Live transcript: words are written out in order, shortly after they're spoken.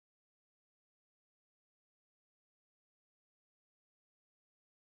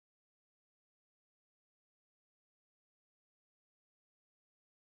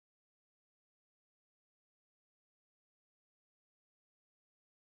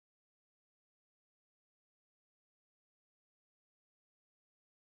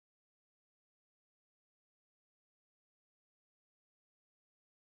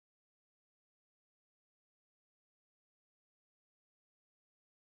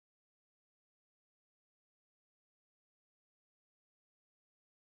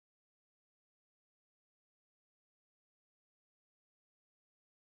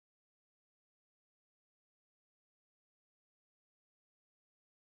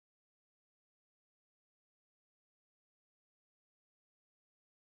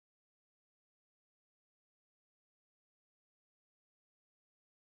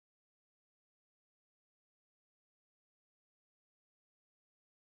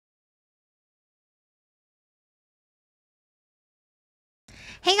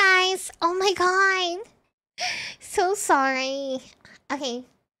Hey guys! Oh my god! So sorry. Okay,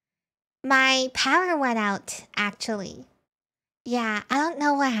 my power went out actually. Yeah, I don't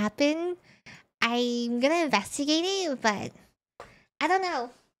know what happened. I'm gonna investigate it, but I don't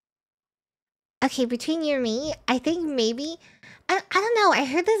know. Okay, between you and me, I think maybe I don't know. I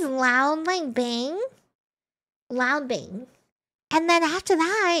heard this loud like bang, loud bang, and then after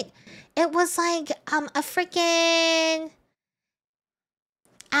that, it was like a freaking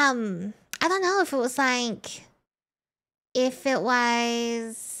I don't know if it was like if it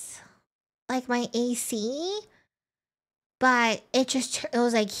was like my AC, but it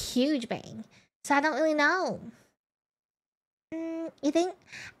was like huge bang. So I don't really know. You think?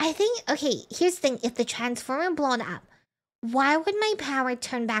 I think okay. Here's the thing: if the transformer blown up, why would my power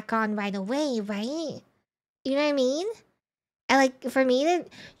turn back on right away? Right? You know what I mean? And like for me to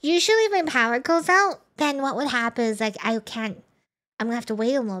usually if my power goes out, then what would happen is like I can't. I'm gonna have to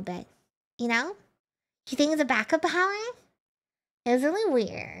wait a little bit. You know? You think it's a backup power? It's really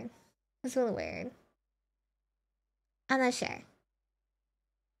weird. It's really weird. I'm not sure.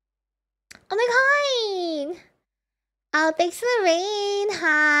 Oh my god! Oh, thanks for the rain.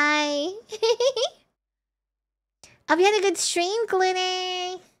 Hi. Hope you had a good stream,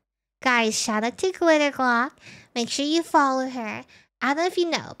 Glitter. Guys, shout out to Glitter Clock. Make sure you follow her. I don't know if you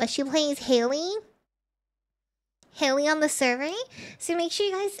know, but she plays Haley. Haley on the server. So make sure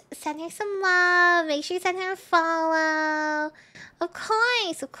you guys send her some love. Make sure you send her a follow. Of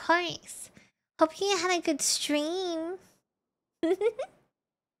course, of course. Hope you had a good stream.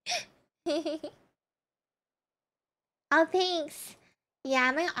 Oh, thanks.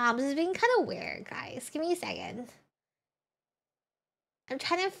 Yeah, my arms is being kind of weird, guys. Give me a second. I'm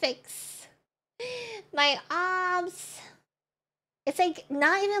trying to fix my arms. It's like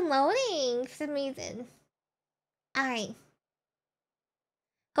not even loading for some reason. Alright.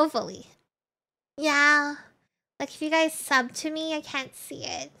 Hopefully. Yeah. Like if you guys sub to me, I can't see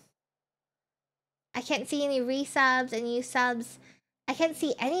it. I can't see any resubs and new subs. I can't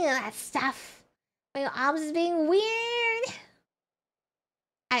see any of that stuff. My arms is being weird.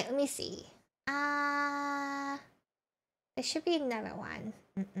 Alright, let me see. There should be another one.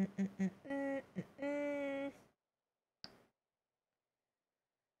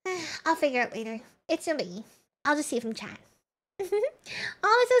 I'll figure it later. It's a me. I'll just see if I'm chat. Oh,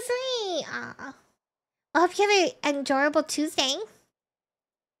 it's so sweet. Aw. I hope you have an enjoyable Tuesday.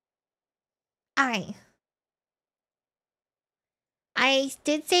 Alright. I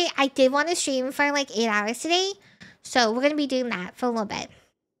did say I did want to stream for like 8 hours today. So we're gonna be doing that for a little bit.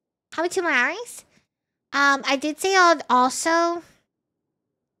 How about 2 more hours? I did say I'll also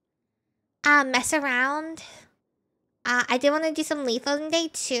mess around. I did want to do some lethal today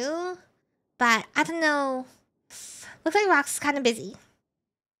too. But I don't know. Looks like Rock's kind of busy.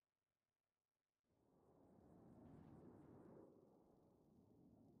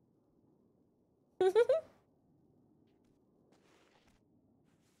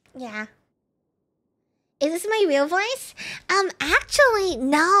 Yeah. Is this my real voice? Actually,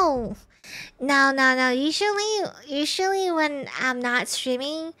 no. No. Usually when I'm not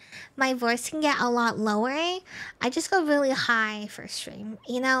streaming, my voice can get a lot lower. I just go really high for stream.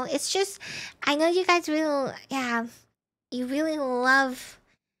 You know, it's just, I know you guys really, yeah, you really love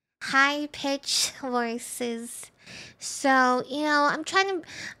high pitched voices. So, you know, I'm trying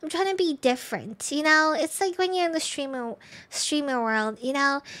to be different. You know, it's like when you're in the streamer world, you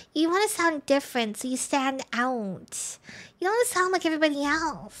know, you want to sound different so you stand out. You don't want to sound like everybody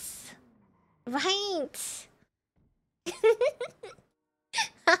else. Right.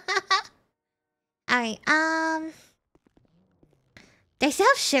 Alright, they still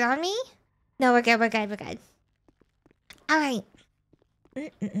have shit on me? No, we're good. Alright.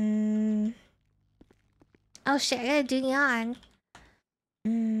 Oh shit, I gotta do neon.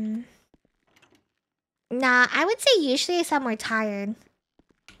 Nah, I would say usually I sound more tired.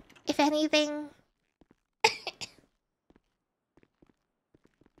 If anything.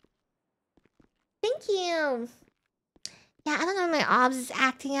 Thank you. Yeah, I don't know if my obs is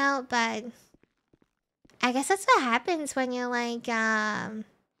acting out, but I guess that's what happens when you're like, your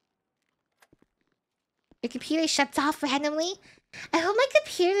computer shuts off randomly. I hope my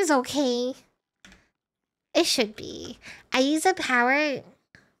computer is okay. It should be. I use a power.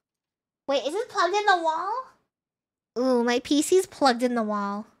 Wait, is it plugged in the wall? Ooh, my PC's plugged in the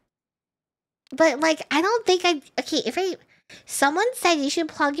wall. But like, I don't think okay, someone said you should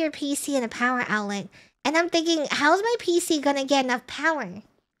plug your PC in a power outlet. And I'm thinking, how's my PC gonna get enough power?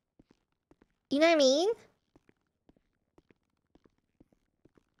 You know what I mean?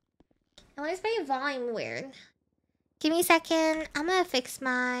 And why is my volume weird? Give me a second. I'm gonna fix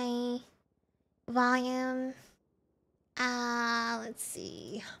my volume. Let's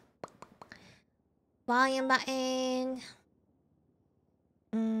see. Volume button.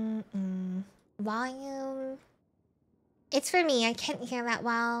 Volume. It's for me. I can't hear that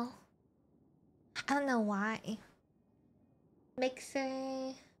well. I don't know why.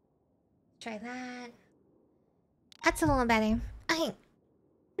 Mixer. Try that. That's a little better. Okay.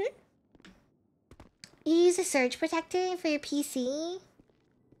 You use a surge protector for your PC?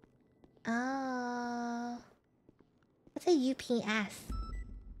 Oh. What's a UPS?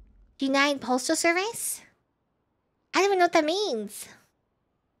 United Postal Service? I don't even know what that means.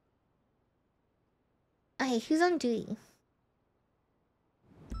 Okay, who's on duty?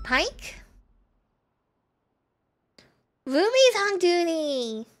 Pike? Ruby's on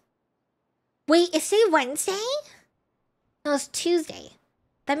duty! Wait, is it Wednesday? No, it's Tuesday.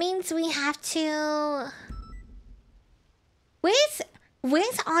 That means we have to...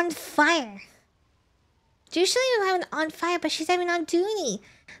 Where's on fire? Usually we have an on fire, but she's not even on duty.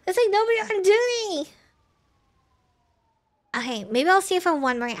 There's like nobody on duty. Okay, maybe I'll see you for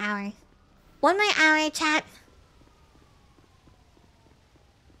one more hour. One more hour, chat.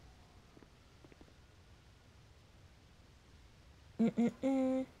 I'm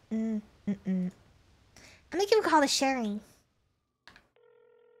gonna give a call to Sherry.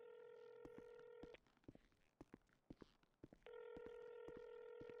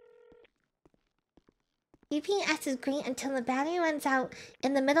 UPS is great until the battery runs out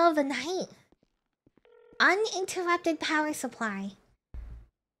in the middle of the night. Uninterrupted power supply.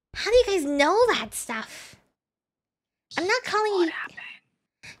 How do you guys know that stuff? I'm not calling you. What happened?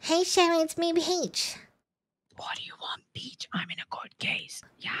 Hey Sherry, it's me, Peach. What do you want, Peach? I'm in a court case.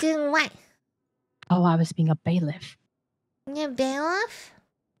 Yeah. Doing what? Oh, I was being a bailiff. You're a bailiff?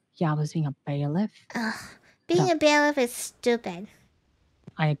 Yeah, I was being a bailiff. Ugh. Being a bailiff is stupid.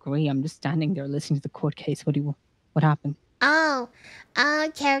 I agree. I'm just standing there listening to the court case. What happened? Oh,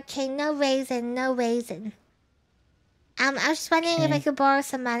 okay. No raisin. I was just wondering if I could borrow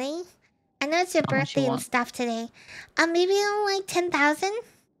some money. I know it's your birthday and stuff today. Maybe like 10,000.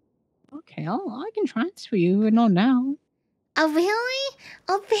 Okay, I can transfer you. No, now. Oh really?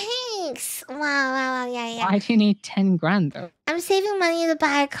 Oh thanks. Wow. Yeah. Why do you need 10 grand though? I'm saving money to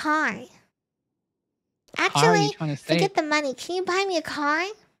buy a car. Actually, forget the money. Can you buy me a car?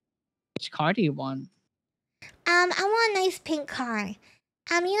 Which car do you want? I want a nice pink car.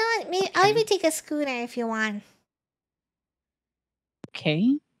 You know what? Maybe I'll even take a scooter if you want.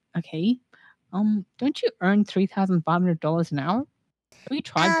 Okay. Don't you earn $3,500 an hour? Have you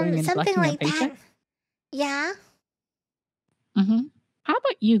tried going and collecting your paycheck? That. Yeah. How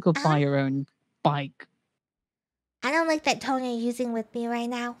about you go buy your own bike? I don't like that tone you're using with me right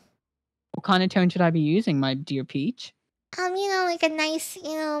now. What kind of tone should I be using, my dear Peach? Like a nice,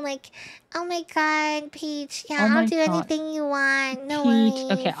 like, oh my god, Peach, yeah, I'll do anything you want. No worries.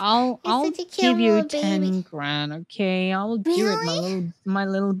 Okay, I'll give you 10 grand. Okay, I'll do it, my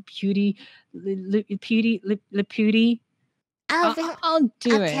little beauty, beauty. I'll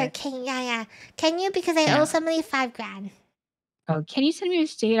do it. Okay, yeah. Can you? Because I owe somebody 5 grand. Oh, can you send me your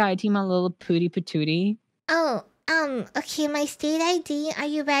state ID, my little pootie patootie? Oh, okay, my state ID. Are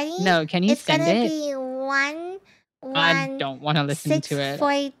you ready? No, can you send it? It's gonna be 1 I don't want to listen to it.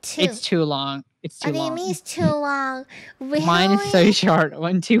 642. It's too long. What do you mean it's too long? Really? Mine is so short.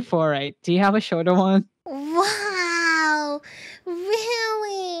 1248. Do you have a shorter one? Wow.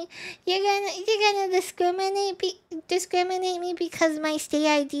 Really? You're gonna discriminate me because my state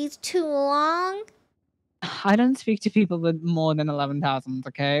ID is too long? I don't speak to people with more than 11,000.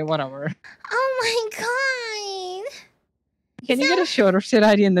 Okay, whatever. Oh my god. Can you get a shorter state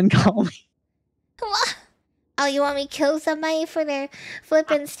ID and then call me? What? Oh, you want me to kill somebody for their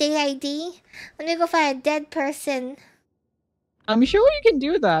flippin' state ID? Let me go find a dead person. I'm sure you can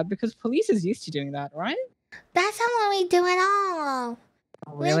do that because police is used to doing that, right? That's not what we do at all.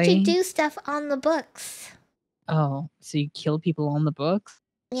 Really? We do stuff on the books. Oh, so you kill people on the books?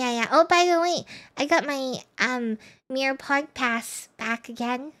 Yeah. Oh, by the way, I got my Mirror Park pass back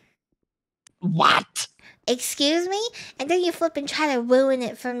again. What? Excuse me? And then you flippin' try to ruin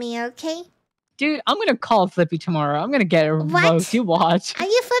it for me, okay? Dude, I'm gonna call Flippy tomorrow. I'm gonna get it revoked. You watch. Are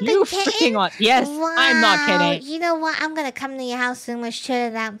you flipping You kidding? freaking watch. Yes, wow. I'm not kidding. You know what? I'm gonna come to your house and we'll shoot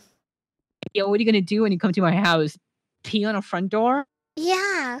them. Yo, what are you gonna do when you come to my house? Pee on a front door?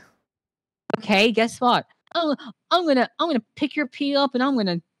 Yeah. Okay, guess what? I'm gonna pick your pee up and I'm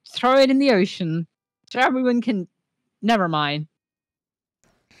gonna throw it in the ocean so everyone can. Never mind.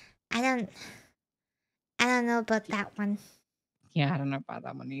 I don't know about that one. Yeah, I don't know about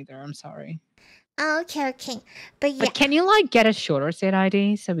that one either. I'm sorry. Oh, okay. But yeah, But can you like get a shorter state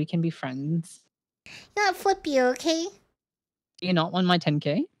ID so we can be friends? I'll flip you, okay? Do you not want my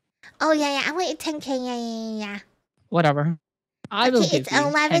 10K? Oh, yeah. I want your 10K. Yeah. Whatever. I will Okay, give it's you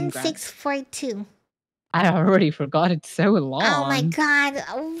 10 grand. 11,642. I already forgot. It's so Oh my long. god,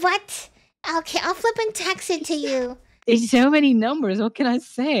 what? Okay, I'll flip and text it to you. There's so many numbers. What can I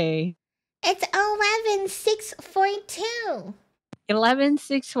say? It's 11,642.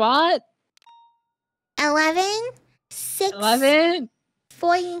 11,6 what? 11,642.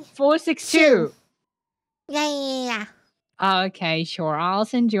 11,462. Yeah. Okay, sure. I'll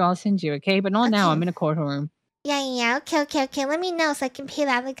send you. Okay, but not now. I'm in a courtroom. Yeah. Okay. Let me know so I can pay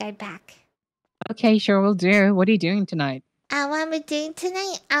the other guy back. Okay, sure. We'll do. What are you doing tonight? What am I doing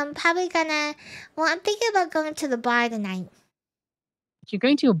tonight? I'm probably gonna. Well, I'm thinking about going to the bar tonight. You're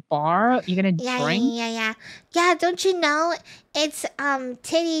going to a bar? You're gonna drink? Yeah. Yeah, don't you know? It's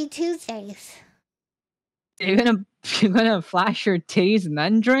Titty Tuesdays. You're gonna flash your titties and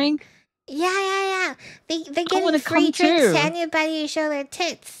then drink? Yeah. They're getting wanna free come drinks too. to anybody who show their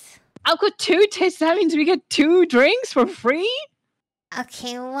tits. I've got 2 tits. That means we get 2 drinks for free?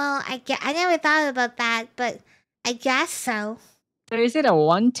 Okay, well, I never thought about that, but I guess so. So is it a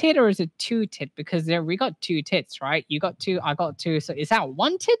 1 tit or is it 2 tit? Because we got 2 tits, right? You got 2, I got 2. So is that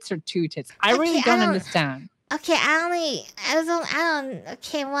 1 tits or 2 tits? I really don't understand. Okay, I don't.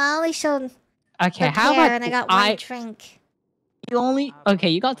 Okay, well, I only showed. Okay, how about and I got 1 drink.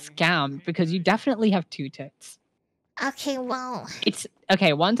 You got scammed because you definitely have 2 tits. Okay, well. It's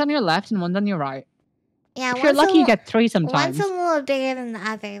okay. One's on your left and one's on your right. Yeah, if you're lucky, you get 3 sometimes. One's a little bigger than the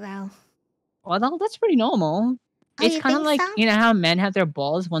other, though. Well, that's pretty normal. It's kind of like so? You know how men have their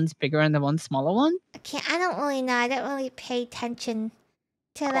balls, one's bigger and the one's smaller one. Okay, I don't really know. I don't really pay attention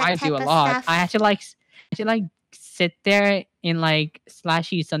to that I type do a of lot. stuff. I have to sit there in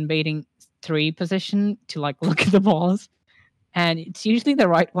slashy sunbathing 3 position to look at the balls, and it's usually the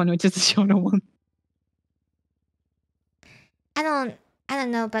right one, which is the shorter one. I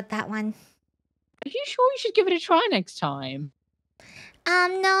don't know about that one. Are you sure you should give it a try next time?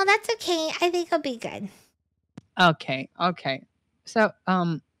 No, that's okay. I think it'll be good. Okay. So,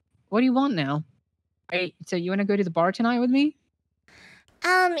 what do you want now? So you want to go to the bar tonight with me?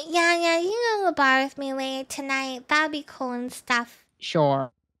 Yeah, you can go to the bar with me later tonight. That'd be cool and stuff.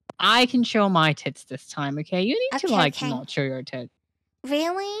 Sure. I can show my tits this time, okay? You need to not show your tits.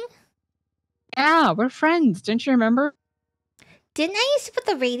 Really? Yeah, we're friends. Don't you remember? Didn't I used to put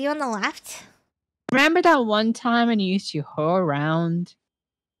the radio on the left? Remember that one time when you used to hoe around?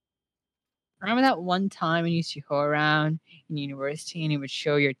 Remember that one time when you used to go around in university and you would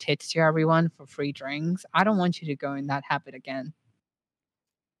show your tits to everyone for free drinks? I don't want you to go in that habit again.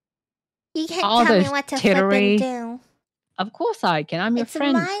 You can't tell me what to flip and do. Of course I can. I'm your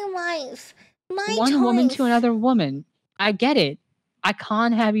friend. It's my life. My One choice. woman to another woman. I get it. I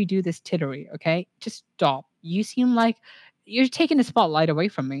can't have you do this tittery, okay? Just stop. You seem like you're taking the spotlight away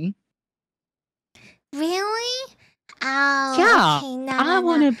from me. Really? Oh, yeah. Okay, no, I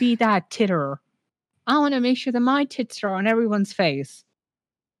want to be that titterer. I want to make sure that my tits are on everyone's face.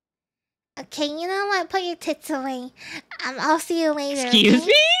 Okay, you know what? Put your tits away. I'll see you later. Excuse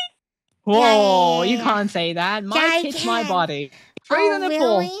me? Whoa, yeah. You can't say that. My tits, my body. Free the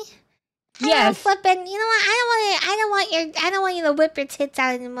nipple. Really? Yes. Flipping. You know what? I don't want you to whip your tits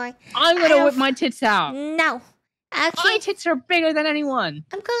out anymore. I'm gonna whip my tits out. No. Okay. My tits are bigger than anyone.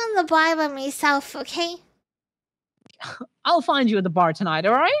 I'm going to the bar by myself, okay? I'll find you at the bar tonight,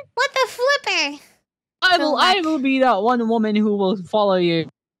 alright? What the flipper? I will be that one woman who will follow you.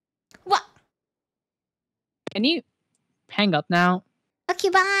 What? Can you hang up now? Okay,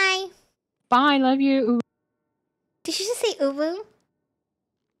 bye. Bye, love you. Did you just say ubu?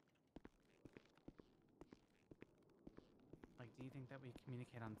 Do you think that we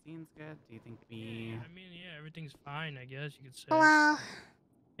communicate on scenes good? Do you think we... I mean, yeah, everything's fine, I guess you could say. Hello.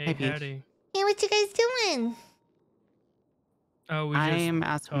 Hey, howdy. Hey, what you guys doing? Oh, I'm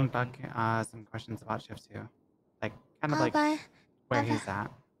asking Buck some questions about shift 2. Where he's at.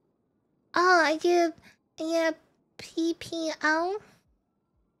 Oh, are you PPO?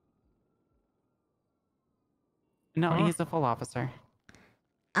 No, he's a full officer.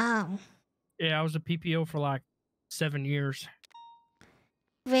 Oh. Yeah, I was a PPO for like 7 years.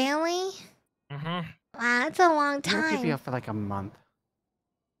 Really? Uh-huh. Wow, that's a long time. You were PPO for like a month.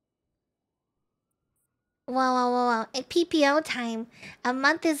 Whoa. At PPO time, a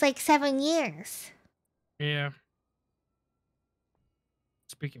month is like 7 years. Yeah.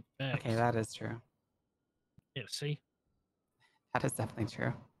 Speaking facts. Okay, that is true. Yeah, see? That is definitely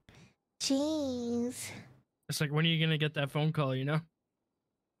true. Jeez. It's like, when are you gonna get that phone call? You know?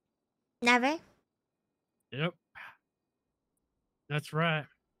 Never. Yep. That's right.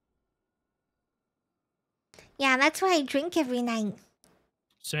 Yeah, that's why I drink every night.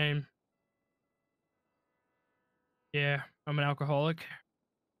 Same. Yeah, I'm an alcoholic.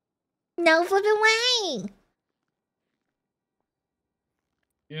 No flipping way.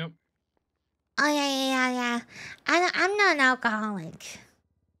 Yep. Oh yeah. I'm not an alcoholic.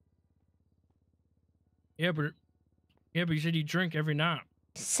 Yeah, but you said you drink every night.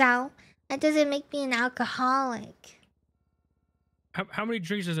 So that doesn't make me an alcoholic. How many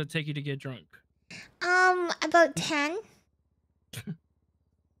drinks does it take you to get drunk? About 10.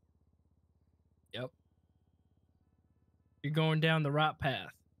 Yep. You're going down the right path.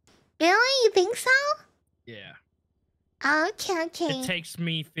 Really? You think so? Yeah. Okay. It takes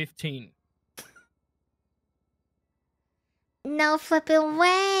me 15. No flipping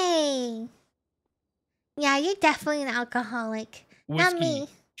way. Yeah, you're definitely an alcoholic. Whiskey. Not me.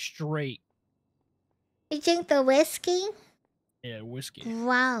 Straight. You drink the whiskey? Yeah, whiskey.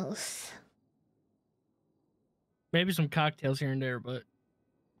 Gross. Maybe some cocktails here and there, but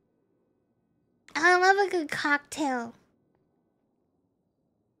I love a good cocktail.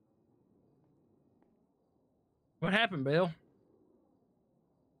 what happened, Bill?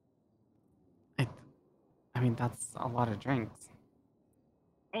 I mean, that's a lot of drinks.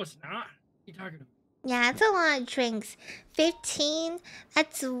 Oh, it's not. What are you talking about? Yeah, it's a lot of drinks. 15?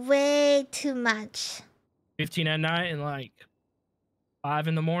 That's way too much. 15 at night and like 5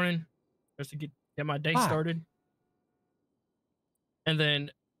 in the morning just to get my day Fuck. started. And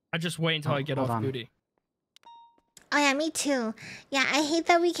then I just wait until I get hold off on. duty. Oh yeah, me too. Yeah, I hate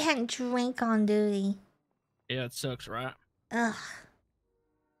that we can't drink on duty. Yeah, it sucks, right? Ugh.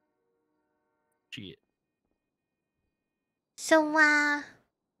 Shit. So, what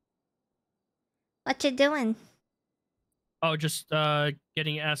you doing? Oh, just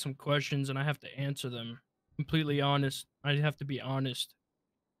getting asked some questions and I have to answer them. Completely honest. I have to be honest.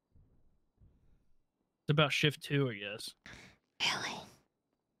 It's about shift 2, I guess. Really?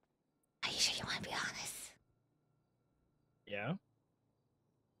 Are you sure you want to be honest? Yeah.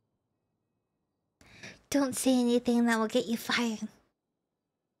 Don't say anything that will get you fired.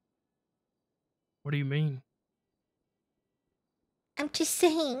 What do you mean? I'm just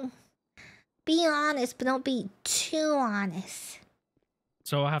saying. Be honest, but don't be too honest.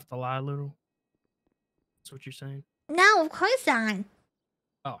 So I have to lie a little? That's what you're saying? No, of course not.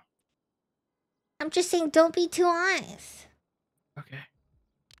 Oh. I'm just saying don't be too honest. Okay.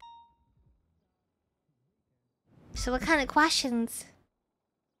 So what kind of questions?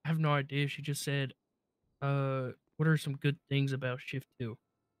 I have no idea. She just said, what are some good things about shift 2?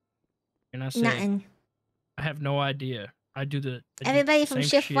 And I said, Nothing. I have no idea. I do Everybody the from same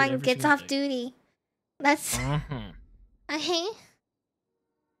shift shit 1 every gets single off day. duty. That's Uh-huh. okay.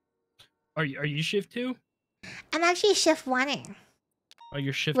 Are you shift 2? I'm actually shift 1er. Oh,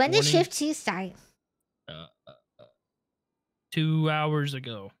 you're shift When did 1-ing? shift 2 start? 2 hours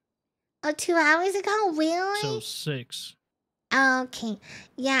ago. Oh, 2 hours ago? Really? So 6. Okay.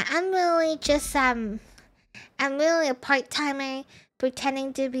 Yeah, I'm really just I'm really a part-timer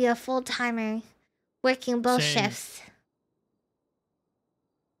pretending to be a full-timer working both Same. shifts.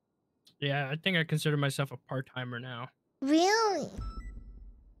 Yeah, I think I consider myself a part-timer now. Really?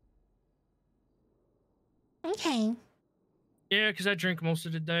 Okay. Yeah, because I drink most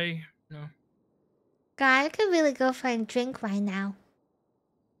of the day. No. God, I could really go for a drink right now.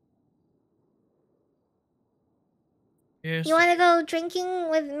 Yeah, You want to go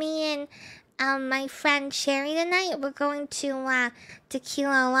drinking with me and my friend Sherry tonight? We're going to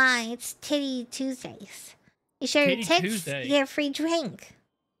Tequila La. It's Titty Tuesdays. You show your Titty tits, Tuesday? you get a free drink.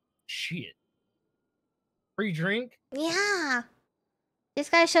 Shit. Free drink? Yeah.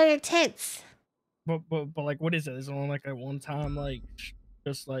 Just gotta show your tits. But like, what is it? Is it only like a one time, like,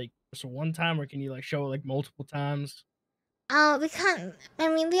 just a one time, or can you like show it like multiple times? Oh,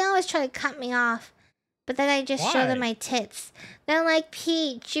 they always try to cut me off. But then I just show them Why? my tits. They're like,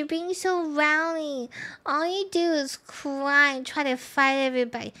 Peach, you're being so rowdy. All you do is cry and try to fight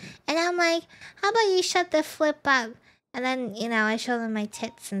everybody. And I'm like, how about you shut the flip up? And then, I show them my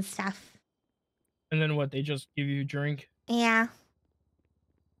tits and stuff. And then what? They just give you a drink? Yeah.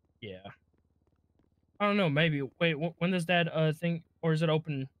 Yeah. I don't know. Maybe. Wait. When does that thing? Or is it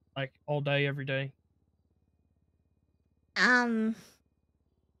open like all day, every day?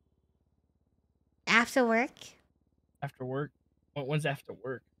 After work? After work? When's after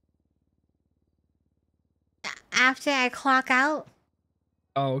work? After I clock out?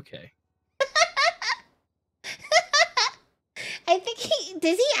 Oh, okay. I think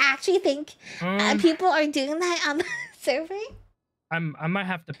Does he actually think Um, people are doing that on the server? I might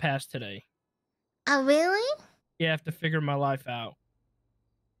have to pass today. Oh, really? Yeah, I have to figure my life out.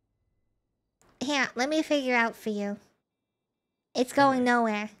 Here, let me figure out for you. It's going Okay.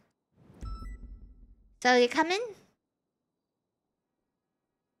 nowhere. So you coming?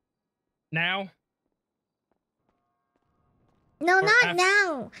 Now? No, Or not after?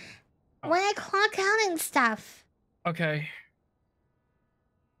 now. Oh. When I clock out and stuff. Okay.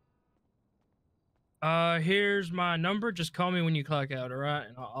 Here's my number. Just call me when you clock out, all right?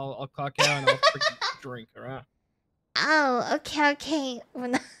 And I'll clock out and I'll freaking drink, all right? Oh, okay. We're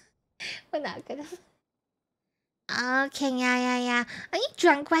not gonna. Okay, yeah. Are you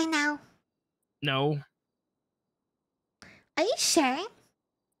drunk right now? No. Are you sure?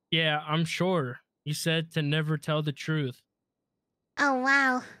 Yeah, I'm sure. You said to never tell the truth. Oh,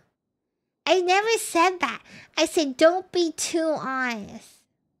 wow. I never said that. I said don't be too honest.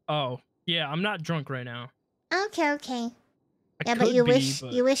 Oh, yeah, I'm not drunk right now. Okay. I Yeah, but could you be, wish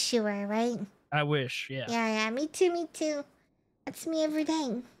but you wish you were, right? I wish, yeah. Yeah, me too. That's me every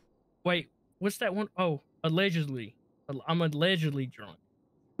day. Wait, what's that one? Oh, allegedly. I'm allegedly drunk.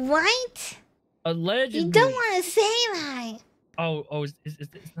 What? Allegedly. You don't want to say that. Oh, is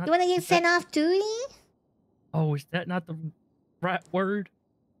it's not. You want to get is that- sent off duty? Oh, is that not the right word?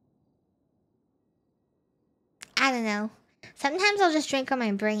 I don't know. Sometimes I'll just drink on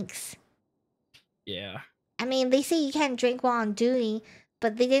my breaks. Yeah. I mean, they say you can't drink while on duty,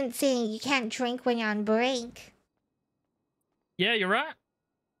 but they didn't say you can't drink when you're on break. Yeah, you're right.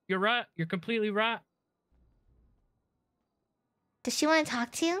 You're right. You're completely right. Does she want to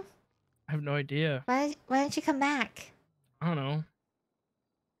talk to you? I have no idea. Why don't you come back? I don't know.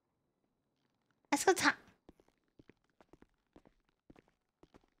 Let's go talk.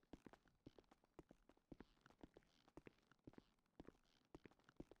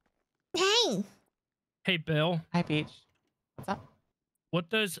 Hey! Hey, Bill. Hi, Peach. What's up? What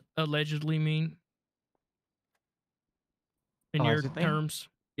does allegedly mean? In Allegedly? your terms?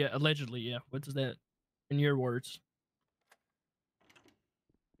 Yeah, allegedly, yeah. What does that in your words?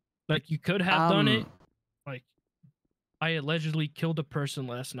 Like you could have done it. Like I allegedly killed a person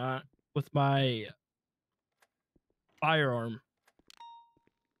last night with my firearm.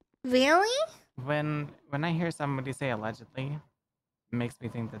 Really? When I hear somebody say allegedly, it makes me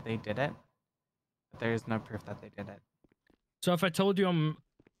think that they did it, but there is no proof that they did it. So if I told you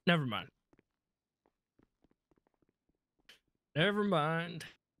never mind. Never mind.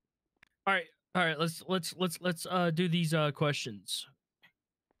 All right, let's do these questions.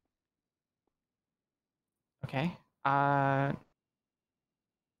 Okay.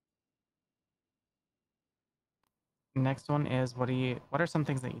 Next one is what are some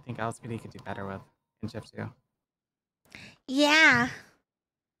things that you think LSPD could do better with in Shift 2? Yeah.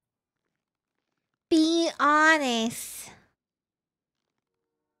 Be honest.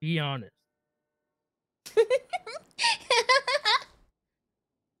 Be honest.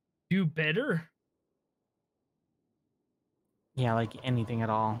 Do better? Yeah, like anything at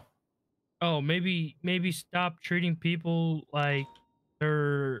all. Oh, maybe stop treating people like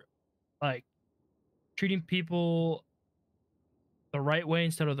they're like treating people the right way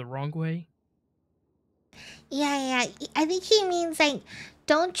instead of the wrong way. Yeah. I think he means like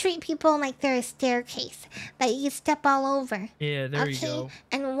don't treat people like they're a staircase that you step all over. Yeah, there you go.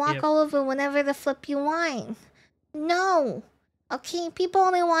 And walk Yep. all over whenever the flip you want. No. Okay, people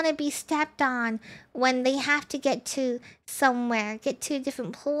only want to be stepped on when they have to get to somewhere, get to a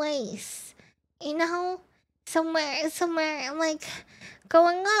different place. You know? Somewhere like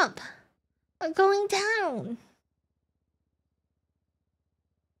going up or going down.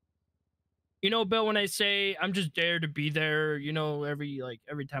 You know, Bill, when I say I'm just there to be there, you know, every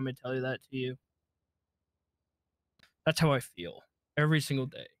time I tell you that to you, that's how I feel every single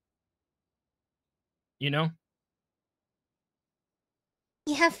day. You know?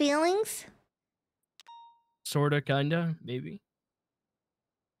 You have feelings? Sorta, kinda, maybe.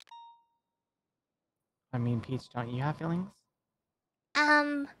 I mean, Peach, don't you have feelings?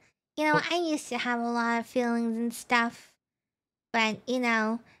 I used to have a lot of feelings and stuff, but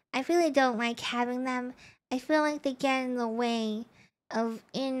I really don't like having them. I feel like they get in the way of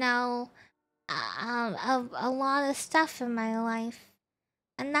of a lot of stuff in my life,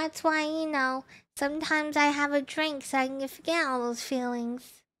 and that's why sometimes I have a drink so I can forget all those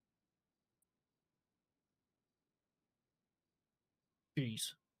feelings.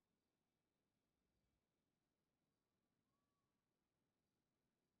 Jeez.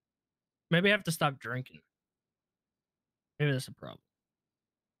 Maybe I have to stop drinking. Maybe that's a problem.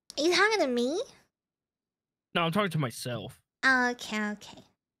 Are you talking to me? No, I'm talking to myself. Okay, okay. Or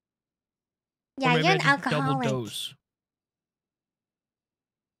Yeah, maybe you're I an just double alcoholic. dose.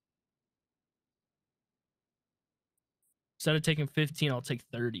 Instead of taking 15, I'll take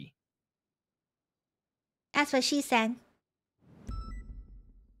 30. That's what she said.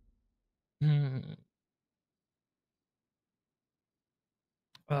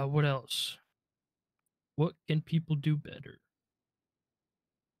 What else? What can people do better?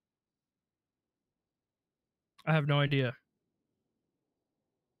 I have no idea.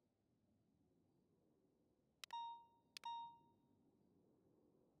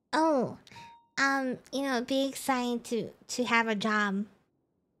 Oh, you know, be excited to have a job.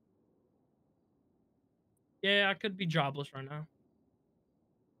 Yeah, I could be jobless right now.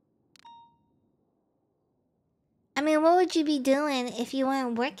 I mean, what would you be doing if you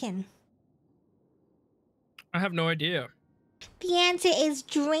weren't working? I have no idea. The answer is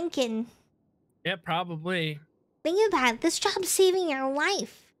drinking. Yeah, probably. Think about it. This job's saving your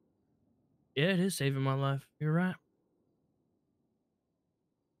life. Yeah, it is saving my life. You're right.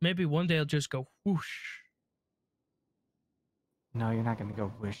 Maybe one day I'll just go whoosh. No, you're not gonna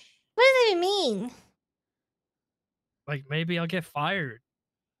go whoosh. What does that even mean? Like maybe I'll get fired.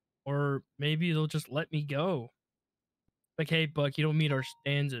 Or maybe they'll just let me go. Like, hey, Buck, you don't meet our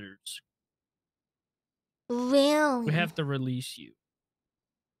standards. Really? We have to release you.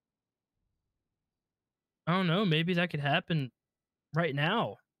 I don't know. Maybe that could happen right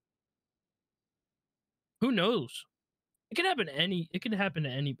now. Who knows? It could happen to it could happen to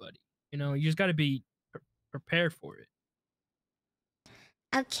anybody. You know, you just got to be prepared for it.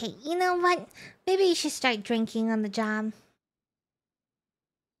 Okay, you know what? Maybe you should start drinking on the job.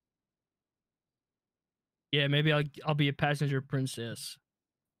 Yeah, maybe I'll be a passenger princess.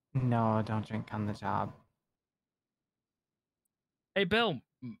 No, don't drink on the job. Hey, Bill,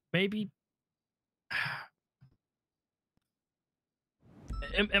 maybe.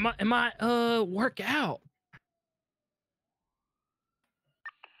 Am I work out?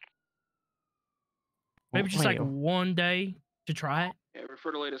 Maybe just like one day to try it. Yeah,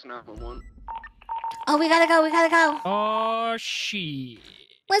 refer to latest 911. Oh, we gotta go. We gotta go. Oh shit!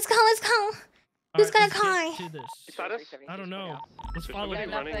 Let's go. Let's go. Who's got a car? I don't know. Let's There's follow somebody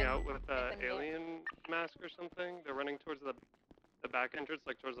him. running out with an alien mask or something. They're running towards the back entrance,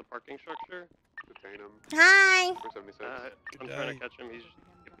 like towards the parking structure. Detain him. Hi. 476. I'm trying to catch him. He's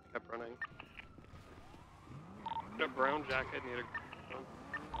kept running. Got a brown jacket. Need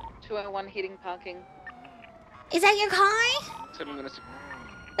a 201 heating parking. Is that your car? 7 minutes.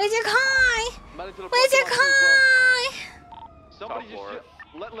 Where's your car? Where's your car? Somebody just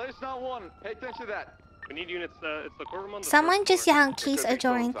let us know one. Pay attention to that. We need units. It's the courtroom on the Someone first just floor. yelled case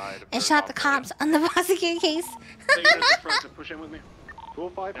adjourned and shot the cops on the prosecutor case. Stay units in front to push in with me.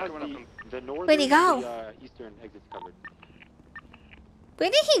 205 has the northern, Where'd he go? the eastern exits covered. Where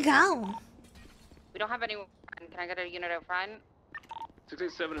did he go? We don't have anyone. Can I get a unit out front?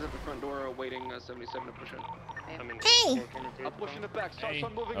 687 is at the front door awaiting 77 to push in. I'm in. Hey. I'm pushing it back. Start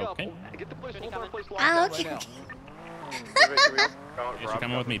moving up. Get the place, hold our place locked Oh, down okay. right now. You're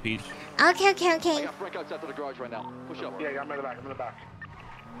coming with me, Peach. Okay, okay, I okay. got Frank outside to the garage right now. Push up. Yeah, I'm in the back. I'm in the back.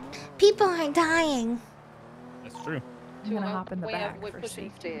 People are dying. That's true. I'm gonna hop in the back we're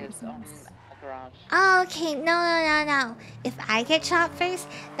pushing stairs on the garage. Okay, no. If I get shot first,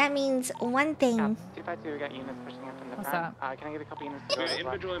 that means one thing. 252, we got units pushing up in the What's front. Can I get a couple units?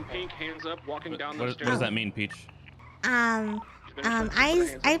 Individual in pink, hands up, walking down the What stairs. does that mean, Peach?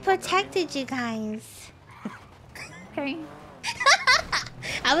 I protected you guys. Okay.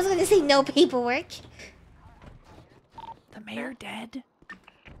 I was gonna say no paperwork. The mayor dead.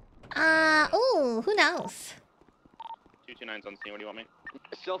 Ooh, who knows? 229's on scene. What do you want me?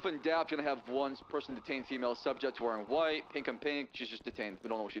 Self and Dap's gonna have one person detained, female subject wearing white, pink on pink. She's just detained. We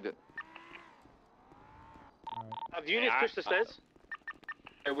don't know what she did. Have the units pushed the stairs?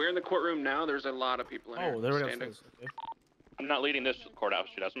 Hey, we're in the courtroom now. There's a lot of people in here. there we go. standing. I'm not leading this courthouse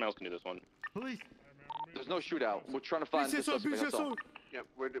shootout. Someone else can do this one. Police. There's no shootout. We're trying to find the suspect. That's all. Yeah,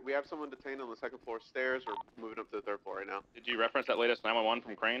 we have someone detained on the second floor stairs. We're moving up to the third floor right now. Did you reference that latest 911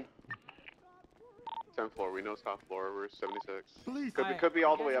 from Crane? 10th floor. We know it's top floor. We're 76. Police. Could be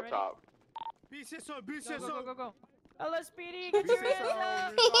all the way up top. Go. LSPD, get your hands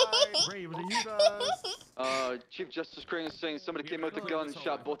up! Ray, was it you guys? Chief Justice Crane is saying somebody came out with a gun and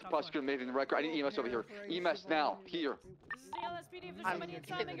shot both the prosecutor made in the record. I need EMS over here. EMS now, here. This is the LSPD. If there's somebody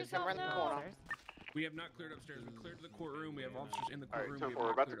inside, make yourself known. We have not cleared upstairs. We cleared the courtroom. We have officers in the All right, courtroom. 10th floor.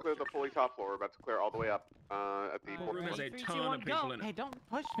 We're about to clear the fully top floor. We're about to clear all the way up at the courtroom has a 3, 2, ton 1, of people go. in it. Hey, don't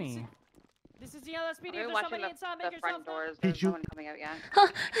push me. This is the LSPD. If We're there's watching somebody inside, make the yourself front doors. Did There's you- no one coming out yet.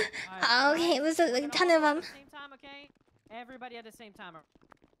 Okay, there's like a ton of them. Same time, okay? Everybody at the same time.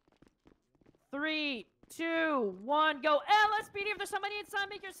 3, 2, 1, go. LSPD, if there's somebody inside,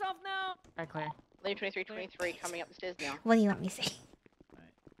 make yourself known. Alright, clear. Lane 2323 coming up the stairs now. What do you want me to say?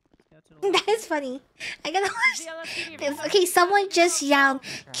 Right, That is funny. I gotta watch. the LSPD, if This. you're Okay, someone inside, just make yourself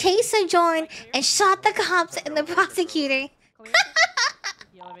yelled, "Case adjourned," and shot the cops and the prosecutor. known.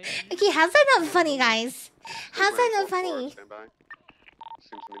 The elevator. Okay, how's that not funny, guys? How's that not funny? Stand by.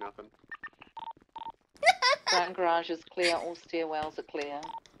 Seems to be nothing. Ground garage is clear. All stairwells are clear.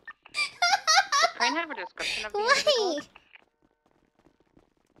 Crane have a description of the Why? individual?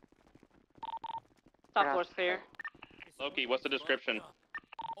 Top floor's clear. Loki, what's the description?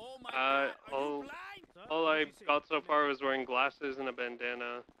 All I got so far was wearing glasses and a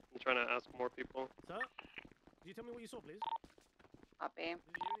bandana. I'm trying to ask more people. Sir, can you tell me what you saw, please? Copy. Did you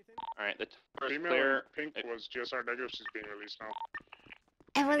do anything? All right, the first Female clear. in pink was GSR negative. She's being released now.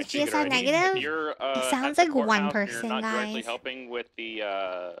 Everyone's Keep it GSI right. negative? If you're, It sounds at the like one courthouse and person, you're not directly guys. helping with the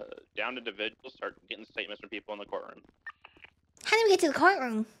downed individuals. Start getting statements from people in the courtroom. How do we get to the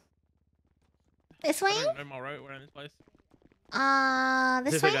courtroom? This way? Am I right? We're in this place.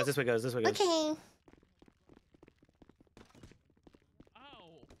 This way? Guys. This way, guys. This way, guys. Okay.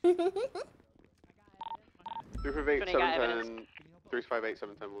 Oh. 358 Tony got 710. 358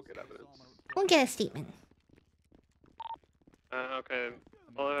 710 will get evidence. We'll get a statement. Okay.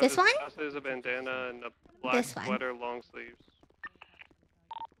 All I have This is one? glasses, a bandana, and a black This one. sweater, long sleeves.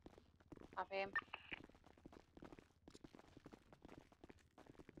 Copy.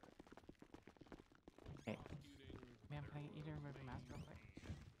 Hey. Ma'am, can I get you to remove your mask real quick?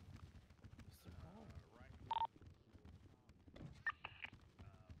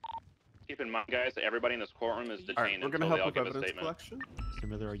 Keep in mind, guys, that everybody in this courtroom is detained Alright, we're gonna until help they all with give a evidence statement. collection. Mr.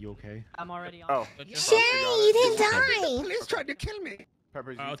 Miller, are you okay? I'm already on. Oh. Sherry, you didn't die! Police tried to kill me.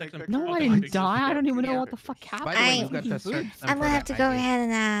 Peppers, I'll you take take them. pictures? No, I didn't die. I don't even know what the fuck happened. By the way, you got to search I'm gonna have to go ahead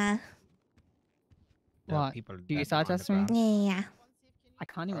and What? Do you saw test me? yeah. I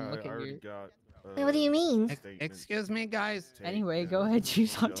can't even look at you. Wait, what do you mean? Excuse me, guys. Anyway, go ahead. You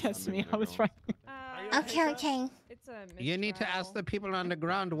saw test me. I was right. Okay. It's a You need to ask the people on the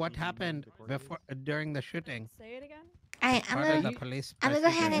ground what happened before during the shooting. Say it again. Alright, I'm Part of gonna the police go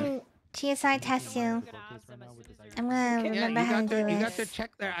ahead procedure. and GSI test you. I'm gonna Yeah, remember how to do you got to this.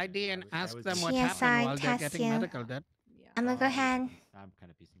 check their ID and ask them what GSI happened while they're test getting you. medical. That I'm gonna go ahead. I'm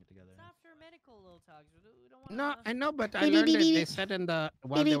kind of piecing it together. After medical little talks. We don't want No, I know, but I Beep, learned beep, that beep, they beep. said in the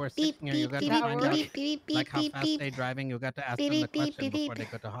while Beep, they were beep, sitting here, you beep, got beep, to beep, find beep, out beep, beep, beep, like how beep, fast beep. they driving. You got to ask Beep, them the beep, beep, question beep, before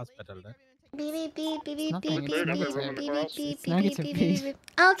beep. they go to hospital. That. Beep beep beep beep beep nothing beep beep beep negative. beep beep beep It's beep beep negative, beep Peach. beep.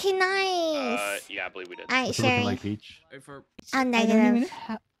 Okay, nice. Yeah, I believe we did. Alright, Sherry. Peach? I'm I don't even negative.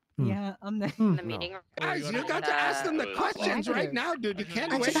 Yeah, I'm the. In the meeting room. Guys, you got to ask them the questions right now, dude. You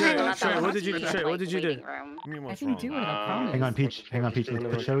can't I'm wait. just to saying, go not to that the one. What did you do? hospital. What did you do? Waiting room. I didn't do it. I promise. Hang on, Peach. Hang on, Peach. Let's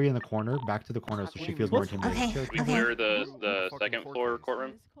put Sherry in the corner, back to the corner, so she feels more intimidated. Okay, Sherry, We okay. clear the second floor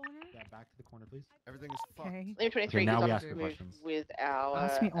courtroom. Yeah, back to the corner, please. Everything's Okay. Lane 23 Okay, now is we on ask the with, questions. with our.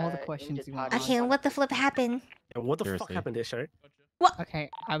 Ask me all the questions injured you want. party. Okay, what the flip happened? Yeah, what the Seriously. fuck happened there, Sherry? Okay,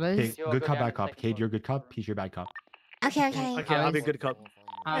 I was. Okay, You'll good go cop, down bad to cop. second Cade, floor. you're good cop. Peach, you're bad cop. Okay, okay. Okay, I'll be a good cop.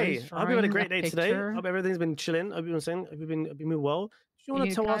 I Hey, was hope you had a drawing great day today. picture. Hope everything's been chilling. Hope you've been saying, have you been well? Do you want to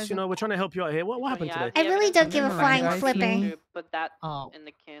You tell us? guys You know, we're trying to help you out here. What happened Yeah, today? I really don't give a Remember, flying guys, flipper. you- Put that Oh, in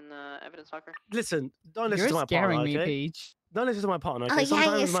the evidence locker. Listen, don't listen to you're my scaring partner, me, okay? Peach. Don't listen to my partner, okay? Oh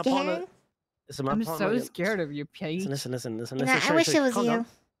yeah, you're Sometimes my partner. scared? Listen, my I'm partner. so yeah. scared of you, Peach. Listen, listen, listen, You listen. know, I Sherry, wish it Sherry, was calm you. down.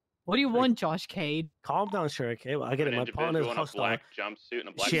 What do you want, Josh Cade? Calm down, Sherry. Okay, well, I get it. An My partner's individual in a hostile. black jumpsuit and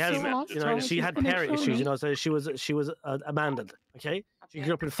a black She has, so much you know, time. she She's had gonna parent kill issues. me. You know, so she was abandoned. Okay, she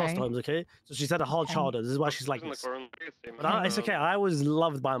grew up in foster Okay. homes. Okay, so she's had a hard Okay. childhood. This is why she's like In the this. courtroom, I get statements But it's from, okay. I was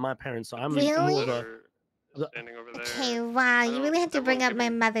loved by my parents, so I'm Really? more of a. they're standing over there. Okay, wow, you really have to bring up my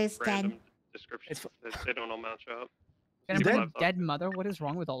mother's dead. Random descriptions. It's They don't all match up. Gonna You bring dead? a dead mother? What is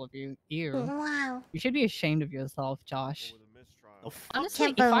wrong with all of you? Ew. Wow. You should be ashamed of yourself, Josh. Oh, f- Honestly,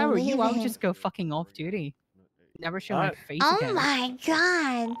 can't if I were you, I believe would it. just go fucking off duty. Never show my Alright. face Oh again. my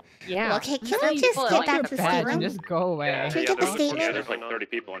god. Yeah. Okay, can Just we like, just pull it get like back the to badge and statement? just go away. Can we get the statement? There's like 30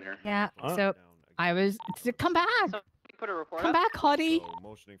 people in here. Yeah. Alright. So I was. Come back. So you put a report Come up. back, Hottie.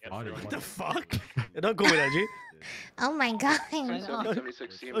 What the fuck? Yeah, don't call me that, G. Oh my god. know.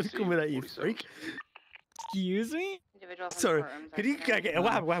 76 Don't call me that, you freak. Excuse me. Individual from the Sorry. courtrooms Could are you? clear.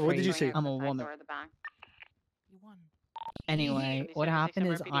 What happened? What did you say? I'm a Side woman. door at the back. Anyway, These what are happened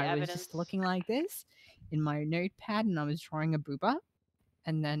is 6 I was evidence. just looking like this in my notepad and I was drawing a booba.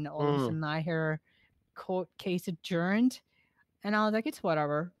 And then all of a sudden I hear court case adjourned. And I was like, it's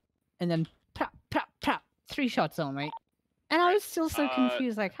whatever. And then pop, pop, pop, 3 shots on me. And I was still so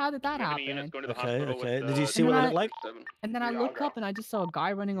confused, like, how did that happen? Okay. Did you see what it looked like? And then I look up and I just saw a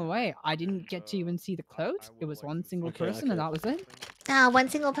guy running away. I didn't get to even see the clothes. It was one single person, and that was it. One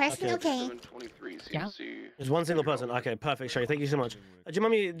single person. Okay. Yeah. There's one single person. Okay, perfect, Sherry. Thank you so much. Do you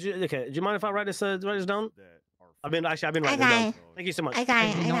mind me? Okay. Do you mind if I write this down? I've been writing it down. Thank you so much. I got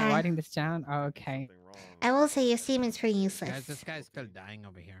it. You're not writing this down? Oh, okay. I will say your statement's pretty useless. Guys, this guy's still dying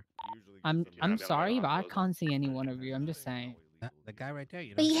over here. I'm sorry, but I can't see any one of you. I'm just saying. The guy right there.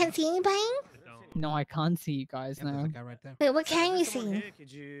 You But you can't see anybody? No, I can't see you guys now. right there. Wait, what can you see?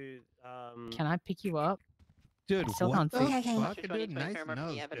 Could you? Can I pick you up? Dude, I still what can't the see. Okay. fuck, dude? Nice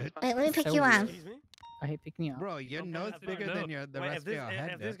nose, dude. Wait, let me pick So you up. weird. Okay, pick me up. Bro, your nose bigger than the rest of your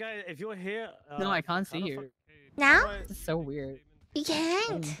head. If you're here. No, I can't see you. Now? This is so weird. You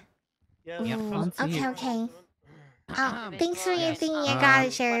can't. Yeah. Ooh, can't see you. Okay. Thanks for your thingy. I got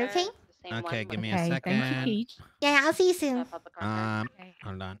it, Sherry. Okay. Okay, give me a Okay, second. thank you, Peach. Yeah, I'll see you soon.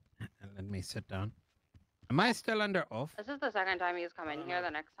 Hold on. Let me sit down. Am I still under oath? This is the second time he's come in here. The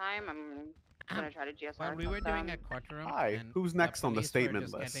next time, I'm gonna try to GSR. Well, we were doing a courtroom. Hi, and who's next on the police were statement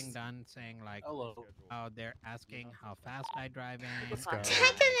just list? Getting done saying like, how they're asking how fast I drive in.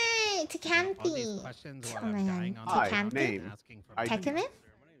 Tekanate to All these Canty. questions Oh while my I'm god. dying on To the Canty. name. asking for Tekanate?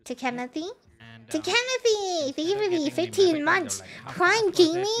 To Kennethy? And, To Kennethy! Thank you for the 15 months. Prime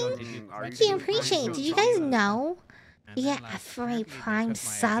Gaming? Thank you, appreciate it. Did you guys know? You get a free Prime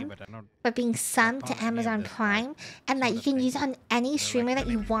sub for being subbed to Amazon Prime, and that you can use on any streamer that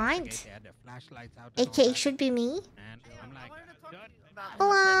you want. AKA should be me.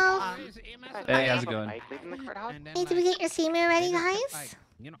 Hello. Hey, how's it going? Hey, did we get your statement ready, guys?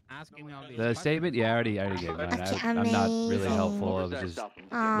 The statement? Yeah, I already gave it. Okay, I'm not really amazing. helpful. I was just Oh,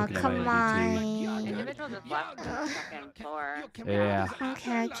 looking at come my on. Individual just left on the second floor. Yeah.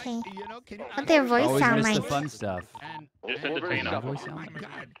 Okay, okay. What their voice Always sound miss like? the fun stuff. Just in detain My him. voice sound like?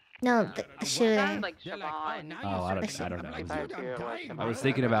 No, the shooter. Like Siobhan. Oh, I don't know. I was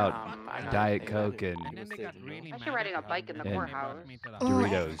thinking about Diet Coke and Actually riding a bike in the And- courthouse.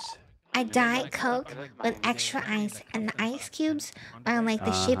 Doritos. A Diet Coke with extra ice, and the ice cubes are like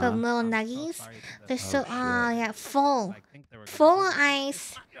the shape of little nuggies. They're so yeah, full of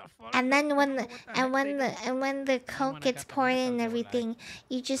ice. And then when the Coke gets poured in and everything,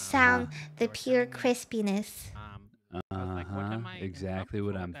 you just sound the pure crispiness. Exactly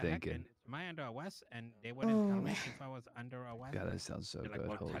what I'm thinking. Am I under arrest? And they wouldn't tell me if I was under arrest. God, that sounds so They're good.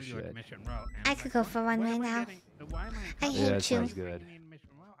 like, we'll Holy tell you at shit. Mission Row. And I I'm could like, go for one what right am I now. getting? Why am I Yeah, hate that you. sounds good.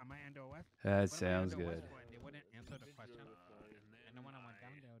 Am I under arrest? That sounds good. They wouldn't answer the question. And then when I went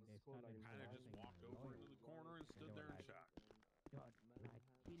down there, they started just walked over into the corner and stood there and shot.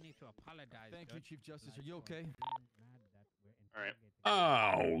 You need to apologize. Thank you, Chief Justice. Are you okay? All right.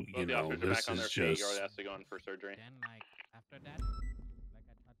 Oh, Both the officers are back on their feet. You're already asked to go in for surgery. Then, like, after that, like,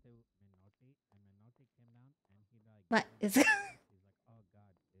 I talked to Minotti, and Minotti came down, and he, like, What is it? oh, God,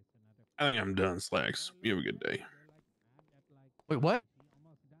 it's another... I think I'm done, Slacks. You have a good day. Wait, what?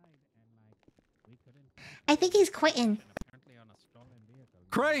 I think he's quitting.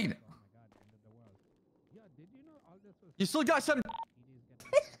 Crane! You still got some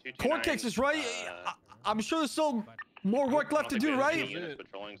court cases, right? I'm sure there's still more work left to do, right? Units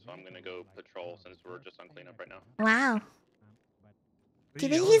patrolling, so I'm gonna go patrol since we're just on cleanup right now. Wow. Do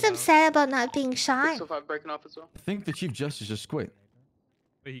you think he's upset about not being shot? breaking off as well. I think the Chief Justice just quit.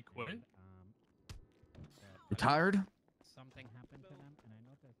 Wait, he quit? Retired?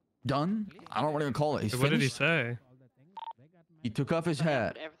 Done? I don't know what to call it. He's What did he finished. say? He took off his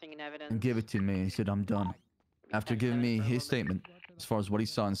hat Everything in evidence. and gave it to me. He said, I'm done. After giving me his statement as far as what he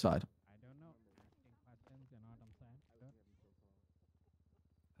saw inside.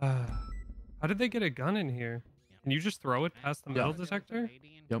 How did they get a gun in here? Can you just throw it past the metal detector?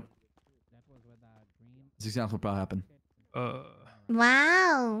 Yep. That's exactly what happened.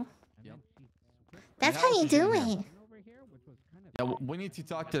 Wow. That's how you do it. Yeah, we need to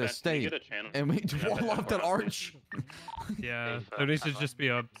talk to the Can you state, get a channel? and we need to wall off that arch. Yeah, there needs to just be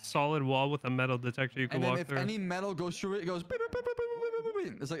a solid wall with a metal detector you can And then walk if through. any metal goes through it, it goes beep, beep, beep, beep, beep,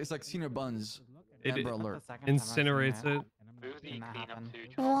 beep, beep. It's like Senior Buns. It Amber Alert. incinerates it.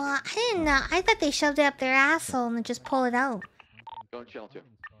 Well, I didn't know. I thought they shoved it up their asshole and then just pull it out. Go on channel 2.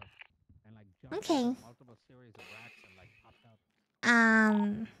 Okay.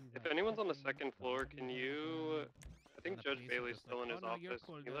 If anyone's on the second floor, can you... I think Judge Bailey's still in his office.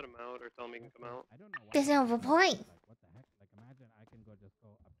 Can you let him out or tell him he can come out? There's no report.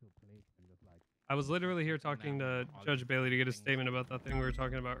 I was literally here talking to Judge Bailey to get a statement about that thing we were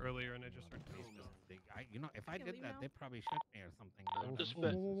talking about earlier, and I just heard. You know, if I did that, they probably shot me or something.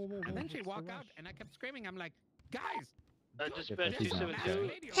 And then she walked out, and I kept screaming. I'm like, guys, Dispatch 272.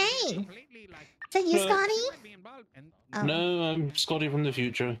 Hey! Is that you, Scotty? Oh. No, I'm Scotty from the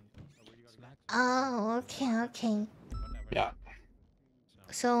future. Oh, okay, okay. Yeah.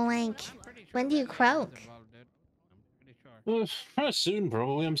 So, like, when do you croak? Well, pretty soon,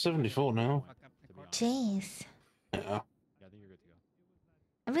 probably. I'm 74 now. Jeez. Yeah.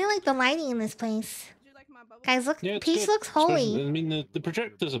 I really like the lighting in this place. Guys, look, Yeah, it's Peach good. looks It's good. holy. I mean, the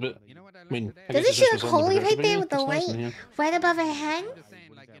projector's a bit. I mean, I Doesn't guess she it's look just on the holy right projector, but there yeah, with the it's nice light in here. right above her head?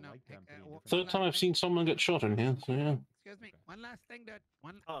 Third time I've seen someone get shot in here, so yeah. One last thing that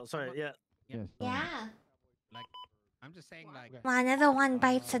one. Oh, sorry. Yeah. Yes. Yeah. Like, I'm just saying, like. Well, another one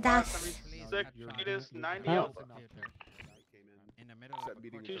bites the dust. 90 Oh. Alpha. In the middle of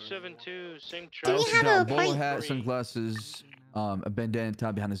 272, same Do truck. we have a bowler plate? hat, sunglasses, a bandana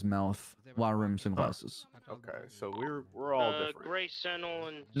tied behind his mouth, wire rim sunglasses. Okay, so we're all different. Gray Sentinel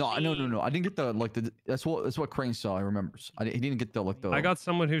and No, I didn't get the like the. That's what Crane saw. I remembers. He didn't get the like the. I got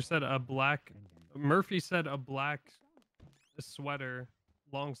someone who said a black. Murphy said a black sweater,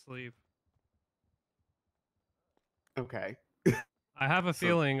 long sleeve. Okay. I have a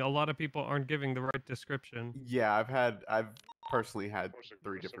feeling a lot of people aren't giving the right description. Yeah, I've personally had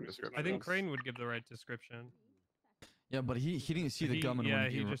 3 different descriptions. I think Crane would give the right description. Yeah, but he didn't see the gunman yeah,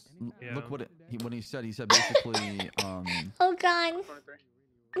 when he just look what when he said basically Oh god.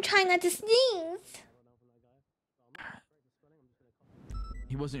 I'm trying not to sneeze.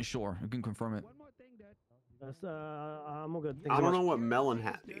 he wasn't sure. I can confirm it. That's, I'm all good. I don't know what melon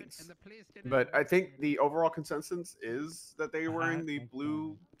hat means, but I think the overall consensus is that they're wearing the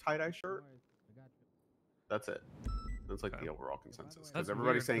blue tie-dye shirt. That's it. That's like the overall consensus because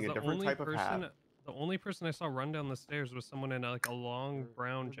everybody's saying a different type of hat. The only person I saw run down the stairs was someone in like a long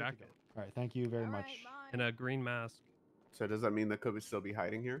brown jacket. All right, thank you very much. And a green mask. So does that mean they could still be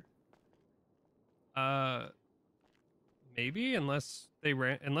hiding here? Maybe unless they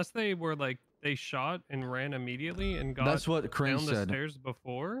were like they shot and ran immediately and got That's what Crane down the said. stairs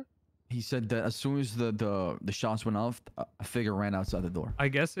before. He said that as soon as the shots went off, a figure ran outside the door. I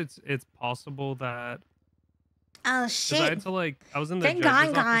guess it's possible that. Oh I shit. had to I was in the Been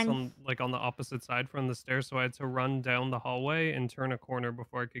judge's gone. office on the opposite side from the stairs, so I had to run down the hallway and turn a corner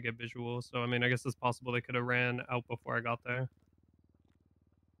before I could get visual. So I mean, I guess it's possible they could have ran out before I got there.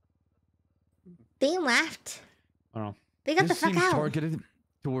 They left. Oh. They got This the fuck seems out. targeted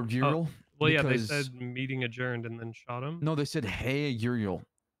toward Uriel. Well, yeah, they because- said meeting adjourned and then shot him. No, they said, "Hey, Uriel."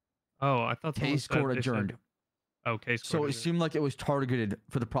 Oh, I thought someone Case said court they said- adjourned. Oh, case So court it adjourned. seemed like it was targeted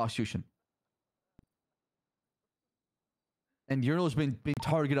for the prosecution. And Uriel's been being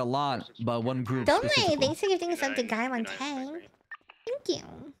targeted a lot by one group. Don't worry, specifically. thanks for giving us up to Guy on Tang. Thank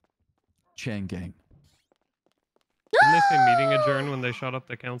you. Chain gang. Didn't they say meeting adjourned when they shot up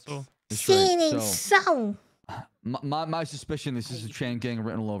the council? That's right. Saying So, so. my suspicion this is a chain gang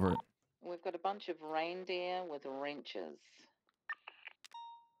written all over it. We've got a bunch of reindeer with wrenches.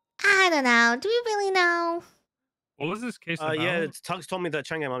 I don't know. Do we really know? What was this case about? Yeah, Tugs told me that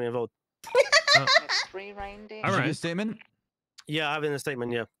Chang'e might be involved. 3 reindeer. Did you get a statement? Yeah, I have it in a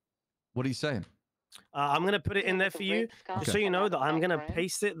statement. Yeah. What do you say? I'm gonna put it in there for you, just so you know that I'm gonna background.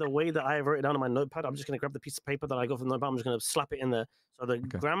 paste it the way that I wrote it down on my notepad. I'm just gonna grab the piece of paper that I got from the notepad. I'm just gonna slap it in there. So the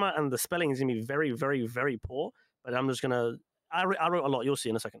grammar and the spelling is gonna be very, very, very poor. But I'm just gonna. I wrote a lot. You'll see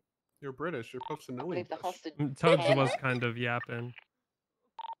in a second. You're British. You're supposed to know Leave the English. hostage. Tubbs was kind of yapping.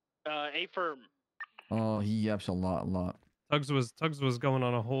 A firm. Oh, he yaps a lot. Tugs was going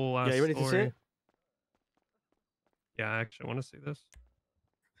on a whole ass Yeah, you ready to see story. it? Yeah, I actually want to see this.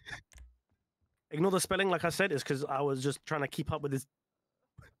 Ignore the spelling, like I said, is because I was just trying to keep up with his.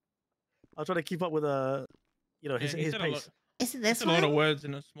 I was trying to keep up with his he his said pace. Is it this That's a lot of one? words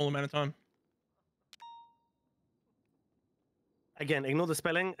in a small amount of time. Again, ignore the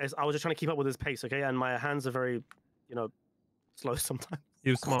spelling. As I was just trying to keep up with his pace, okay? And my hands are very, slow sometimes.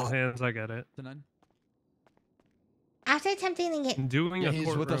 You have small hands, I get it. After attempting to get Doing a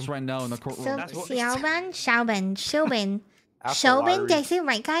He's with us courtroom. right now in the courtroom. Xiaoban. After Shobin, did I lottery. say it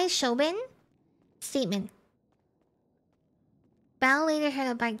right, guys? Shobin? Statement. Bell later heard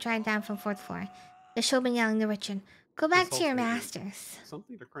a bike drive down from 4th floor. The Shobin yelling to Richard, "Go back to your masters."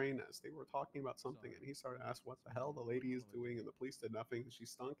 Something to Crane as they were talking about something, and he started to ask what the hell the lady is doing, and the police did nothing. She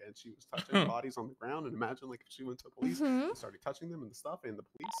stunk, and she was touching bodies on the ground. And imagine like if she went to the police and started touching them and the stuff, and the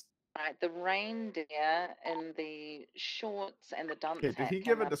police. Right, the reindeer in the shorts and the dunce Okay, did hat he came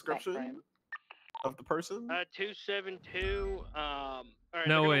give a out of the back description room. of the person? 272. All right,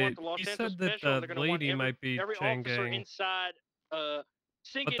 No, they're gonna wait, want the Los he Angeles said that special, and the they're gonna want lady might be every Chang officer Gang. inside. But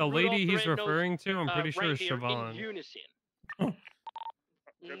the lady he's referring to, I'm pretty sure is Siobhan. Unison.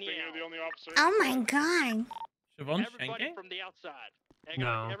 Oh my god. Everybody from the outside.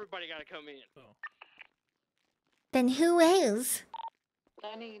 No. Everybody gotta come in. Then who is? We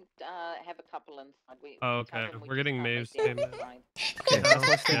only have a couple inside. Oh, okay. We're getting Maeve's statement. Okay, that's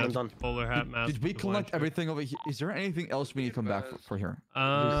my statement done. Bowler hat, mask. Did we collect everything over here? Is there anything else we need to come back for here? We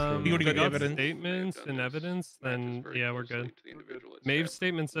got statements and evidence, then yeah, we're good. Maeve's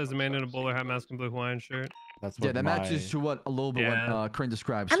statement says a man in a bowler hat, mask, and blue Hawaiian shirt. That's yeah, that matches to what a little bit what Crane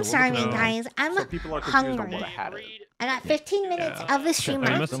described. I'm so sorry, we're looking at- guys. I'm hungry. I got 15 minutes of the stream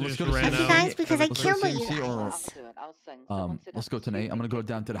Okay, left. then let's go Love to you guys CMC. because I Let's go to killed you CMC or, guys. let's go tonight. I'm gonna go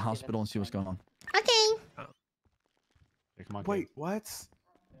down to the hospital and see what's going on. Okay. Wait, what?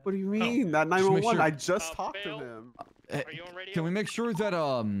 What do you mean? That Just make 911? sure- I just talked to him. Can we make sure that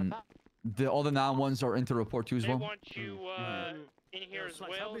all the 911s are into the report too as well? In here as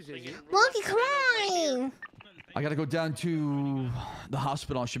well. Look, crying. I gotta go down to the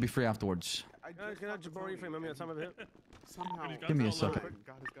hospital. I should be free afterwards. Can I just borrow you for a moment at time over here? Somehow. Give me a second.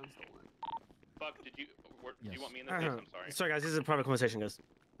 Got his gun stolen. Buck, did you want me in this case? I'm sorry. Sorry, guys. This is a private conversation, guys.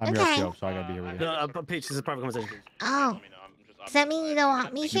 I'm your SPO, so I gotta be here with you. No, Peach, this is a private conversation. Please. Oh. Does that mean you don't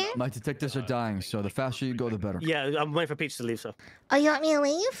want me here? My detectives are dying, so the faster you go, the better. Yeah, I'm waiting for Peach to leave, so. Oh, you want me to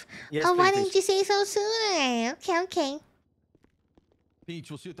leave? Yes, oh, why please, didn't you say so sooner? Okay.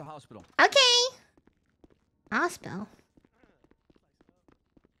 Peach, we'll see you at the hospital. Okay. Hospital.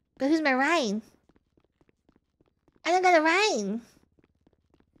 But who's my ride? I don't got a ride.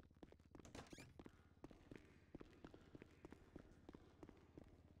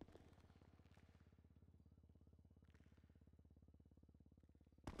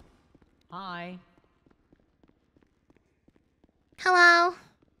 Hi. Hello.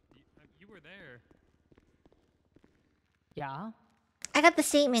 You were there. Yeah. I got the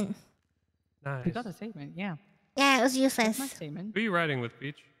statement. Nice. You got the statement, yeah. Yeah, it was useless. My statement. Who are you riding with,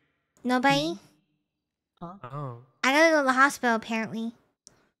 Peach? Nobody? Huh? Oh. I gotta go to the hospital, apparently.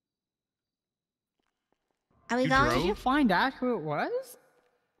 Are we going? Did you find out who it was?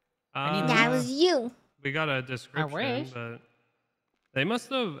 Yeah, it was you. We got a description, wish. but they must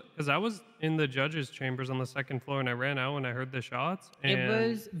have, because I was in the judge's chambers on the second floor and I ran out when I heard the shots. And It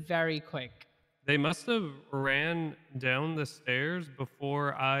was very quick. They must have ran down the stairs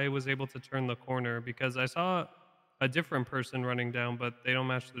before I was able to turn the corner because I saw a different person running down, but they don't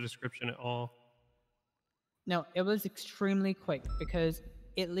match the description at all. No, it was extremely quick because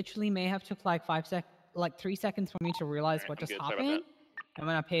it literally may have took like 3 seconds for me to realize what just happened. And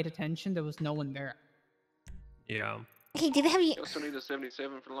when I paid attention, there was no one there. Yeah. Okay, do they have you? Also need a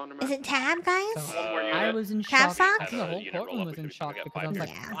 77 for laundromat. Is it tab, guys? I was in Tab shock. socks? I think the whole courtroom was in shock because I was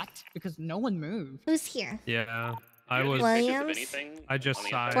like, what? Because no one moved. Who's here? Yeah. I was. Williams? I just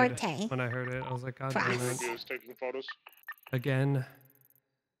sighed Forte. when I heard it. I was like, God damn Frost. it. Taking photos. Again.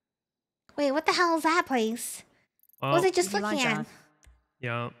 Wait, what the hell is that place? What was I just looking at?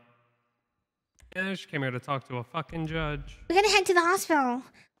 Yeah. Yeah, I just came here to talk to a fucking judge. We're gonna head to the hospital.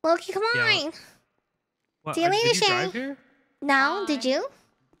 Loki, come on. Yeah. What, See you later, did you Shay. drive here? No, did you?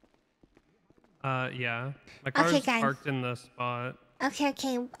 Yeah. My car's Okay, guys. parked in the spot. Okay.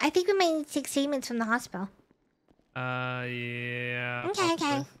 I think we might need to take statements from the hospital. Yeah. Okay.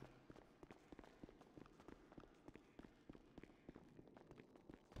 possibly.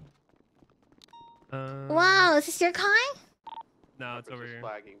 Wow, is this your car? No, it's over here.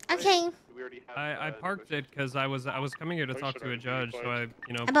 Okay. I parked it because I was coming here to talk to a judge, so I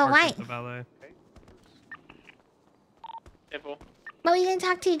About parked what? the valet. Info. What were you gonna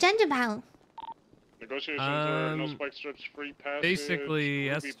talk to your judge about? Negotiations, no spike strips, free passage. Basically,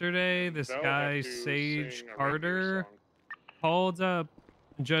 yesterday this guy Sage Carter called up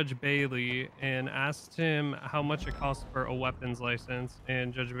Judge Bailey and asked him how much it cost for a weapons license,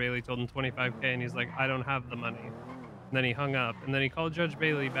 and Judge Bailey told him $25K, and he's like, I don't have the money. And then he hung up, and then he called Judge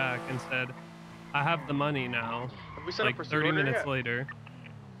Bailey back and said, I have the money now. Have we set Like up for 30 order minutes yet? later.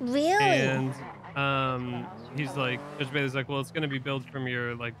 Really? And he's like, Judge Bailey's like, well, it's gonna be billed from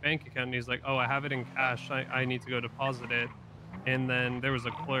your like bank account. And he's like, oh, I have it in cash. I need to go deposit it. And then there was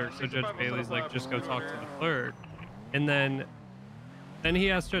a clerk, so Judge Bailey's like, just go talk to the clerk. And then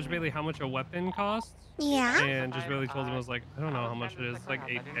he asked Judge Bailey how much a weapon costs. Yeah. And Judge Bailey told him, I was like, I don't know how much it is. It's like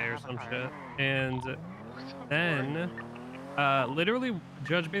 8K or some shit. And then literally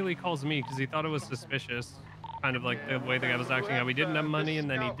Judge Bailey calls me because he thought it was suspicious. Kind of like the way the guy was acting out. We didn't have money, and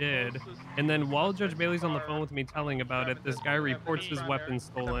then he did. And then while Judge Bailey's on the phone with me telling about it, this guy reports his weapon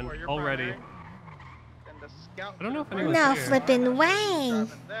stolen already. I don't know if anyone's No here. flipping way.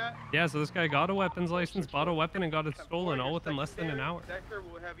 Yeah, so this guy got a weapons license, bought a weapon, and got it stolen all within less than an hour.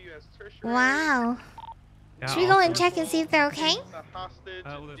 Wow. Yeah, Should we go and check and see if they're okay?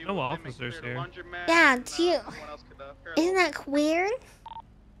 Well, there's no officers here. Yeah, do you... Isn't that weird?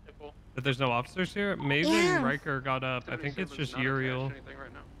 But there's no officers here? Maven Yeah. Riker got up. I think it's just Uriel.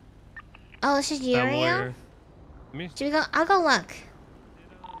 Oh, it's just That Uriel? lawyer. Let me Should we go? I'll go look.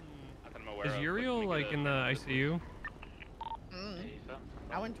 Is Uriel like in the ICU?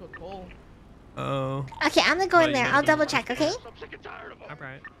 I went to a call. Oh. Okay, I'm gonna go in there. I'll double check, okay?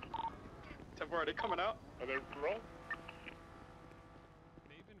 Alright. Are they coming out? Are they wrong?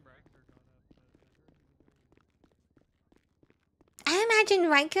 I imagine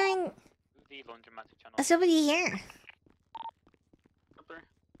Riker and... There's nobody here.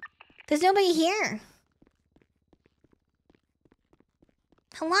 There's nobody here.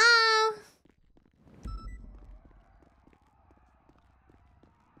 Hello?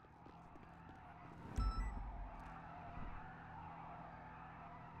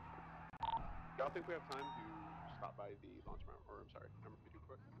 Y'all think we have time to stop by the laundromat? Or I'm sorry, I'm gonna be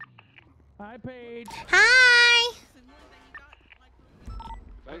quick. Hi, Paige. Hi!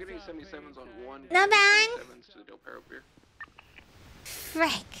 I'm getting 77s on one. No bad. 77s to the Del Perro beer.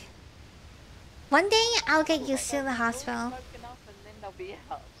 Frick. One day I'll get used to the hospital.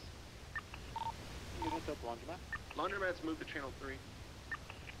 Laundromat's moved to channel 3.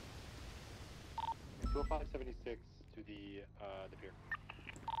 20576 to the pier.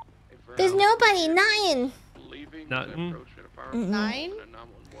 There's nobody, nothing. Nothing. Nine?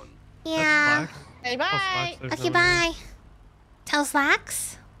 Yeah. Hey, bye. Okay, bye. Tell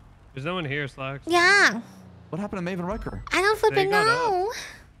Slacks? There's no one here, Slacks. Yeah. What happened to Maven Riker? I don't flipping know.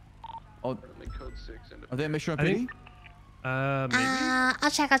 Oh, are they in Mission I PD? think, maybe? I'll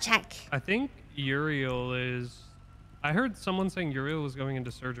check. I think Uriel is... I heard someone saying Uriel was going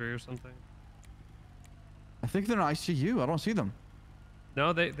into surgery or something. I think they're in ICU. I don't see them.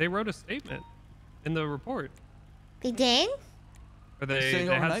 No, they wrote a statement in the report. They did? Or they Saying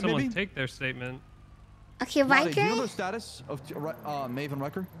had overnight, someone maybe? take their statement. Okay, Molly, do you know Riker? the status of Maven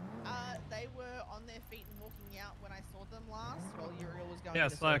Riker? They were on their feet and walking out when I saw them last while Uriel was going Yeah,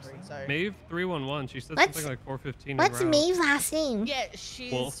 into Slacks. surgery, so... Maeve 311. She said What's- something like 415. What's Maeve's last name? Yeah,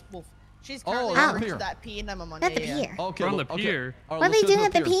 she's... Wolf. Wolf. She's Oh, currently on on the pier. that pier number one. Not the yeah, pier. Okay, We're on the okay. pier. All What are right, they let's go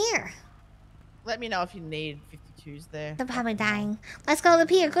doing to at the pier? Let me know if you need 52s there. They're probably dying. Let's go to the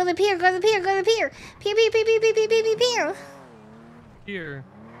pier. Go to the pier. Go to the pier. Go to the pier. Pier, pier, pier, pier, pier, pier, pier, pier. Here.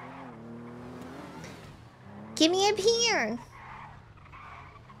 Give me a pier.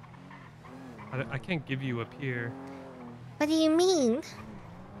 I can't give you a pier. What do you mean?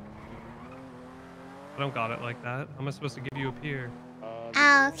 I don't got it like that. How am I supposed to give you a pier?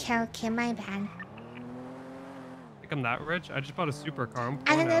 Oh, okay, my bad. Think I'm that rich? I just bought a supercar. I'm Out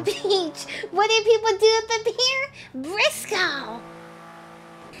poor on now. the beach. What do people do at the pier? Briscoe.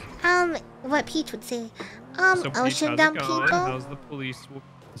 What Peach would say. So Peach, Ocean how's dump it going? people. How's the police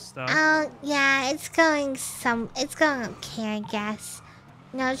stuff? Yeah, it's going okay, I guess.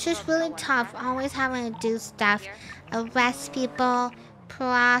 No, it's just really tough. Always having to do stuff, arrest people,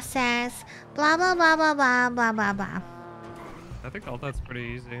 process, blah blah blah blah blah blah blah blah. I think all that's pretty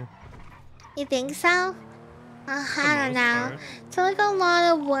easy. You think so? I don't most know. part. It's like a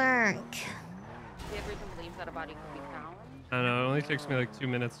lot of work. Everyone believes that a body can be found. I don't know. It only takes me like 2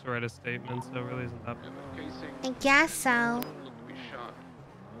 minutes to write a statement, so it really isn't that bad. I guess so.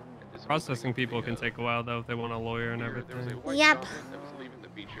 Processing people can take a while though if they want a lawyer and everything. Yep.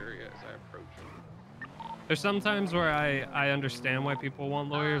 There's some times where I understand why people want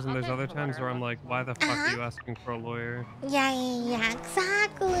lawyers, and there's other times where I'm like, why the fuck are you asking for a lawyer? Yeah,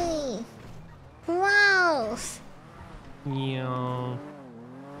 exactly. Gross. Yeah.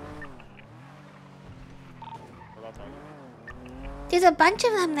 There's a bunch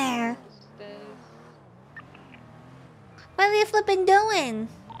of them there. What are they flipping doing?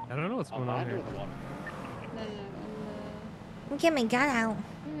 I don't know what's going on here. Get my gun out.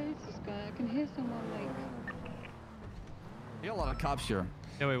 Where is this guy? I can hear someone like. You got a lot of cops here.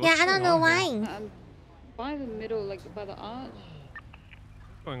 Yeah, wait, Yeah, I don't know why. By the middle, like by the arch.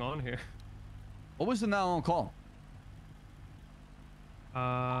 What's going on here? What was the now on call?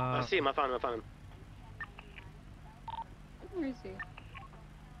 I see him. I found him. Where is he?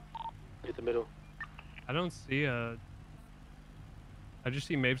 Hit the middle. I don't see a. I just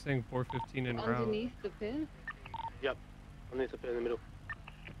see Maeve saying 415 in route. Underneath the pit? Yep. Underneath the pit in the middle.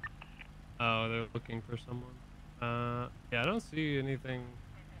 Oh, they're looking for someone. Yeah, I don't see anything.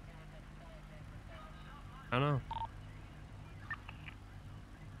 I don't know.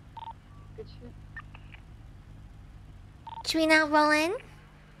 Good shit. Should we not roll in?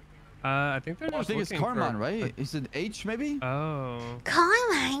 I think they're Oh, I just think it's looking Carmine, for, right? Is it H maybe? Oh.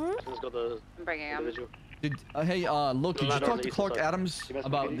 Carmine? He's got the I'm bringing him. individual. Hey, look, did you talk to Clark Adams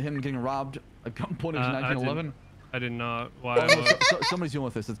about him getting robbed at gunpoint in 1911? I did not. Why? Somebody's dealing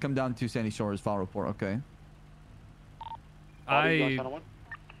with this. Let's come down to Sandy Shores file report. Okay. Maybe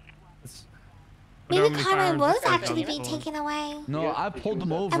Carmen was actually being taken away. No, I pulled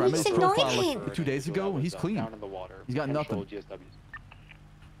him over. And I we made just a ignored profile him. like 2 days ago. He's clean. He's got nothing.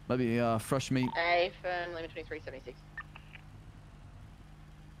 Maybe fresh meat. A firm limit 2376.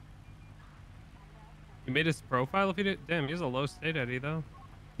 You made his profile if he did. Damn, he has a low state ID though.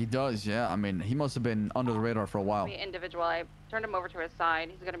 He does, yeah. I mean, he must have been under the radar for a while. The individual, I turned him over to his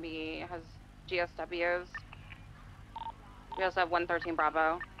side. He's gonna be has GSWs. We also have 113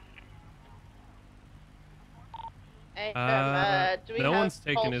 Bravo. Do we no have one's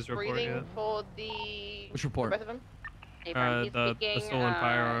taken false his report breathing yet. for the Which report? for both of them? The stolen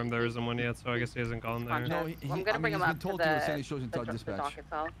firearm. There isn't one yet, so I guess he hasn't gone there. No, I'm gonna bring him up to told the, to Sandy Shores and the, talk the dispatch. dock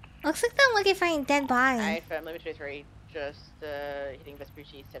itself. Looks like they're looking for a dead body. A firm limit 23, just hitting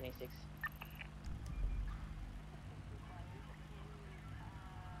Vespucci 76.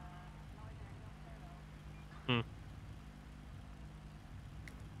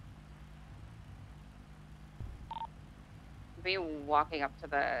 Be walking up to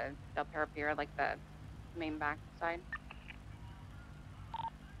the Del Perro Pier, like the main back side.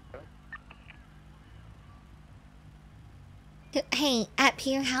 Hey, at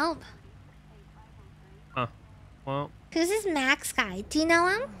Pier, help. Huh. Well, Who's this Max guy? Do you know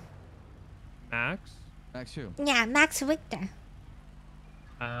him? Max? Max who? Yeah, Max Richter.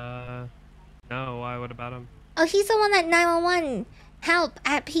 No. Why? What about him? Oh, he's the one at 911. Help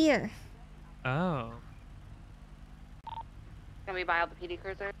at Pier. Oh. Can we buy out the PD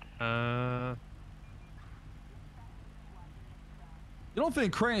cruiser? You don't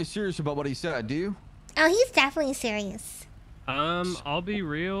think Crane is serious about what he said, do you? Oh, he's definitely serious. I'll be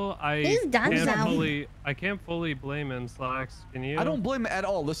real. He's done so. I can't fully blame him, Slacks. Can you? I don't blame him at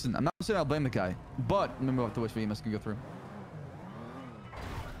all. Listen, I'm not saying I blame the guy, but let me move up to which EMS can go through.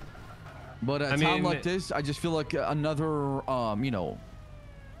 But at a time like this, I just feel like another, you know.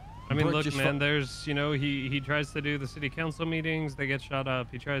 I mean, look, man. There's, you know, he tries to do the city council meetings, they get shot up.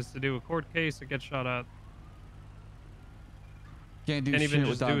 He tries to do a court case, it gets shot up. Can't even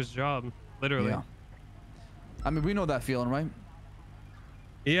just do his job, literally. Yeah. I mean, we know that feeling, right?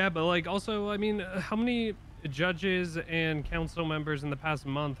 Yeah, but like, also, I mean, how many judges and council members in the past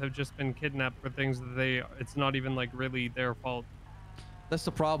month have just been kidnapped for things that it's not even like really their fault? That's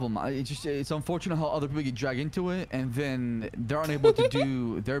the problem. It's unfortunate how other people get dragged into it, and then they're unable to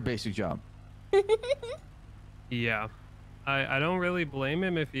do their basic job. Yeah. I don't really blame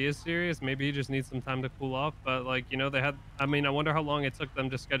him if he is serious. Maybe he just needs some time to cool off. But like, you know, I mean, I wonder how long it took them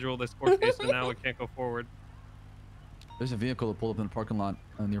to schedule this court case, and now it can't go forward. There's a vehicle that pulled up in the parking lot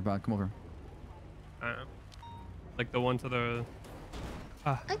nearby. Come over. Like the one to the...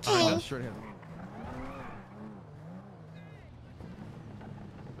 Okay. Straight ahead.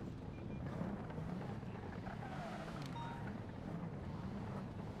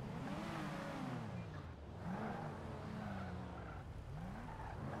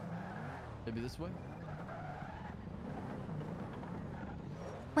 Maybe this way?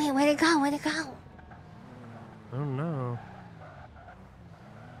 Wait, where'd it go? Where'd it go? I don't know.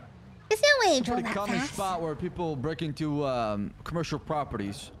 There's no way to It's a go pretty that common fast. spot where people break into commercial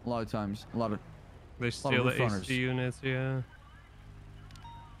properties a lot of times. They steal the AC units, yeah.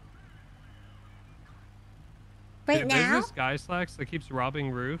 Right now? There's this guy, Slacks, that keeps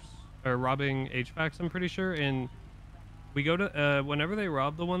robbing roofs, or robbing HVACs, I'm pretty sure, and we go to, whenever they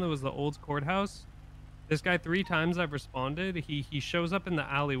rob the one that was the old courthouse, this guy 3 times I've responded, he shows up in the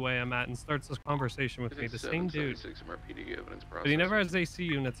alleyway I'm at and starts this conversation with me, the same dude. But he never has AC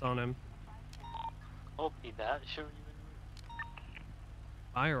units on him. Copy that, sure.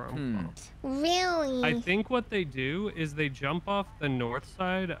 Firearm. Really? I think what they do is they jump off the north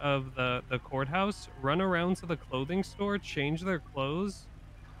side of the courthouse, run around to the clothing store, change their clothes,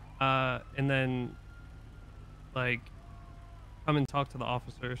 and then, like, come and talk to the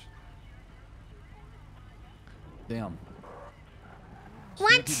officers. Damn.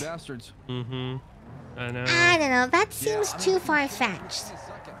 What? Sneaky bastards. Mm-hmm. I know. I don't know. That seems too far-fetched.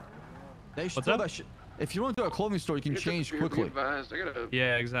 They should throw that shit. If you want to a clothing store, you can change quickly. Advised, I got a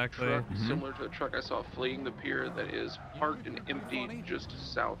yeah, exactly. truck similar to the truck I saw fleeing the pier that is parked and empty just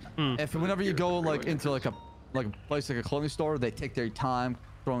south. If whenever you go like into like a place like a clothing store, they take their time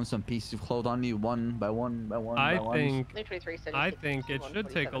throwing some pieces of clothes on you one by one by one. I think it should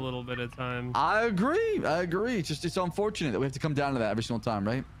take a little bit of time. I agree. It's unfortunate that we have to come down to that every single time,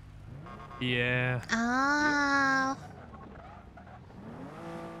 right? Yeah. Oh.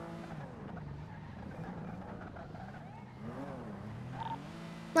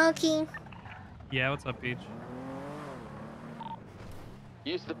 Loki. Yeah, what's up, Peach?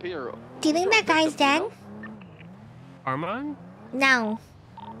 Use the pier. Do you think that guy's dead? Armand? No.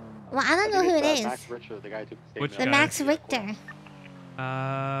 Well, I don't know who it is. Max Richter, the guy who took the Which The guy? Max Richter.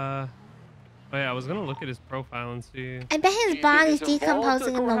 Oh yeah, I was gonna look at his profile and see. I bet his body's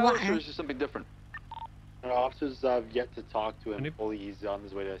decomposing in the water. Or is it something different? Officers have yet to talk to him fully. He's on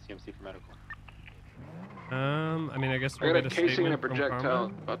his way to CMC for medical. I mean, I guess I we'll got get a a casing and a statement from projectile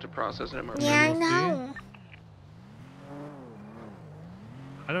Karma. about to process an MRI. Yeah, I We'll see. know.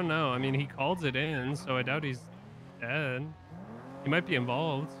 I don't know. I mean, he called it in, so I doubt he's dead. He might be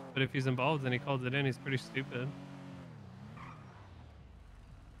involved, but if he's involved and he calls it in, he's pretty stupid.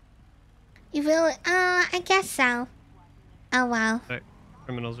 You really? I guess so. Oh wow. But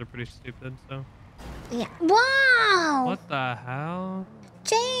criminals are pretty stupid, so. Yeah. Wow. What the hell?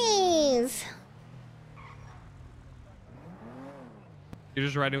 Jeez. You're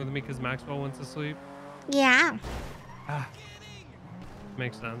just riding with me because Maxwell went to sleep? Yeah. Ah.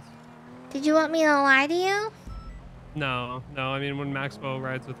 Makes sense. Did you want me to lie to you? No. I mean, when Maxwell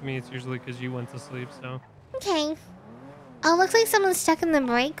rides with me, it's usually because you went to sleep, so. Okay. Oh, looks like someone's stuck in the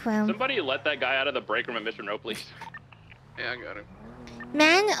break room. Somebody let that guy out of the break room at Mr. No, please. Yeah, I got him.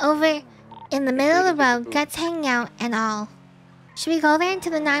 Man over in the middle of the road, guts hanging out and all. Should we go there into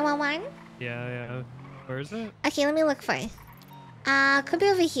the 911? Yeah. Where is it? Okay, let me look for it. Could be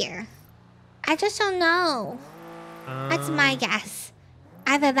over here. I just don't know. That's my guess.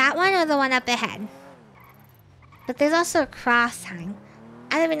 Either that one or the one up ahead. But there's also a cross sign.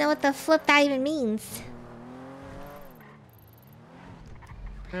 I don't even know what the flip that even means.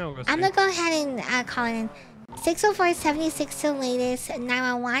 Yeah, we'll go I'm see. gonna go ahead and call it in. 604-76 to latest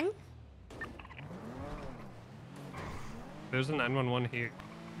 911. There's a 911 here.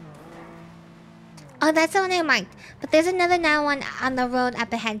 Oh, that's the one I marked. But there's another 911 on the road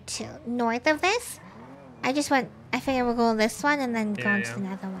up ahead too. North of this. I figured we'll go this one and then go Yeah, into yeah.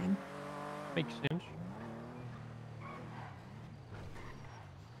 another one. Makes sense.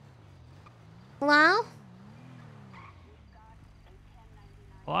 Hello?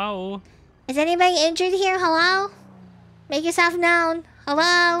 Hello? Is anybody injured here? Hello? Make yourself known.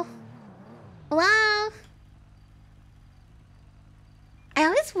 Hello? Hello? I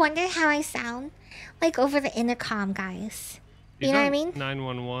always wonder how I sound, like over the intercom, guys. You know what I mean?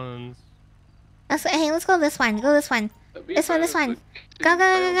 911s. Hey, let's go this one. Go this one. This one. Go.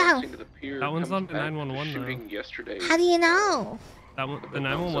 That one's not the 911 though. Yesterday. How do you know? That one, the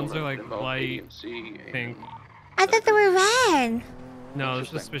 911s are like light pink. I thought they were red. No, there's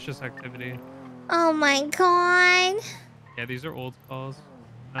suspicious activity. Oh my god. Yeah, these are old calls.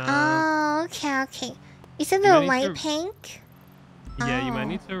 Oh, okay. You said you they're might need light to- pink? Yeah, you might Oh.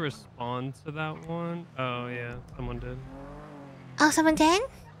 need to respond to that one. Oh yeah, someone did. Oh, someone did?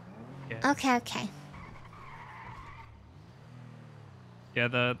 Yeah. Okay. Yeah,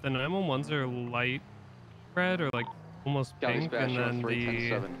 the 911s are light red or like almost County pink, Dispatch and then the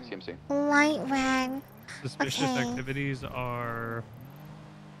 3107 CMC. Light red. suspicious Okay. activities are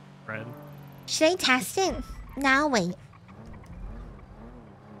red. Should I test it? Now wait.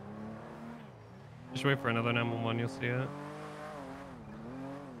 Just wait for another 911, you'll see it.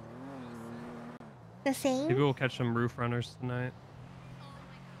 The same? Maybe we'll catch some roof runners tonight.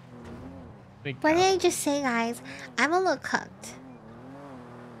 What did I just say, guys? I'm a little cooked.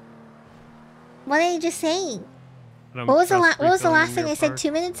 What did I just say? What was the last thing I said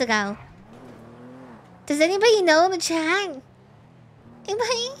 2 minutes ago? Does anybody know in the chat?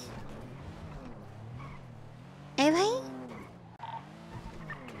 Anybody?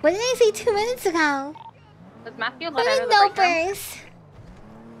 What did I say 2 minutes ago? Does Matthew let What out are of the break room? nopers?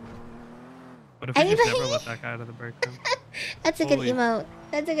 What if we just Anybody? never let that guy out of the break room? That's a good Holy- emote.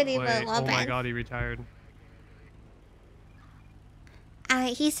 That's a good emote. Wait, Well oh my done. god, he retired.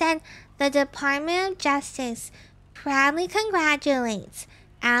 He said the Department of Justice proudly congratulates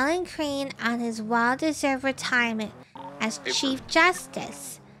Alan Crane on his well-deserved retirement as Chief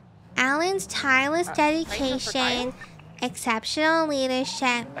Justice. Alan's tireless dedication, exceptional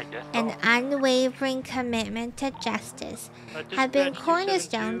leadership, and unwavering commitment to justice have been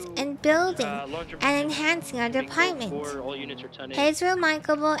cornerstones in building and enhancing our department. His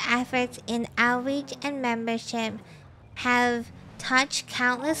remarkable efforts in outreach and membership have touched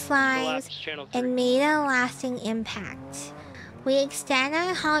countless lives and made a lasting impact. We extend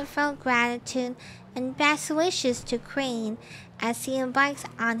our heartfelt gratitude and best wishes to Crane as he embarks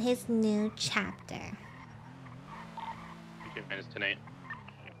on his new chapter. 15 minutes tonight.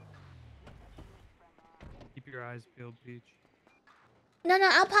 Keep your eyes peeled, Peach. No,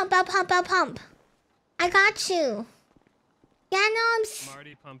 I'll pump. I got you. Yeah, no, I'm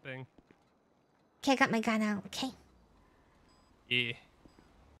already pumping. Okay, I got my gun out. Okay. Yeah.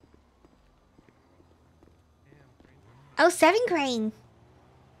 Oh, 7th grade.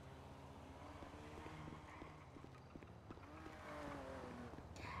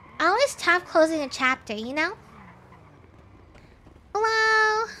 I always tough closing a chapter, you know?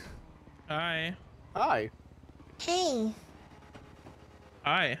 Hello. Hi. Hi. Hey.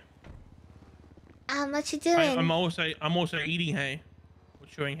 Hi. What you doing? I'm also eating hay. Or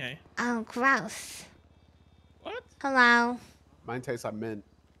chewing hay. Oh, gross. What? Hello. Mine tastes like mint.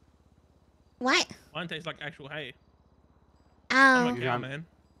 What? Mine tastes like actual hay. Oh. I'm a cow, man.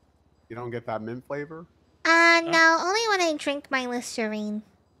 You don't get that mint flavor? No, only when I drink my Listerine.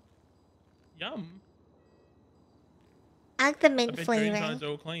 Yum. I like the I mint bet your flavor. insides are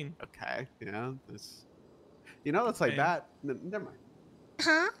all clean. Okay, yeah. This, you know, it's like Okay. that. Never mind.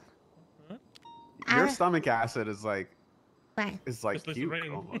 Huh? Your stomach acid is like, what? It's like Just puke.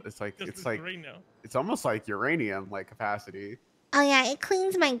 Listerine. Almost. It's like Just Listerine now. it's almost like uranium like capacity. Oh yeah, it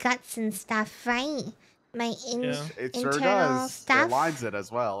cleans my guts and stuff, right? My It sure internal does. stuff. It lines it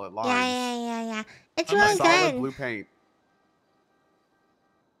as well. It lines. Yeah. It's I'm really solid good. blue paint.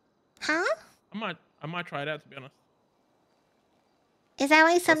 Huh? I might try it out, to be honest. Is that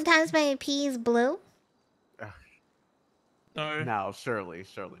why sometimes my pee is blue? No. No, surely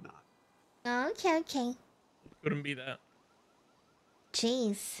not. Oh, okay. Couldn't be that.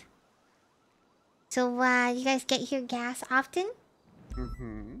 Jeez. So, you guys get here gas often?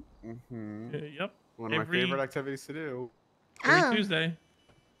 Yep. One of my favorite activities to do. Oh. Tuesday.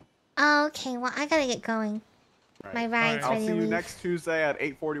 Oh, okay. Well, I gotta get going. My ride's I'll ready see to you leave. next Tuesday at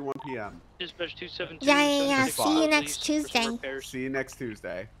 8:41 p.m. Dispatch 272. Yeah. See you next Tuesday. See you next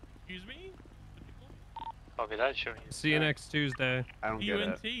Tuesday. Excuse me? Okay, that's showing you. See you next Tuesday. I don't get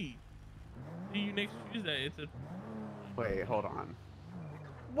it. See you next Tuesday. It's a. Wait, hold on.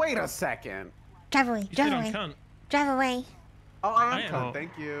 Wait a second. Drive away. You said Drive I'm away. cunt. Drive away. Oh, I I am am. cunt.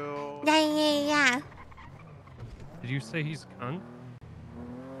 Thank you. Yeah. Did you say he's cunt?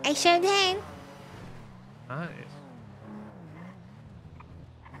 I sure did. Nice.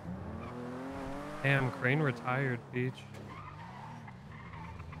 Damn, Crane retired, Peach.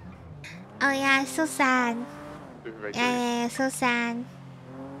 Oh yeah, so sad. Yeah, so sad.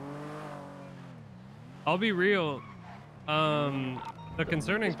 I'll be real. The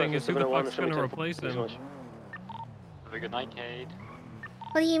concerning thing is who the fuck's gonna replace him? Have a good night, Cade.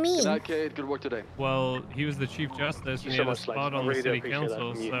 What do you mean? Good night, Cade. Good work today. Well, he was the Chief Justice and he had a spot on the city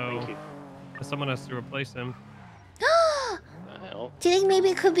council, so someone has to replace him. Do you think maybe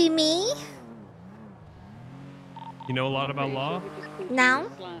it could be me? You know a lot about law? No?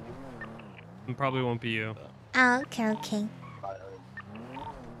 It probably won't be you. Oh, okay. I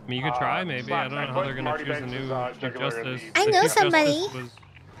mean, you could try, maybe. I don't know how they're gonna choose a new Chief Justice. I The know Chief somebody. Justice was-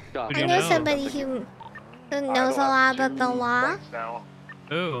 Who do I you know somebody who knows a lot about the law.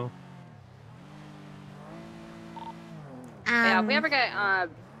 Who? Yeah, if we ever get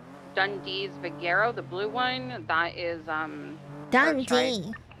Dundee's Vigero, the blue one, that is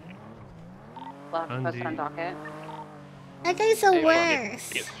Dundee. We'll have to post it on docket. That guy's the Hey,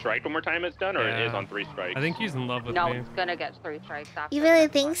 worst. Get striked one more time, it's done, or it is Yeah. on 3 strikes? I think he's in love with No, me. it's gonna get 3 strikes after. You really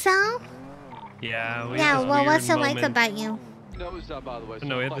think so? Yeah. We Yeah. had this Well, what's it weird like moment. about you? By the way.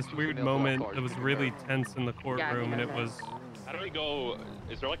 No, we had this weird moment that was really tense in the courtroom, and it was. How do we go?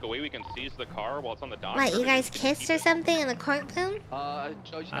 Is there like a way we can seize the car while it's on the dock? What? or You do guys we kissed or something in the courtroom?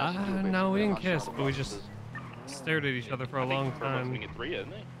 No, we didn't kiss, but we just stared at each other for a long time. We get 3,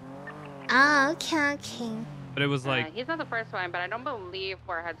 isn't it? Oh, okay. But it was like, He's not the first one, but I don't believe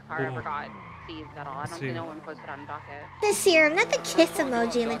Forehead's car ever got seized at all. I don't think no one posted on docket. This here, not the kiss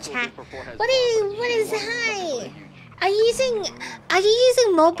emoji in the chat. What is hi? Are you using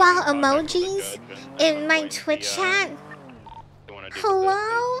mobile emojis in my Twitch chat?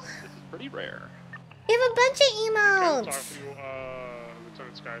 Hello? This is pretty rare. We have a bunch of emotes.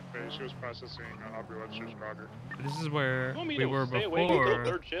 Lieutenant Skyface. She was processing Aubrey Webster's Roger. this is where You want me we to were stay awake until before.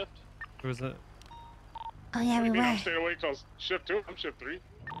 3rd shift? There was a. Oh yeah, we You mean I'm were. staying awake till shift 2? I'm shift 3.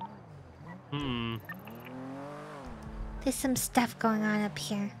 There's some stuff going on up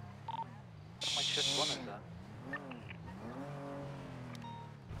here. What shift 1 is that?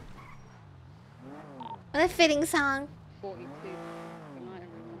 What a fitting song. 42. Good night,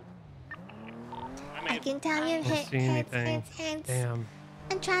 everyone. I can tell you I don't see anything. hits. Damn.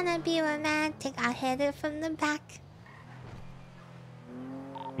 I'm trying to be romantic. I'll hit it from the back.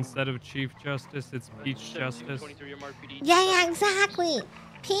 Instead of Chief Justice, it's Peach Justice. Yeah, exactly.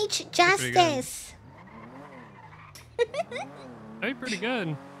 Peach pretty good. Justice. That'd be pretty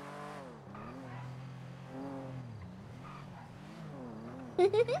good.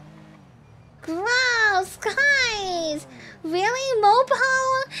 Gross, guys! Really, Mopo?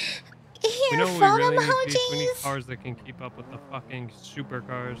 We Here, know we phone really need these. We need emojis? cars that can keep up with the fucking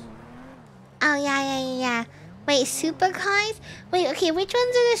supercars. Oh, yeah. Wait, supercars? Wait, okay, which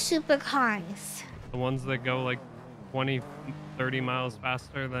ones are the supercars? The ones that go like 20, 30 miles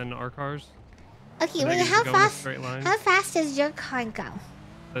faster than our cars. Okay, And they wait, can how just go in a fast? straight line. How fast does your car go?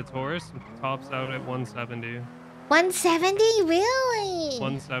 The Taurus tops out at 170. 170? Really?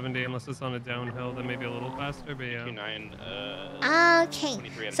 170, unless it's on a downhill, then maybe a little faster, but yeah. Okay,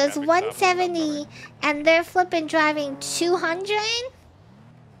 so it's 170, and they're flipping driving 200?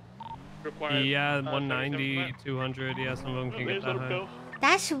 Yeah, 190, 200, yeah, some of them can get that high.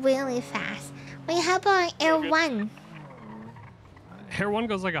 That's really fast. Wait, how about Air 1? Air 1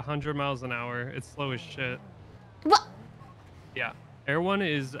 goes like 100 miles an hour. It's slow as shit. What? Yeah, Air 1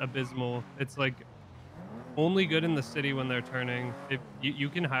 is abysmal. It's like only good in the city when they're turning. If you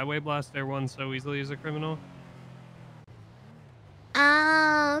can highway blast Air 1 so easily as a criminal.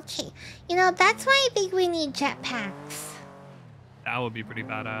 Okay. You know, that's why I think we need jetpacks. That would be pretty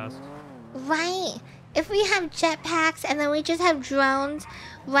badass. Right. If we have jetpacks and then we just have drones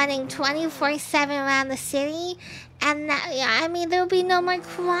running 24/7 around the city, and that, yeah, I mean, there'll be no more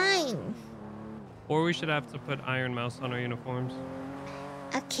crime. Or we should have to put Iron Mouse on our uniforms.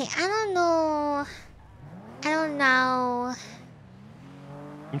 Okay, I don't know.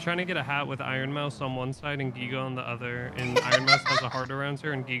 I'm trying to get a hat with Iron Mouse on one side and Giga on the other. And Iron Mouse has a heart around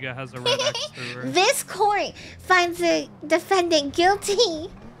her and Giga has a red X through her. This court finds the defendant guilty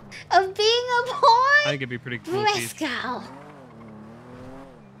of being a I porn think it'd be pretty cool. Peach. Briscoe.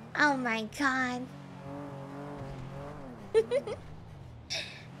 Oh my god.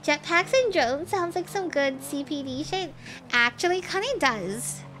 Jetpacks and drones sounds like some good CPD shit. Actually, kinda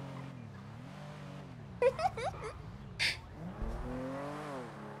does.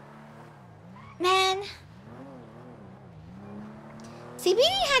 Man. CPD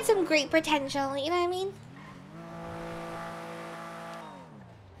had some great potential, you know what I mean?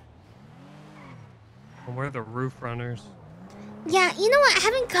 And we're the roof runners. Yeah, you know what? I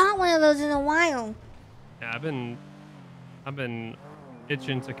haven't caught one of those in a while. Yeah, I've been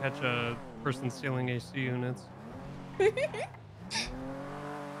itching to catch a person stealing AC units.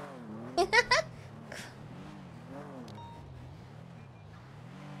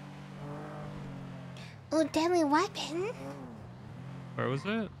 Oh, deadly weapon. Where was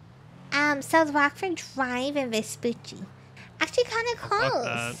it? South Rockford Drive in Vespucci. Actually, kind of Fuck close.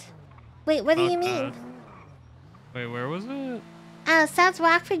 that. Wait, what do Fuck you mean? that. Wait, where was it? South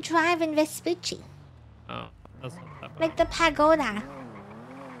Rockford Drive in Vespucci. Oh, that's not that bad. Like the pagoda.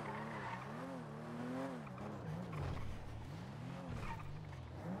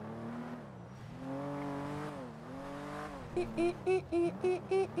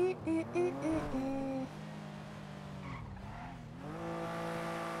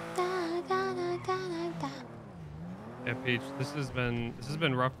 Yeah, Peach, this has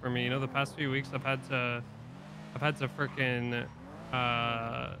been rough for me. You know, the past few weeks I've had to frickin'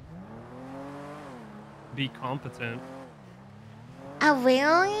 be competent. Oh,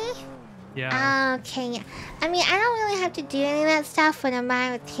 really? Yeah. Okay. I mean, I don't really have to do any of that stuff when I'm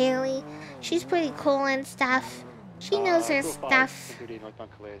out with Haley. She's pretty cool and stuff. She knows her stuff. North on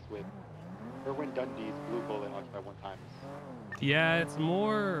Calais with Erwin Dundee's blue bullet launched by one time. Yeah, it's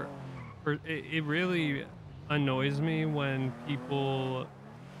more. It really annoys me when people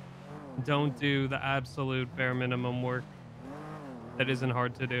don't do the absolute bare minimum work that isn't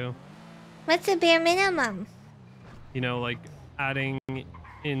hard to do. What's the bare minimum? You know, like adding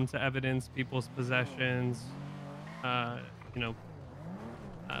into evidence people's possessions, you know,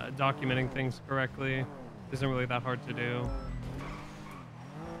 documenting things correctly isn't really that hard to do.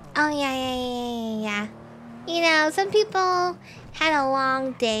 Oh, yeah. You know, some people had a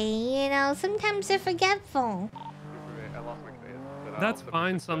long day, you know, sometimes they're forgetful. That's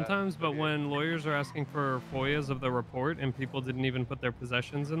fine sometimes, but when lawyers are asking for FOIAs of the report and people didn't even put their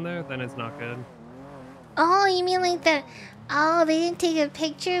possessions in there, then it's not good. Oh, you mean like they didn't take a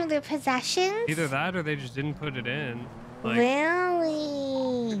picture of their possessions? Either that or they just didn't put it in. Like,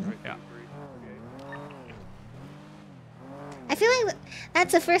 Really? yeah. I feel like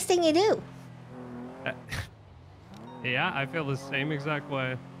that's the first thing you do. Yeah, I feel the same exact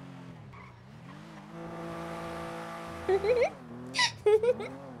way.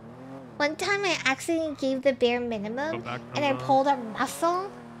 One time I accidentally gave the bare minimum and I pulled a muscle.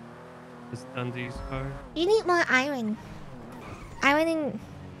 This Dundee's car. You need more iron. Ironing.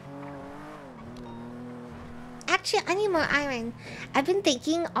 actually, I need more iron. I've been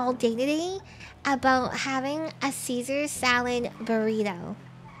thinking all day today about having a Caesar salad burrito.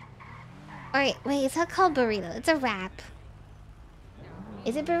 Alright, wait, it's not called burrito. It's a wrap.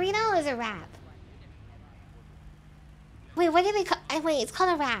 Is it burrito or is it wrap? Wait, what do they call? Wait, it's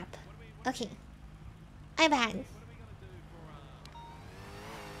called a wrap. Okay. My bad.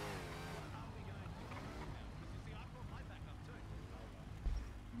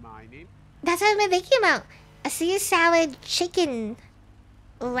 Mining. That's what I've been thinking about. A Caesar salad chicken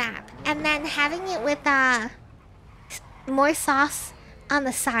wrap. And then having it with more sauce on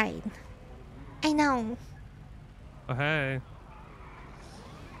the side. I know. Oh, hey.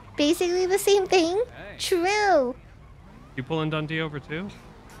 Basically the same thing. True. You pulling Dundee over too?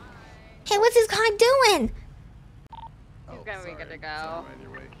 Hey, what's this car doing? He's gonna be good to go.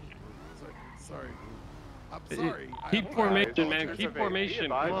 Sorry. I'm sorry. Keep formation, man. Keep formation.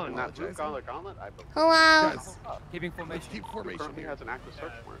 Come on. That blue gauntlet, I believe. Hello. Guys, keeping formation. Keep formation. Currently has an active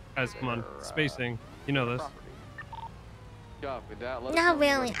search warrant. Guys, come on. Spacing. You know this. Not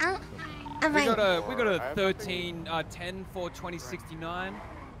really. I'm We got right. a 13, 10 for 2069.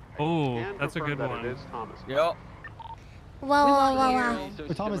 Oh, that's a good that one. It is Thomas. Yep. Whoa.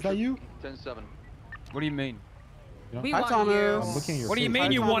 Wait, Tom, is that you? 10-7. What do you mean? We Hi, want Thomas. you. I'm looking at your What do you face. mean Hi,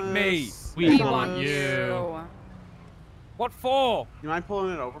 you want me? Thomas. We want you. What for? You mind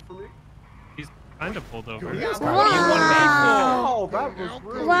pulling it over for me? He's kind of pulled over. What do you want me Oh, that was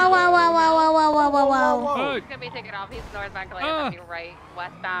rude. Whoa. He's gonna be taken off. He's northbound, Galena, right,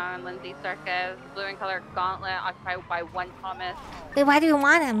 westbound, Lindsay Circus, blue and color gauntlet, occupied by 1 Thomas. Wait, why do you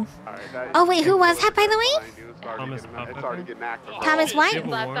want him? Alright, Oh, wait, who was that, by the way? It's already getting active. Thomas what?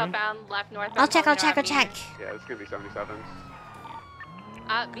 Left outbound, left northbound. I'll check. Yeah, it's gonna be 77s.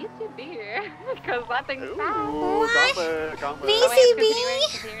 BCB, because that thing's fast. What? Gauntlet. BCB?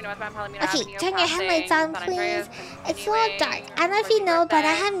 Northbound, Palomino Okay, Avenue, turn your headlights on, San please. Andreas, It's a little dark. I don't know if you know, but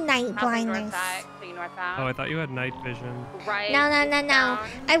I have night blindness. Oh, I thought you had night vision. Right. No.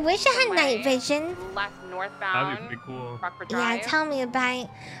 I wish I had night vision. Left northbound. That'd be pretty cool. Rockford Yeah, Drive. tell me about it.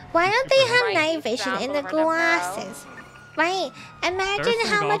 Why don't they have night vision in the glasses? Right. Imagine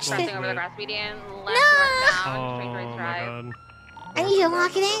how much Crossing the... over the grass median, left No! northbound, Strange Race Drive. God. I need to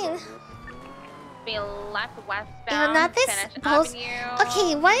lock it in. Be left westbound, Ew, not this Finish Post... Avenue.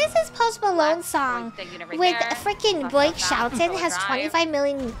 Okay, what is this Post Malone song with freaking Blake Shelton has 25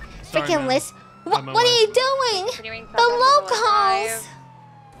 million Sorry, freaking man. lists? I'm What on are my way. you doing? Continuing The southbound locals! Drive,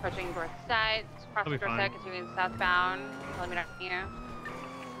 approaching North Side, That'll be crossing North fine. Side, continuing southbound, Palomino Avenue.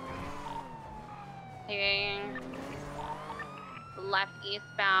 Continuing left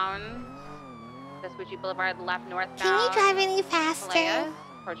eastbound, Vespucci Boulevard, left northbound. Can you drive any faster? Palaeus,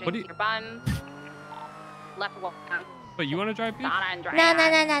 approaching What do you- Cedar Buns. Left westbound, Wait, you want to drive, Pete? San Andreas. No.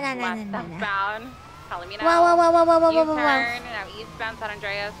 Left southbound, Palomino. Whoa. U-turn, now eastbound San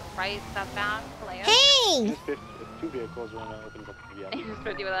Andreas, right southbound, Palaeus. Hey! 2 vehicles around open PPO. He's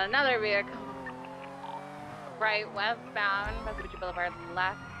 50 with another vehicle. Right westbound, Vespucci Boulevard,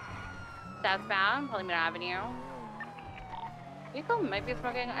 left southbound, Palomino Avenue. Vehicle might be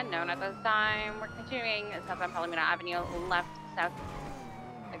smoking, unknown at this time. We're continuing southbound Palomino Avenue, left south.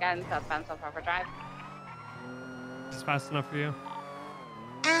 Again, southbound South Rockford Drive. Is this fast enough for you?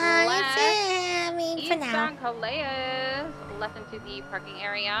 I mean, for now. Eastbound Calais, left into the parking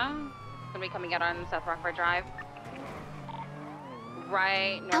area. Gonna be coming out on South Rockford Drive.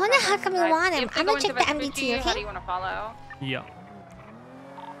 Right. I wonder how northbound come you Drive. want him. If I'm they gonna go check into the Vespucci, MDT, How do okay? you want to follow? Yeah.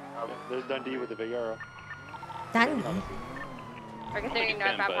 There's Dundee with the big arrow. Done. We're continuing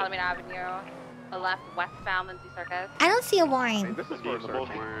Like a northbound fan, Palomino Avenue. A left westbound Lindsay Circus. I don't see a I mean, warrant. this is for a search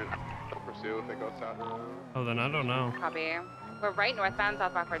warrant. I'll pursue if it goes south. Oh, then I don't know. Copy. We're right northbound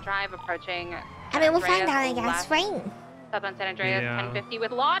South Rockford Drive, approaching. I mean, we'll San find out, I Andreas, guess, right? Southbound San Andreas, Yeah. 1050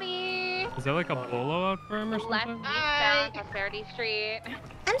 with Lottie. Is there like a bolo out for him or Left something? eastbound Prosperity Street.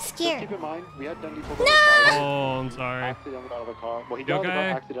 I'm Just scared. keep in mind, we had Dundee pulled No! over the side. Oh, I'm sorry. Accidentally got out of the car. Well, he You got out of the car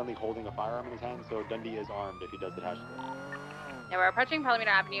okay? accidentally holding a firearm in his hand, so Dundee is armed if he does the dash. Yeah, we're approaching Palomino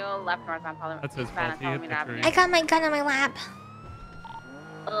Avenue, left northbound Palomino. That's his eastbound fault. He hit Palomino the Avenue. tree. I got my gun on my lap.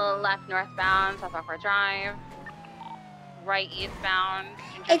 Left northbound South Rockford Drive. Right eastbound.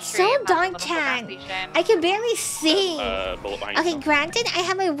 Ginger It's so Street, past the dark, Little Foot gas Chad. station. I can barely see. Bullet behind Okay, you. granted, I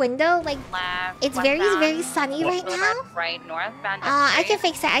have my window, like, Left it's very westbound, sunny right Boulevard, now. Right northbound. I can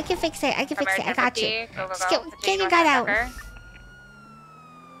fix it. I can fix it. I got you. Go, Just get your North gun out. Tucker.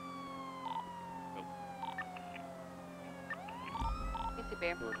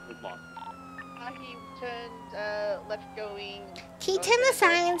 PCP. He turned left going. Can you turn the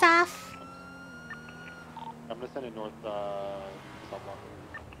signs off? I'm gonna send it north, south block.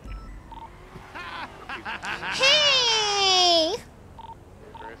 Hey!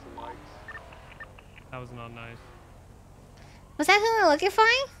 Grayson likes. That was not nice. Was that who we're looking for?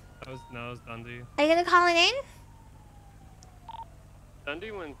 That was Dundee. Are you gonna call it in?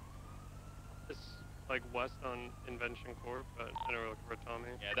 Dundee went this like west on Invention Corp, but I know we're looking for Tommy.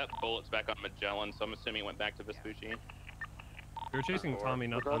 Yeah, that bullet's back on Magellan, so I'm assuming it went back to Vespucci. We were chasing Tommy,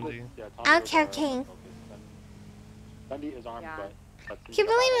 not Dundee. Yeah, Tommy was Okay, our okay. focus. Dundee is armed, but Can you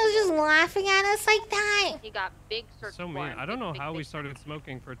believe he was just laughing at us like that? He got big search So mean. warrant. I don't know Big, how big, we big. started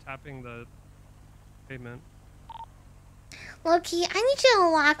smoking for tapping the pavement. Loki, I need you to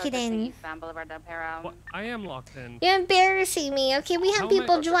lock it in. Eastbound Boulevard Del Perro. What? I am locked in. You're embarrassing me, okay? We have How am I-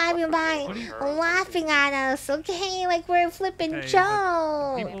 people driving by laughing at us, okay? Like we're flipping Okay,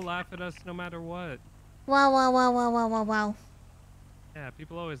 Joe. but people laugh at us no matter what. Wow, wow, wow, wow, wow, wow, wow. Yeah,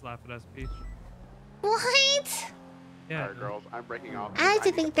 people always laugh at us, Peach. What? Yeah. Alright, girls, I'm breaking off. I like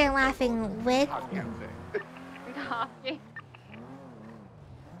to think they're laughing with You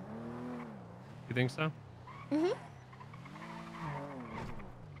You think so? Mhm.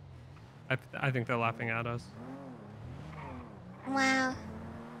 I think they're laughing at us. Wow.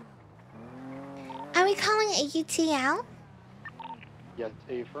 Are we calling a UTL? Yes,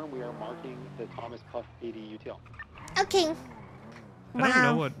 a firm. We are marking the Thomas Puff 80 UTL. Okay. I don't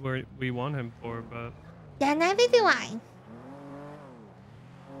know Wow. what we want him for, but Yeah, neither do I.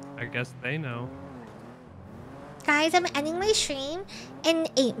 I guess they know. Guys, I'm ending my stream in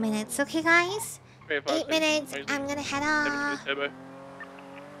 8 minutes, okay, guys? 8 minutes. I'm gonna head off.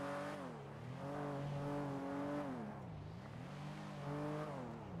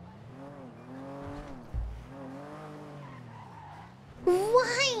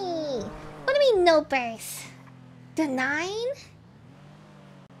 Why? What do you mean, no burst? Denying?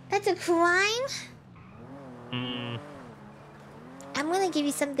 That's a crime? Mm. I'm gonna give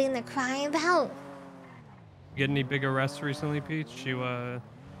you something to cry about. Get any big arrests recently, Peach? You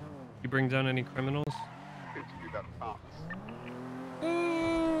bring down any criminals?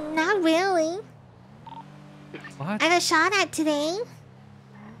 Not really. What? I got shot at today.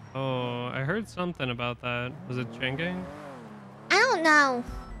 Oh, I heard something about that. Was it chain gang? I don't know.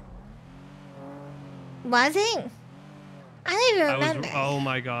 Was it? I don't even remember. Oh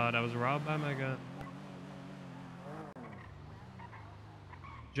my god, I was robbed by my gun.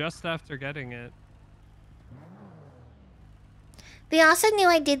 Just after getting it. They also knew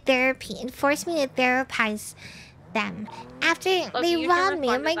I did therapy and forced me to therapize them after Look, they you should robbed me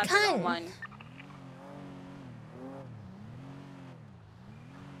of respond my to that gun. one.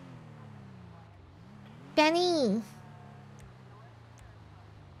 Benny.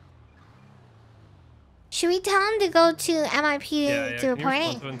 Should we tell him to go to MIP Yeah, to can you report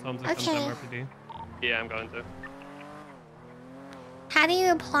respond it? to it and tell them to come to Okay. MRPD? Yeah, I'm going to. How do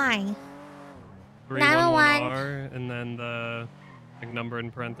you apply? 311R and then the like number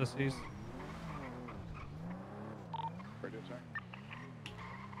in parentheses.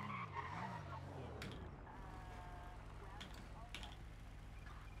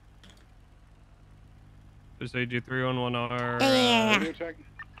 So you do 311R. Yeah.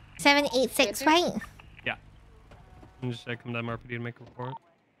 786, right? Yeah. And just come to MRPD to make a report.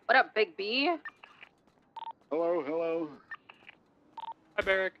 What up, Big B? Hello, hello. Hi,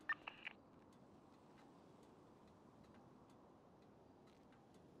 Barrick.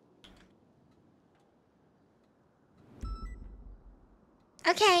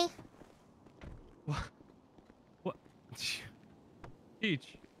 Okay. What? Peach.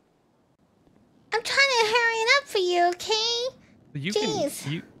 I'm trying to hurry it up for you, okay? You Jeez.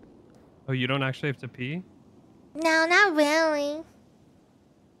 can. Oh, you don't actually have to pee? No, not really.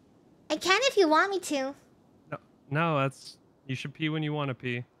 I can if you want me to. No, that's. You should pee when you want to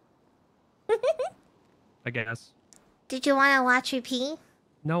pee. I guess. Did you want to watch me pee?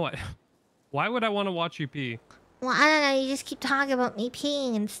 No, why would I want to watch you pee? Well, I don't know. You just keep talking about me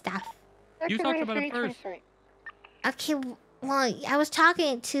peeing and stuff. You talked about it first. Okay, well, I was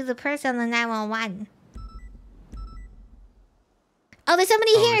talking to the person on the 911. Oh, there's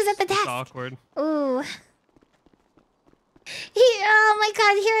somebody here. Is at the It's desk. awkward. Ooh. Oh my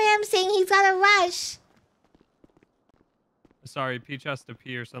god, here I am saying he's got a rush. Sorry, Peach has to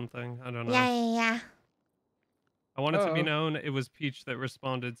pee or something. I don't know. Yeah. I want it to be Oh. known it was Peach that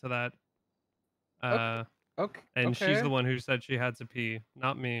responded to that. Okay. And she's okay. the one who said she had to pee,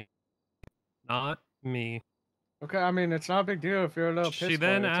 not me. Not me. Okay, I mean, it's not a big deal if you're a little pissed. She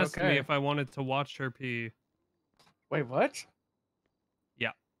then it's asked okay. me if I wanted to watch her pee. Wait, what?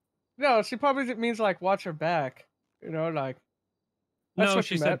 Yeah. No, she probably means like watch her back. You know, like. That's No, what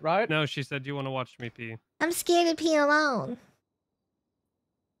she you said, meant, right? No, she said, "Do you want to watch me pee?" I'm scared to pee alone.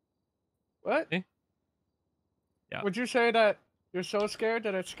 What? Eh? Yeah. Would you say that you're so scared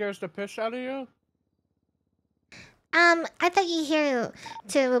that it scares the piss out of you? I thought you here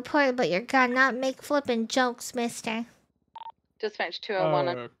to report about your gun, not make flippin' jokes, mister. Dispatch Oh,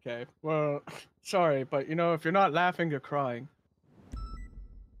 201. okay. Well, sorry, but you know, if you're not laughing, you're crying.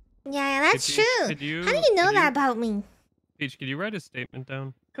 Yeah, that's Peach, true. could you- How do you know could that you- about me? Peach, could you write a statement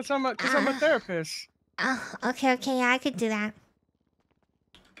down? Cause I'm a therapist. Oh, okay, yeah, I could do that.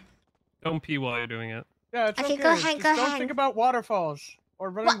 Don't pee while you're doing it. Yeah, it's Okay, okay. go ahead, Just go don't ahead. think about waterfalls or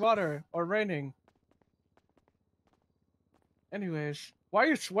running water or raining. Anyways, why are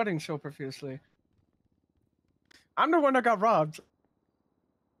you sweating so profusely? I'm the one that got robbed.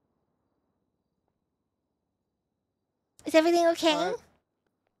 Is everything okay?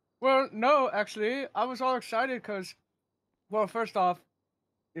 Well, no, actually, I was all excited because, well, first off,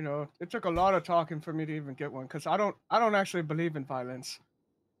 you know, it took a lot of talking for me to even get one because I don't actually believe in violence.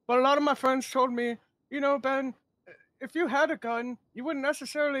 But a lot of my friends told me, you know, Ben, if you had a gun, you wouldn't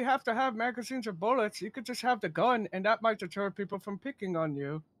necessarily have to have magazines or bullets. You could just have the gun, and that might deter people from picking on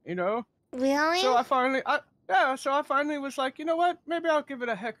you. You know? Really? So I finally was like, you know what? Maybe I'll give it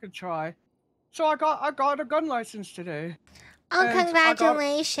a heck of a try. So I got a gun license today. Oh, And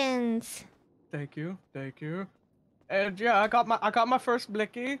congratulations. Thank you. And yeah, I got my first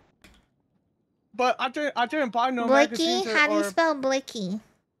blicky. But I didn't buy no Blicky? magazines How do you spell blicky?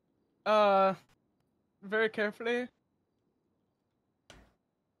 Very carefully.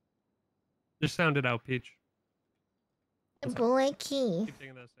 Just sound it out, Peach. Blicky. Keep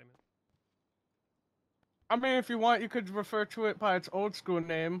taking that statement. I mean, if you want, you could refer to it by its old school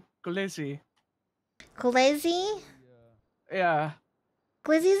name, Glizzy. Glizzy? Yeah.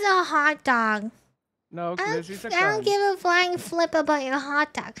 Glizzy's a hot dog. No, Glizzy's a gun. I don't give a flying flip about your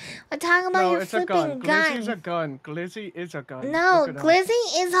hot dog. We're talking about No, your it's a flipping gun. Glizzy's a gun. Glizzy is a gun. No, Look it up.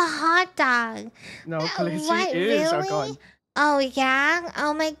 Glizzy is a hot dog. No, Glizzy What, is really? a gun. Oh, yeah?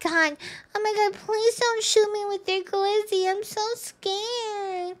 Oh, my God. Oh, my God. Please don't shoot me with your Glizzy. I'm so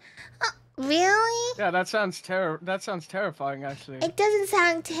scared. Really? Yeah, that sounds terrifying, actually. It doesn't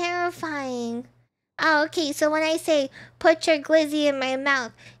sound terrifying. Oh, okay. So when I say, put your Glizzy in my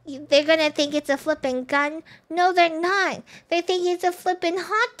mouth, they're going to think it's a flipping gun? No, they're not. They think it's a flipping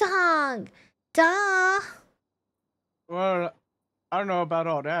hot dog. Duh. Well, I don't know about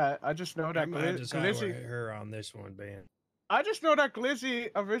all that. I just know that I might decide Glizzy. with her on this one, Ben. I just know that Glizzy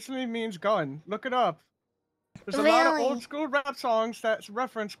originally means gun. Look it up. There's a lot of Really? old school rap songs that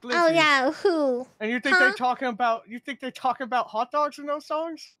reference Glizzy. Oh, yeah. Who? And you think they're talking about hot dogs in those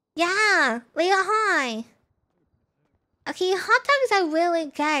songs? Yeah. Leah High. Okay, hot dogs are really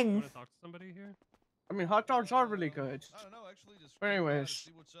good. Talk to somebody here? I mean, hot dogs are really good. I don't know, actually, just But anyways,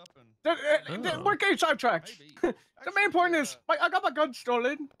 what's up and we're getting sidetracked. The main point is, I got my gun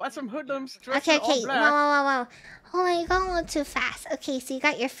stolen by some hoodlums dressed Okay, in all okay. black. Whoa. Hold on, you're going a little too fast. Okay, so you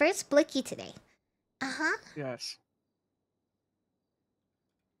got your first blicky today. Uh-huh. Yes.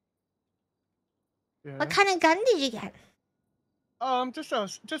 Yeah. What kind of gun did you get?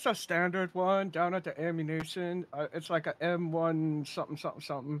 Just a standard one down at the ammunition. It's like a M1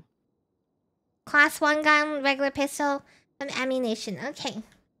 something. Class 1 gun, regular pistol, and ammunition. Okay.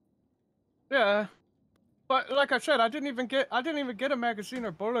 Yeah. But like I said, I didn't even get a magazine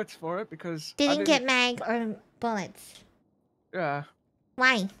or bullets for it because I Didn't get mag or bullets. Yeah.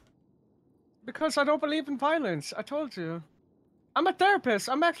 Why? Because I don't believe in violence. I told you. I'm a therapist.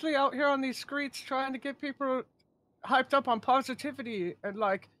 I'm actually out here on these streets trying to get people hyped up on positivity and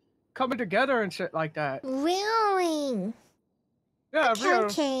like coming together and shit like that. Really? Yeah, okay, real.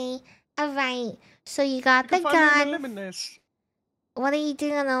 okay. Alright. So you got You the can find me on gun. the lemon list. What are you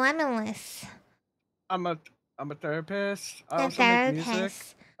doing on the lemon list? I'm a therapist. I A also make music.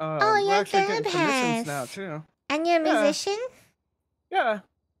 therapist. Oh, Oh, we're you're a actually getting commissions therapist. now too. And you're a Yeah. musician? Yeah.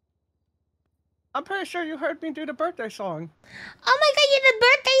 I'm pretty sure you heard me do the birthday song. Oh my god, you're the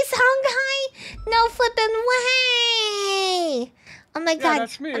birthday song guy? No flipping way! Oh my Yeah, god.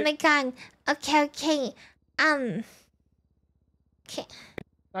 that's me. Oh my god. Okay. Okay.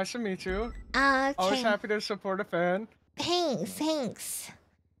 Nice to meet you. Okay. Always happy to support a fan. Thanks.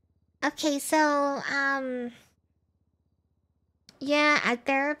 Okay, so, you're a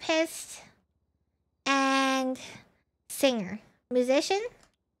therapist and singer. Musician?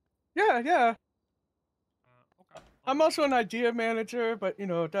 Yeah. I'm also an idea manager, but you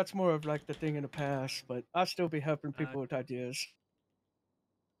know, that's more of like the thing in the past, but I'll still be helping people with ideas.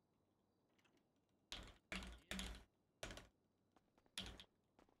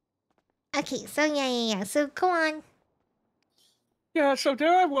 Okay, so yeah. So go on. Yeah, so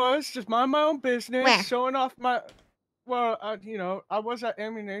there I was, just mind my own business, Where? showing off my Well, you know, I was at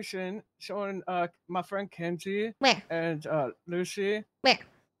Ammunition showing my friend Kenzie Where? and Lucy. Where?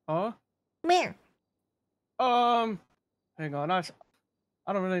 Huh? Where? Hang on, I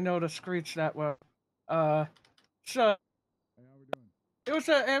don't really know the streets that well. So it was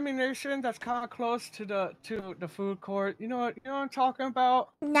an Ammunition that's kind of close to the food court. You know what I'm talking about?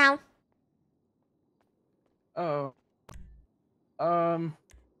 No. Oh.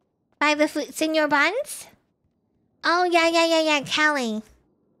 By the Senor Buns? Oh, yeah, Kelly.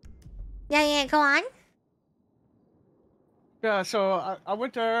 Yeah, go on. Yeah, so I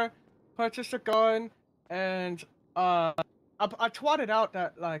went there, purchased a gun, and I twatted out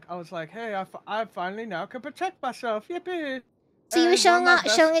that, like, I was like, hey, I finally now can protect myself, yippee! So you were And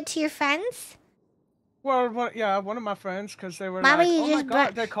showing it to your friends? Well, yeah, one of my friends, because they were Why were like, you oh my just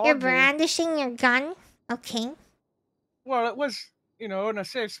god, they called you're me. brandishing your gun? Okay. Well, it was, you know, in a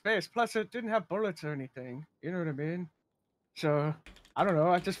safe space, plus it didn't have bullets or anything, you know what I mean? So, I don't know,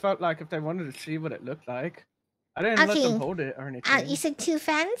 I just felt like if they wanted to see what it looked like, I didn't let them hold it or anything. You said 2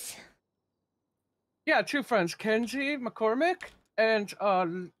 friends? Yeah, 2 friends, Kenzie McCormick and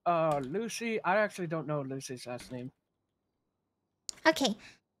Lucy. I actually don't know Lucy's last name. Okay.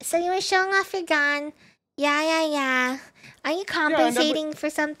 So you were showing off your gun. Yeah. Are you compensating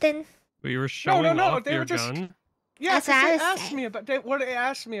for something? But you were showing off they your were just gun. Yeah, That's what I they was asked saying. me about they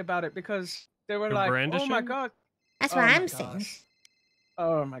asked me about it because they were You're like, oh brandishing? my god. That's Oh what my I'm saying. gosh.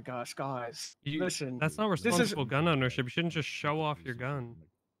 Oh my gosh, guys. Listen. That's not this is responsible gun ownership. You shouldn't just show off your gun.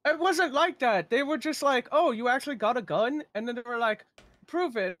 It wasn't like that. They were just like, "Oh, you actually got a gun?" And then they were like,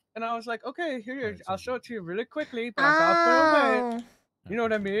 "Prove it." And I was like, "Okay, here, I'll show it to you really quickly, but I gotta put it away." You know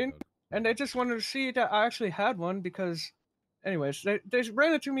what I mean? And they just wanted to see that I actually had one because, anyways, they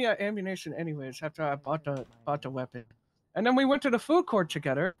ran into me at Ammunition anyways after I bought the weapon, and then we went to the food court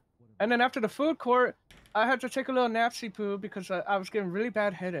together, and then after the food court, I had to take a little napsy poo because I was getting really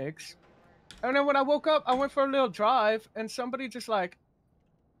bad headaches, and then when I woke up, I went for a little drive, and somebody just like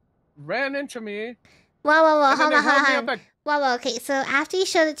ran into me. Whoa, and then hold they held me on. up at- Whoa, okay. So after you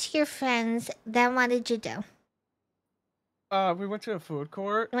showed it to your friends, then what did you do? We went to the food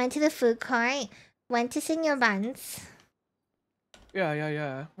court. Went to the food court. Went to Senor Buns.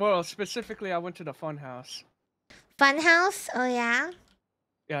 Yeah. Well, specifically, I went to the fun house. Funhouse? Oh, yeah?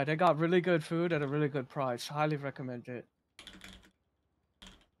 Yeah, they got really good food at a really good price. Highly recommend it.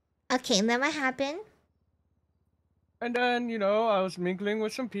 Okay, and then what happened? And then, you know, I was mingling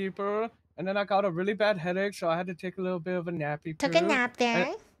with some people, and then I got a really bad headache, so I had to take a little bit of a nappy. Took a nap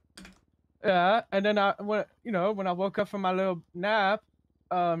there. Yeah, and then when I woke up from my little nap,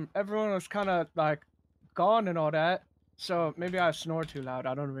 everyone was kind of like gone and all that. So maybe I snore too loud.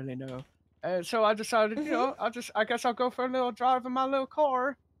 I don't really know. And so I decided, you know, I guess I'll go for a little drive in my little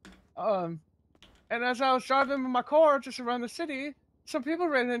car. And as I was driving in my car just around the city, some people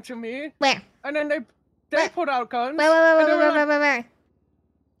ran into me. Where? And then they pulled out guns. Where?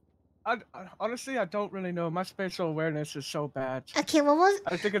 Honestly, I don't really know. My spatial awareness is so bad. Okay,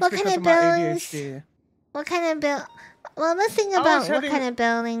 I think it's what because kind of of my buildings? ADHD. What kind of Well, let's think I was about what heading- kind of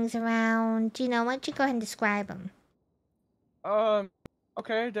buildings around. You know, why don't you go ahead and describe them?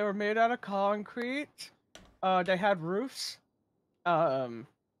 Okay, they were made out of concrete. They had roofs.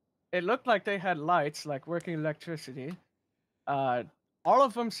 It looked like they had lights, like working electricity. All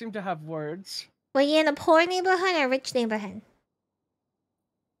of them seemed to have words. Were you in a poor neighborhood or a rich neighborhood?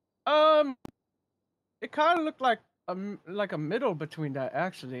 It kind of looked like a middle between that,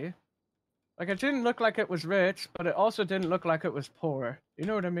 actually. Like, it didn't look like it was rich, but it also didn't look like it was poor. You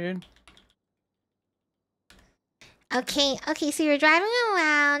know what I mean? Okay, so you're driving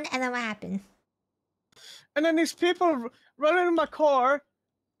around, and then what happened? And then these people run into my car,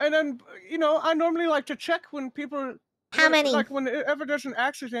 and then, you know, I normally like to check when people... How many? Like, whenever there's an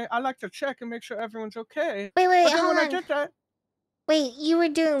accident, I like to check and make sure everyone's okay. Wait, but then hold when on. I did that... Wait, you were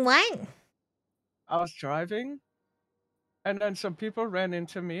doing what? I was driving, and then some people ran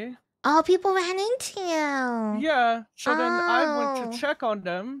into me. Oh, people ran into you. Yeah, so then I went Oh. to check on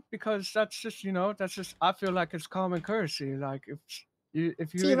them because that's just, you know, I feel like it's common courtesy. Like, if you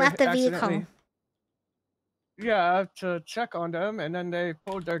So you left the vehicle. accidentally- Yeah, to check on them, and then they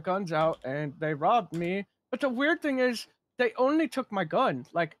pulled their guns out and they robbed me. But the weird thing is, they only took my gun.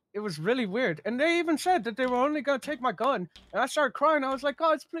 Like, it was really weird. And they even said that they were only gonna take my gun. And I started crying. I was like,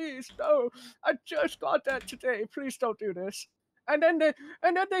 guys, please, no. I just got that today. Please don't do this. And then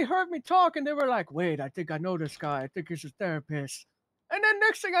they heard me talk, and they were like, wait, I think I know this guy. I think he's a therapist. And then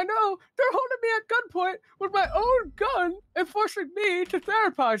next thing I know, they're holding me at gunpoint with my own gun and forcing me to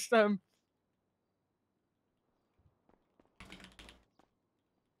therapize them.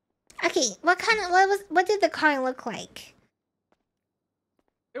 Okay, what did the car look like?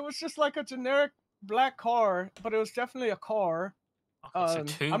 It was just like a generic black car, but it was definitely a car. so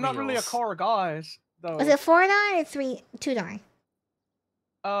two I'm not really a wheels. car guy, though. Was it 4-door or 2-door?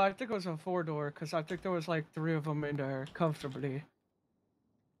 I think it was a 4-door, because I think there was like 3 of them in there comfortably.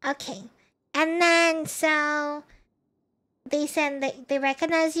 Okay. And then, so, they said that they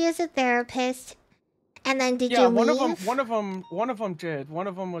recognized you as a therapist, and then did Yeah, you one leave? of them did. One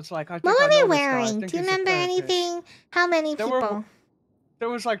of them was like, I think What were I they know this guy. I wearing? think Do you he's a remember therapist. anything? How many people? There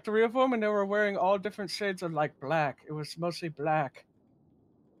was like 3 of them, and they were wearing all different shades of like black. It was mostly black.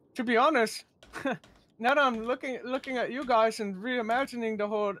 To be honest, now that I'm looking at you guys and reimagining the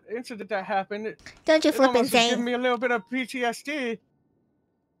whole incident that happened, Don't you it flip and almost is say. giving me a little bit of PTSD.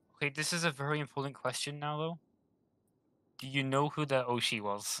 Okay, this is a very important question now, though. Do you know who the Oshi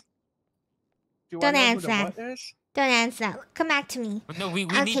was? Do Don't I know answer who the that. what is? Don't answer that. Come back to me. No, we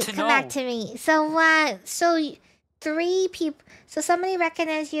Okay, need to come know. back to me. So, so 3 people. So somebody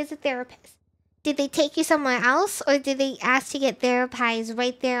recognized you as a therapist. Did they take you somewhere else, or did they ask to get therapized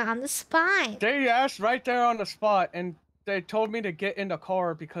right there on the spot? They asked right there on the spot, and they told me to get in the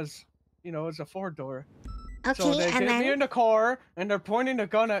car because, you know, it's a 4-door. So Okay, they and get me then? in the car, and they're pointing a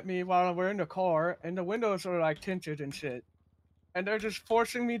gun at me while we're in the car, and the windows are like tinted and shit. And they're just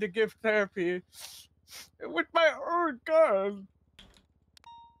forcing me to give therapy with my own gun.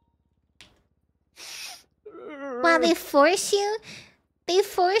 Wow, they force you? They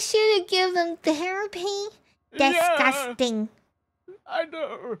force you to give them therapy? Disgusting. Yeah, I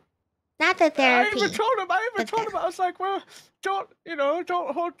know. Not the therapy. I even told him. I was like, well, don't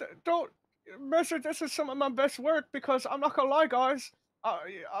measure this as some of my best work because I'm not gonna lie, guys.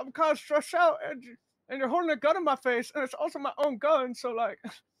 I'm kind of stressed out, and you're holding a gun in my face, and it's also my own gun. So like,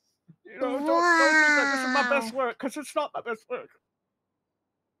 you know, don't think that this is my best work because it's not my best work.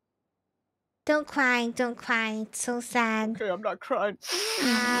 Don't cry, don't cry. It's so sad. Okay, I'm not crying.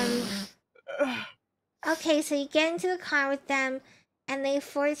 Okay, so you get into the car with them, and they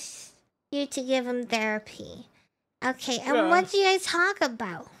force you to give them therapy. Okay, and Yeah. what do you guys talk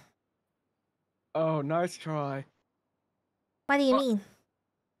about? Oh, nice try. What do you mean?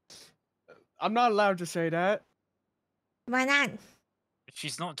 I'm not allowed to say that. Why not?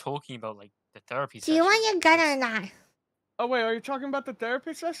 She's not talking about like the therapy Do you want your gun or not? Oh wait, are you talking about the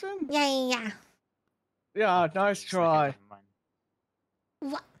therapy session? Yeah. Yeah, nice try.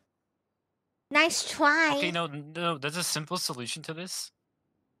 What? Nice try. Okay, no, there's a simple solution to this.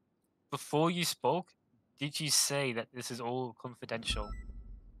 Before you spoke, did you say that this is all confidential?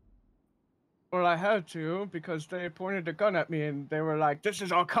 Well, I had to because they pointed a gun at me and they were like, "This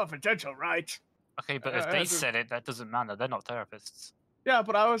is all confidential, right?" Okay, but if they said it, that doesn't matter. They're not therapists. Yeah,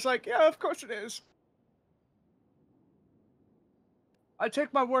 but I was like, "Yeah, of course it is." I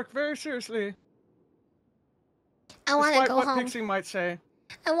take my work very seriously. I want to Despite go what home. Pixie might say.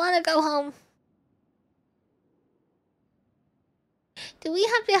 I want to go home. Do we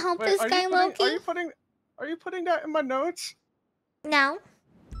have to help Wait, this guy, Loki? Are you putting that in my notes? No.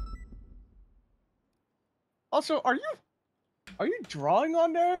 Also, are you drawing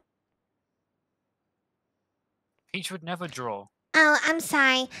on there? Peach would never draw. Oh, I'm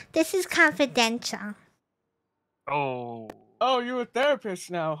sorry. This is confidential. Oh. Oh, you're a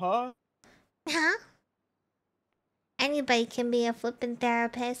therapist now, huh? Huh? Anybody can be a flippin'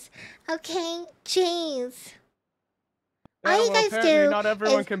 therapist. Okay, jeez. Yeah, All you well, guys apparently do not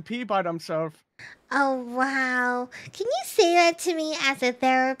everyone is... can pee by themselves. Oh, wow. Can you say that to me as a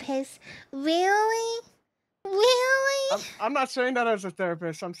therapist? Really? Really? I'm not saying that as a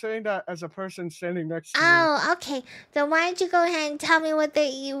therapist. I'm saying that as a person standing next to you. Oh, okay. Then why don't you go ahead and tell me what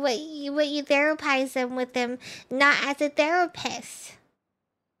you therapize them with them, not as a therapist?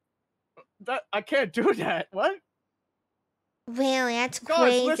 That I can't do that. What? Really, that's Guys,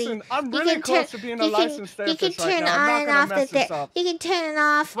 crazy. listen, I'm You really can close turn- to being a you can- licensed You can therapist right turn now. I'm on not and gonna off the mess this up. You can turn it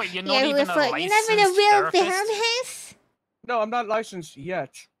off. Wait, you're not even a You're not even a licensed real therapist? therapist. No, I'm not licensed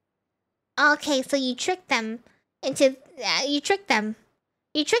yet. Okay, so you tricked them into you tricked them.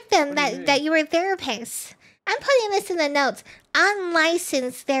 You tricked them that you were a therapist. I'm putting this in the notes.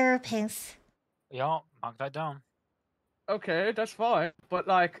 Unlicensed therapist. Yeah, mark that down. Okay, that's fine. But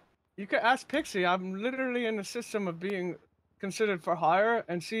like, you can ask Pixie. I'm literally in the system of being considered for hire,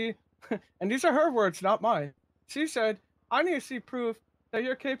 and she, and these are her words, not mine. She said, "I need to see proof that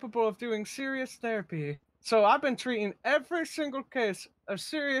you're capable of doing serious therapy." So I've been treating every single case as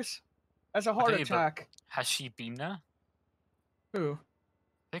serious as a heart Okay, but attack. has she been there? Who?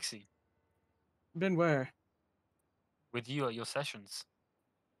 Pixie. Been where? With you at your sessions.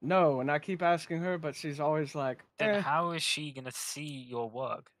 no, and I keep asking her, but she's always like, Then how is she gonna see your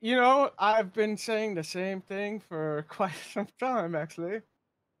work? You know, I've been saying the same thing for quite some time, actually.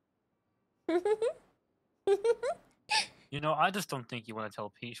 You know, I just don't think you want to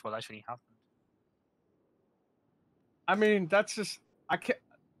tell Peach what actually happened. I mean, that's just I can't.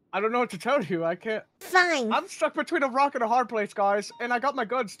 I don't know what to tell you. I can't. Fine. I'm stuck between a rock and a hard place, guys, and I got my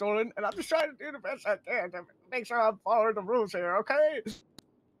gun stolen, and I'm just trying to do the best I can to make sure I'm following the rules here. Okay?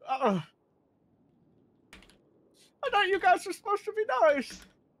 I thought you guys were supposed to be nice.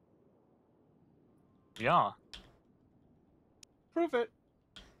 Yeah. Prove it.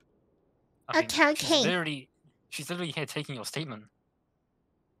 I mean, Okay. She's literally here taking your statement.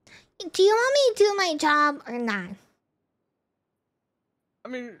 Do you want me to do my job or not? I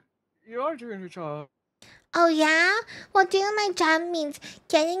mean, you are doing your job. Oh yeah? Well, doing my job means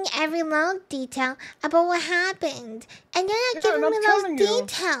getting every little detail about what happened. And you're not giving me those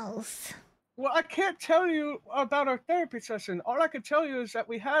details. Well, I can't tell you about our therapy session. All I can tell you is that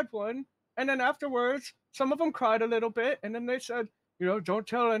we had one, and then afterwards, some of them cried a little bit, and then they said, you know, don't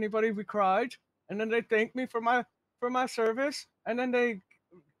tell anybody we cried. And then they thanked me for my service, and then they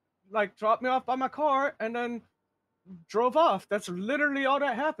like dropped me off by my car, and then drove off. That's literally all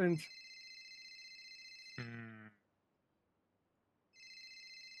that happened.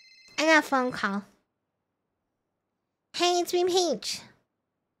 I got a phone call. Hey, it's me, Peach.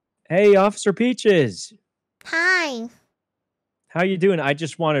 Hey, Officer Peaches. Hi. How you doing? I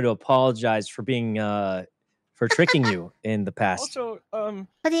just wanted to apologize for being for tricking you in the past. Also,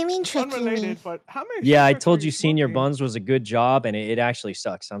 what do you mean tricking me? But how many Yeah, I cigarettes told are you Senior Buns was a good job, and it actually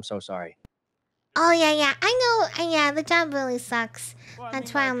sucks. I'm so sorry. Oh yeah. I know. Yeah, the job really sucks.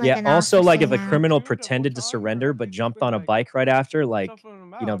 That's why I'm like an Yeah, also, like, if officer a now. criminal pretended to surrender but jumped on a bike right after, like,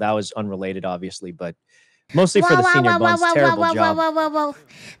 you know, that was unrelated, obviously, but mostly for the Senior Buns, terrible job. Whoa.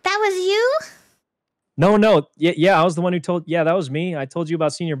 That was you? No. Yeah, I was the one who told. Yeah, that was me. I told you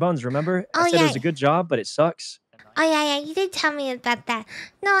about Senior Buns, remember? Oh, I said it yeah. was a good job, but it sucks. Oh yeah. You did tell me about that.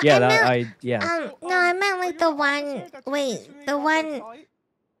 No, Yeah, I meant like the one. Wait, the one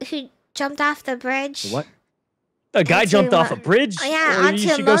who jumped off the bridge. What? A guy jumped off a bridge? Oh, yeah, Well, onto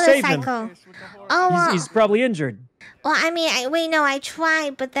you a should go save him. motorcycle. Oh, well, He's probably injured. well, I mean, I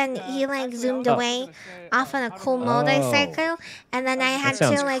tried, but then he like zoomed away off on a cool motorcycle, and then I had to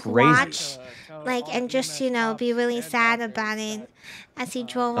sounds like crazy. watch, like, and just be really sad about it as he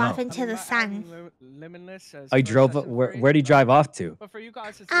drove off into the sun. I drove. Where'd he drive off to?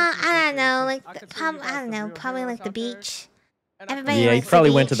 I don't know, like I don't know, probably like the beach. Everybody Yeah, he likes probably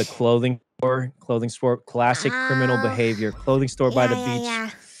the went to the beach. clothing store, classic criminal behavior, clothing store by the beach. Yeah.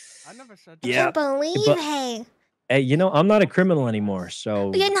 Yeah, Can't believe but- it. Hey, you know, I'm not a criminal anymore,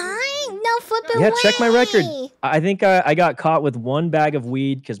 so You're not? No flipping yeah, way. check my record. I think I got caught with one bag of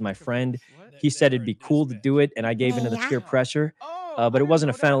weed because my friend, he said it'd be cool to do it, and I gave into the peer pressure. But it wasn't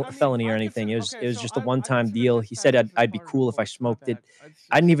a felony or anything. It was just a one-time deal. He said I'd be cool if I smoked it.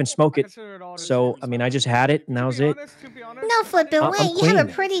 I didn't even smoke it. So I mean, I just had it, and that was it. No flipping I'm way. You have a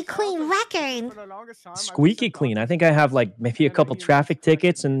clean. pretty clean record. Squeaky clean. I think I have like maybe a couple traffic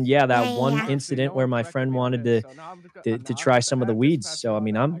tickets, and yeah, that Yeah, one yeah. incident where my friend wanted to try some of the weeds. So I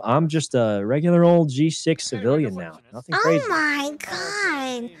mean, I'm just a regular old G6 civilian now. Nothing crazy. Oh my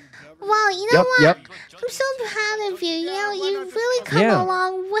god. Well, you know Yep, what? yep. I'm so proud of you. You know, you've really come Yeah. a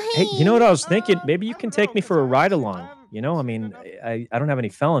long way. Hey, you know what I was thinking? Maybe you can take me for a ride along. You know, I mean, I don't have any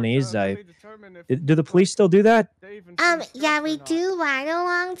felonies. Do the police still do that? Yeah, we do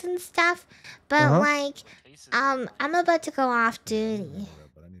ride-alongs and stuff, but Uh-huh. I'm about to go off duty.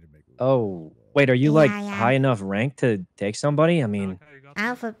 Oh, wait, are you like Yeah, yeah. high enough rank to take somebody? I mean,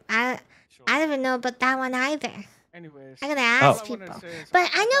 I don't even know about that one either. Anyways, I gotta ask people. But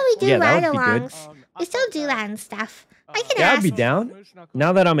I know we do Yeah, that would be good. ride-alongs. We still do that and stuff. I can yeah, I'd ask. be down.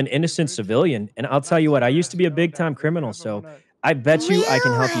 Now that I'm an innocent civilian, and I'll tell you what, I used to be a big time criminal, so I bet you I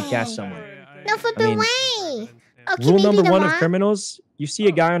can help you catch someone. No flipping mean, way. Okay, Rule maybe number one of tomorrow? criminals: you see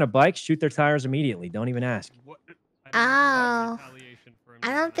a guy on a bike, shoot their tires immediately. Don't even ask. Oh, I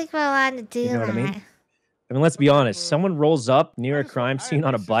don't think we're allowed to do You know what I that. mean? I mean, let's be honest. Someone rolls up near a crime scene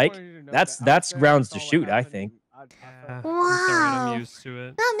on a bike. That's grounds to shoot. I think. Wow. I'm used to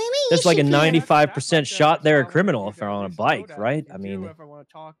it. No, maybe you There's like a should be 95% shot they're a criminal if they're on a bike, right? I mean,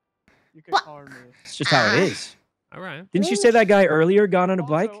 it's just how it is. All right. Didn't you say that guy earlier got on a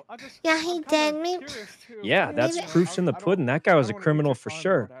bike? Yeah, he did. Maybe. Yeah, that's Maybe- proofs in the pudding. That guy was a criminal for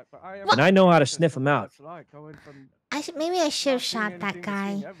sure. And I know how to sniff him out. Maybe I should have shot that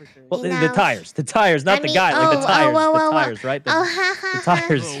guy. Well, You the know? tires, not I the mean- guy, like the tires, whoa, the whoa. tires, right? The, Oh, ha, ha, the ha.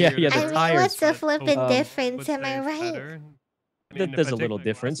 tires, yeah, I the mean, tires. what's the flipping Um, difference? Am I right? there's a little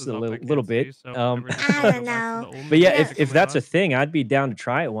difference, a little bit. I don't know. But yeah, if that's a thing, I'd be down to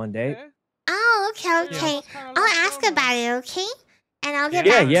try it one day. Oh, okay. I'll ask about it, okay? And I'll get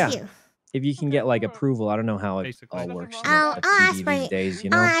Yeah, back yeah. to you. If you can get like approval, I don't know how it all works. in I'll the ask PD my these days, you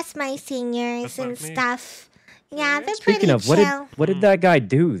I'll know. ask my seniors and stuff. Yeah, they're Speaking pretty of, chill. what did that guy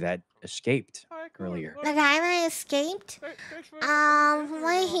do that escaped earlier? The guy that escaped? What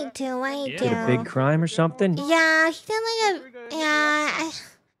did he do? What did he do? Did a big crime or something? Yeah, he did like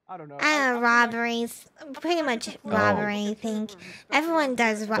I don't know, robberies. Pretty much robbery, I think. Everyone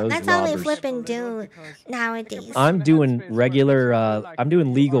does Those That's all they robbers. flip and do nowadays. I'm doing I'm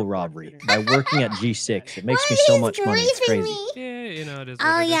doing legal robbery by working at G6. It makes me so much money. It's crazy. Yeah, you know, it is.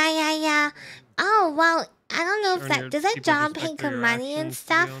 Oh, yeah. Oh, well, I don't know if Sure, does that people job just pay expect for good your money and actions, to be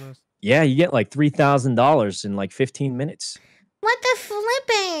stuff? honest. Yeah, you get like $3,000 in like 15 minutes. What the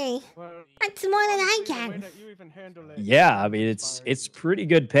flipping? That's more than I get. Yeah, I mean it's pretty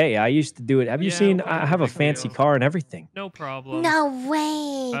good pay. I used to do it. Have you seen? I have a fancy car and everything. No problem. No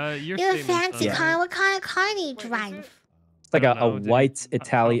way. Your You have a statement's fancy done. car. What kind of car do you drive? It's like I don't a know, did white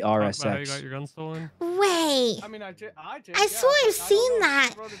Itali How you got RSX. your gun stolen? Wait. I mean, I did. I swear I've seen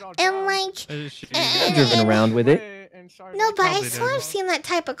that. And like, I've driven around with it. no, but I Probably swear I've did. seen that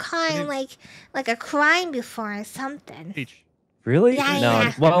type of car in like a crime before or something. Peach. Really? Yeah, No.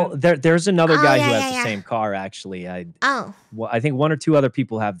 yeah. Well, there's another Oh, guy yeah, who has yeah, the yeah. same car actually. Oh. Well, I think one or two other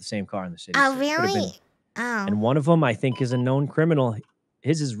people have the same car in the city. Oh, so it could've been- really? Oh. And one of them I think is a known criminal.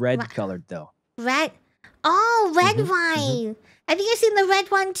 His is red colored though. Red. Oh, red Mhm, wine. I think I've seen the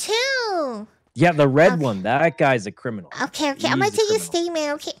red one too. Yeah, the red one. That guy's a criminal. Okay. I'm gonna He's a take your criminal. statement.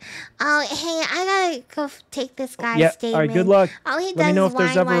 Okay. Oh, hey, I gotta go take this guy's Yeah. All statement. right. Good luck. All he Let does me know is if there's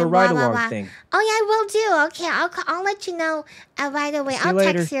whine, ever a whine, blah, ride blah, along blah. thing. Oh yeah, I will do. Okay, I'll let you know right away. See you I'll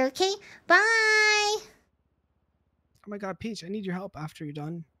later. text you. Okay. Bye. Oh my god, Peach, I need your help after you're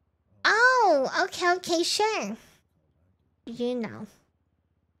done. Oh, okay, sure. You know.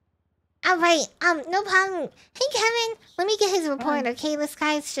 All right. No problem. Hey, Kevin, let me get his report. Okay, this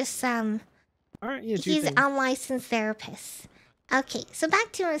guy's just All right, yeah, do your he's thing. an unlicensed therapist. Okay, so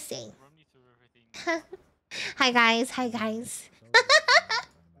back to our thing. Hi guys.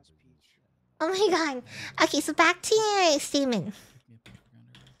 Oh my god. Okay, so back to your statement.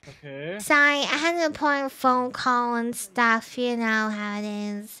 Okay. Sorry, I had an important phone call and stuff. You know how it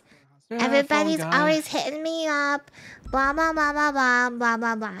is. Yeah, Everybody's phone guy. always hitting me up. Blah, blah, blah, blah, blah, blah,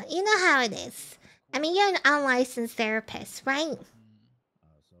 blah, blah. You know how it is. I mean, you're an unlicensed therapist, right?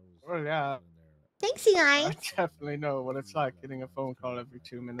 Oh yeah. Thanks, you I guys. definitely know what it's like getting a phone call every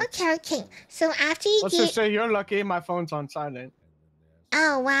 2 minutes. Okay. So after you Let's get... just say you're lucky my phone's on silent.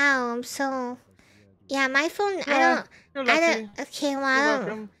 Oh, wow. I'm so... Yeah, my phone... Yeah, you're I lucky. don't... Okay, well, You're I don't...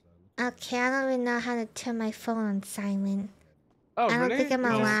 welcome. Okay, I don't even know how to turn my phone on silent. Oh, I don't really? think I'm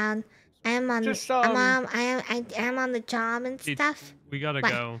Just- allowed. I am on. just, I am on the job and stuff. We gotta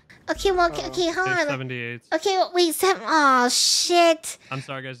What? go. Okay, well, okay, hold There's on. 78. Okay, wait, oh shit. I'm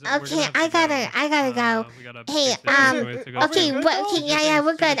sorry, guys. Okay, I gotta go. Hey, okay, yeah,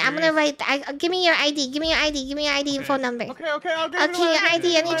 we're good. I'm gonna write. Give me your ID. Give me your ID and phone number. Okay, I'll give Okay, your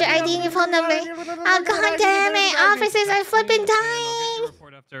ID. I need your ID and your phone number. Oh god damn it! Officers are flipping dying.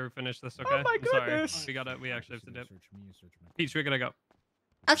 Report after we finish this, okay? Oh my I'm sorry. goodness. We actually have to dip. Peach, we gotta go.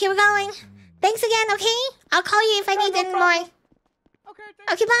 Okay, we're going. Thanks again. Okay, I'll call you if I need any more.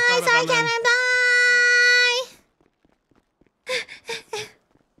 Okay, bye. Sorry, Kevin. Bye.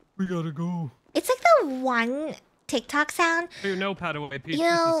 We gotta go. It's like the one TikTok sound. Put your notepad away, Peach. You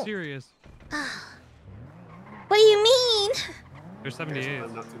This know- is serious. What do you mean? There's 78.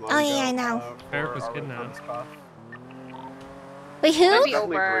 Oh yeah, I know. Eric was kidnapped. Wait, who? Might be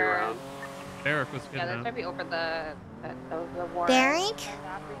over. Eric was Yeah, this kidnapped. might be over the warrant. Derek? To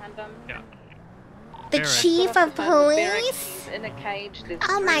apprehend him. Yeah. The Derek. chief of police? He's in a cage. There's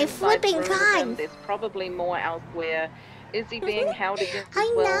Oh three my inside flipping room with him. god! There's probably more elsewhere. Is he being held against his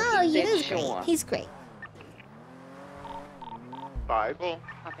I will? know, He's he dead is sure. great. He's great. 5.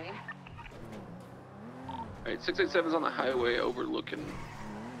 Copy. Alright, 687's on the highway overlooking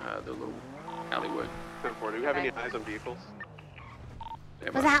the little alleyway. 10-4, do we have any eyes on vehicles?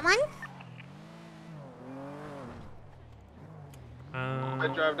 Was that one? I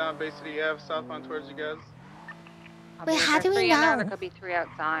drive down Bay City Ave, southbound towards you guys. Wait, how do we Three in there, know? there could be 3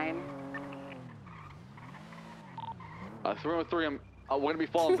 outside. 303, we're going to be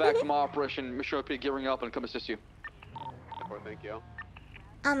falling back from our operation. Make sure I'll be gearing up and come assist you. Thank you.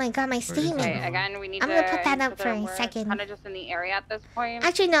 Oh my god, my Okay, statement. again, we need I'm to. gonna put that up for a second. Kind of just in the area at this point.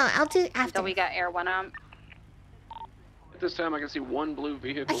 Actually, no, I'll do Until after. we got air one up. this time I can see one blue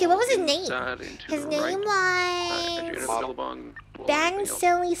vehicle. Okay, what was his name? inside and to His the name right. was Adrian Billabong, well, Ben anything else.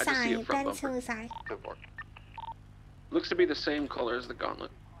 Silly I just see a Side. front Ben bumper. Silly Side. Looks to be the same color as the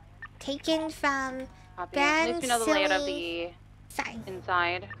gauntlet. Taken from Copy. Ben At least we know the layout of Silly the Side.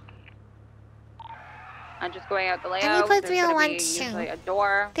 inside. I'm just going out the layout. And we put There's gonna be 301 usually too. a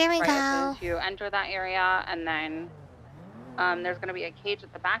door There we right go. as soon as you enter that area, and then there's gonna be a cage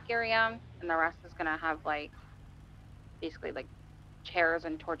at the back area, and the rest is gonna have like basically like chairs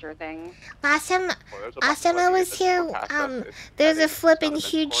and torture things. Last time I was here, there's a flipping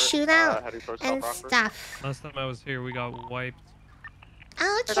huge shootout and stuff. Last time I was here, we got wiped.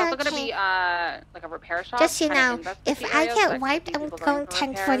 Oh, There's okay, also gonna okay. be like a repair shop. Just so you kind of know, in the if city I areas get that wiped, could be I'm people going for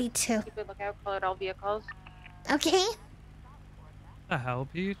repairs. 1042. Keep a lookout, call out all vehicles. Okay? The hell,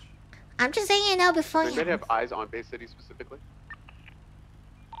 Peach? I'm just saying you know They beforehand. may have eyes on Bay City specifically.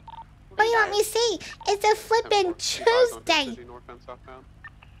 What do you want me to say? It's a flipping Tuesday. North and southbound.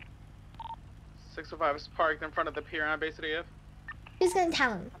 605 is parked in front of the pier on Bay City F. Who's gonna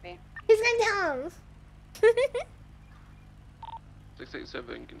tell him? Who's gonna tell him?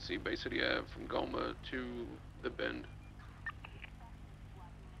 687 can see Bay City Ave from Goma to the Bend.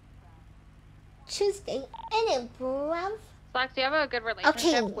 Tuesday, in it, bruv. Slacks, do you have a good relationship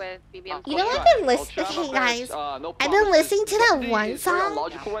Okay. with BB&C? You know what I've been listening. Okay, guys, I've been listening to that one It's very song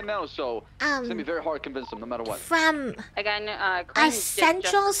illogical right now, so it's gonna be very hard to convince them no matter what. from Again,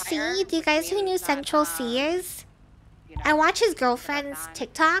 Central C. Do you guys who knew Central C is? I watch his girlfriend's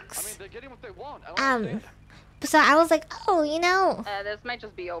TikToks. So I was like, oh, you know, This might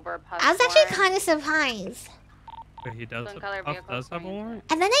just be over. I was actually kind of surprised. Wait, he does, color does have a warrant?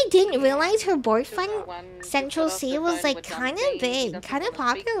 And then I didn't realize her boyfriend, Central C, was like kind of big, kind of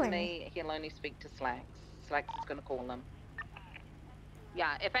popular. He'll only speak to Slacks. Slacks is gonna call him.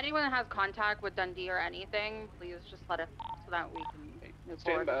 Yeah, if anyone has contact with Dundee or anything, please just let us know so that we can move Stand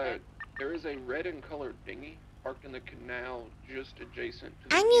forward. by. with it. There is a red and colored dinghy parked in the canal just adjacent to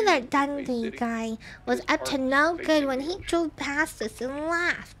the I knew that Bay Dundee City. guy was up to no good when he drove past us and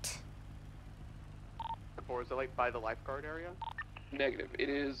laughed. Or is it like by the lifeguard area? Negative. It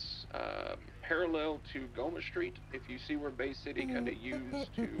is parallel to Goma Street. If you see where Bay City kind of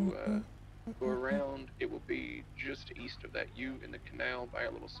used to go around, it will be just east of that U in the canal by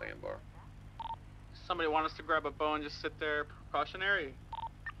a little sandbar. Somebody want us to grab a bow and just sit there precautionary?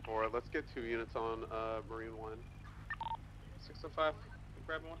 Or let's get 2 units on Marine 1. 605,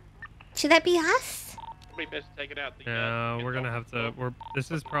 grab one. Should that be us? Somebody best take it out. Yeah, we're gonna have to.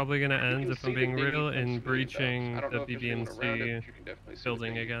 This is probably gonna end, if I'm being real, in breaching the BB&C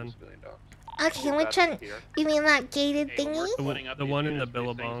building again. Okay, which one? You mean that gated thingy? The one in the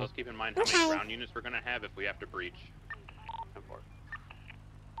Billabong. Let's keep in mind how Okay. many ground units we're gonna have if we have to breach.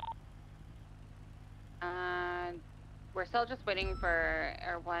 We're still just waiting for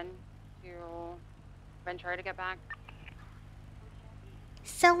Air 1 to Ventura to get back.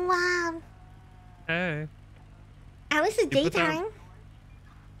 So, Hey. at least it's You put that- daytime.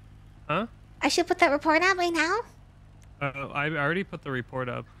 Huh? I should put that report out right now? I already put the report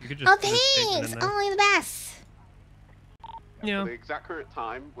up. You could just Oh, put a statement thanks! in there. Only the best. Yeah. For the exact current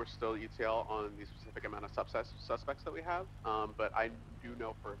time, we're still ETL on the specific amount of suspects that we have. But I do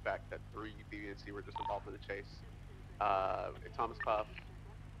know for a fact that 3 BB&C were just involved in the chase. Thomas Puff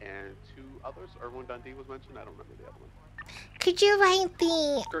and 2 others. Erwin Dundee was mentioned. I don't remember the other one. Could you write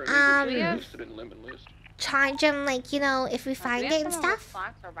Currently, the, listed in lemon list. charge him, like, you know, if we Do find we it have and someone with stuff?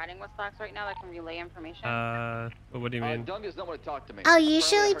 Slacks or riding with Slacks right now that can relay information? What do you mean? Doug does not want to talk to me. Oh,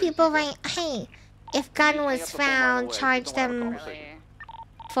 usually people write, hey, if gun was found, charge them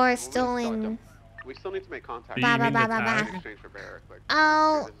for stolen. We still need to make contact. Do you mean the blah, blah, blah. tag? Exchange for Barrack, like,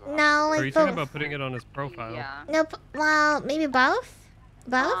 Oh, no, Or are you like, talking about putting it on his profile? Yeah. Nope, well, maybe both?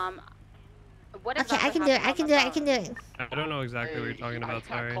 Both? What Okay, I can do it, I can do it, I can do it. I don't know exactly what you're talking about, I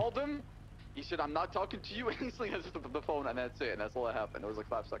sorry. called him. He said, I'm not talking to you. And he hangs up the phone, and that's it. And that's all that happened. It was like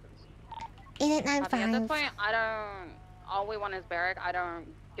 5 seconds. At this 8895. point, I don't. All we want is Barrack. I don't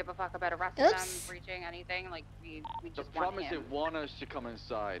give a fuck about arresting them, Oops. breaching anything. Like we The just want problem is they him. want us to come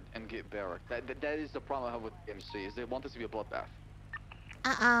inside and get Barrack. That is the problem I have with MC, is they want this to be a bloodbath.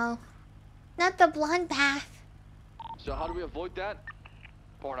 Uh-oh. Not the blonde bath. So how do we avoid that?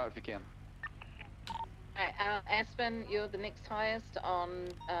 Pour it out if you can. Aspen, you're the next highest on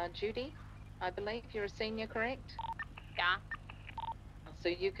Judy, I believe. You're a senior, correct? Yeah. So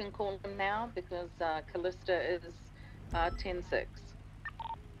you can call him now because Callista is 10-6.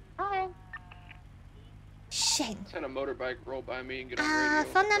 Hi. Shit. Send a motorbike roll by me and get on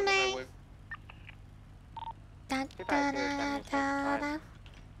radio. Phone on the number. highway. Da, da, da, da, da.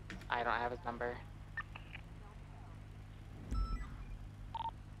 I don't have his number.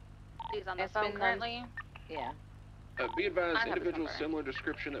 He's on the It's phone been, currently. Yeah. Be advised, I have his individual number. similar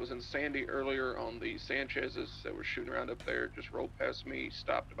description that was in Sandy earlier on the Sanchez's that were shooting around up there just rolled past me,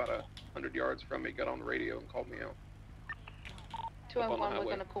 stopped about 100 yards from me, got on the radio and called me out. 201, we're highway.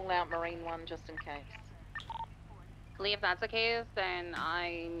 going to call out Marine 1 just in case. Lee, if that's the case, then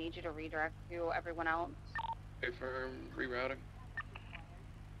I need you to redirect to everyone else. Affirm, rerouting.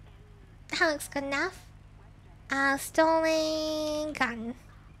 That looks good enough. Stolen gun.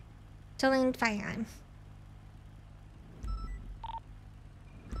 Stolen firearm.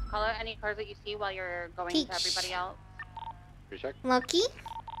 Call out any cars that you see while you're going to everybody else. Loki?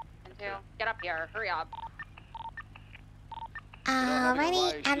 And two, get up here. Hurry up.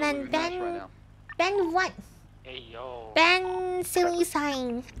 Alrighty, and then Ben what? Hey, yo. Ben silly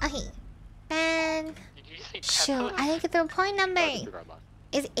sign. Okay. Ben. Shoot, I didn't get the report number.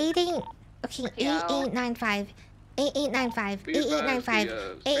 It's 88. Okay, 8895. 8895. Be advised, 8895. the,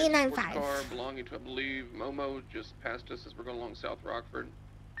 sports 8895. car belonging to, I believe, Momo just passed us as we're going along South Rockford.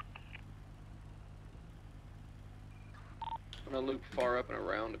 I'm gonna loop far up and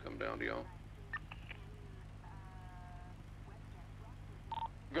around to come down to y'all.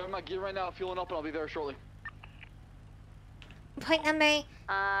 Grabbing my gear right now, fueling up, and I'll be there shortly. Point number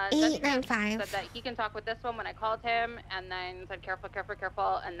 895. Said that he can talk with this one when I called him, and then said careful, careful,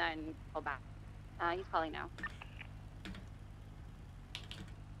 careful, and then call back. He's calling now.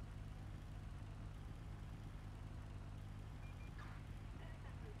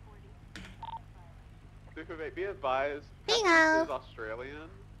 Be advised, Bingo. this is Australian.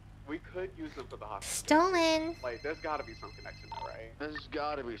 We could use them for the hospital. Stolen. Like, there's gotta be some connection there, right? There's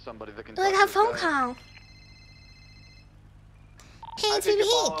gotta be somebody that can Look, talk a to phone this guy. call. Hey, I it's think if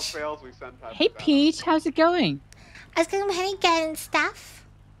all Pete. else fails, we send Pepper Hey, down. Pete. How's it going? I was going ahead and getting stuff.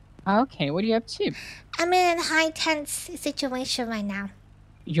 Okay, what are you up to? I'm in a high tense situation right now.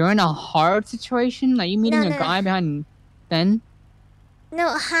 You're in a hard situation? Are you meeting No, a no, guy behind Ben? No,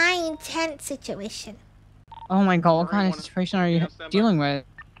 high intense situation. Oh my god, what kind of situation are you dealing with?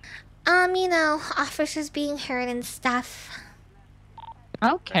 You know, officers being hurt and stuff.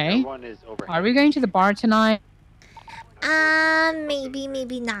 Okay. Everyone is over. Are we going to the bar tonight? Maybe,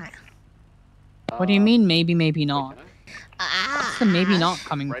 maybe not. What do you mean, maybe, maybe not? What's the maybe not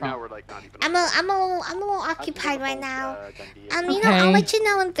coming Right now, from? we're like not even. I'm a little occupied right now. You know, Okay. I'll let you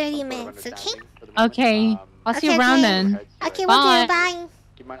know in 30 minutes, okay? Okay, I'll see you Okay, around okay. then. Okay, Bye. we'll do. Bye.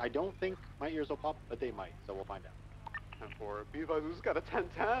 Keep in mind, I don't think my ears will pop, but they might, so we'll find out. 10-4. Be advised, who's got a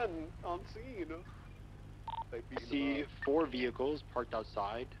 10-10 on scene? They I see 4 vehicles parked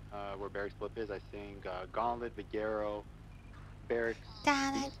outside where Barracks Flip is. I think Gauntlet, Vigero, Barracks,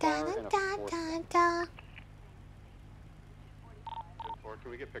 Da da da and a da fourth. da da. 10-4.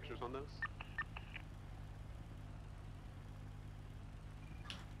 Can we get pictures on this?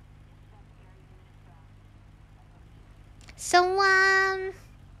 So, I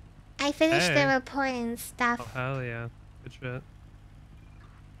finished the Hey. report and stuff. Oh, hell yeah. Good shit.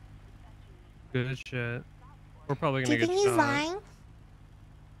 Good shit. We're probably Do gonna you get think he's shot.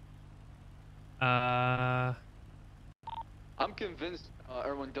 lying? I'm convinced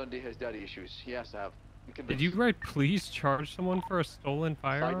Erwin Dundee has daddy issues. He has to have. I'm Did convinced. you write please charge someone for a stolen Side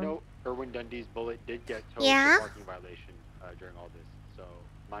firearm? note, Erwin Dundee's bullet did get towed Yeah? for parking violation during all this, so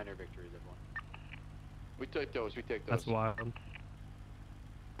minor victories, everyone. We take those. We take those. That's wild.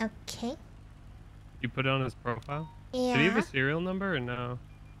 Okay. You put it on his profile? Did he have Yeah. a serial number or no?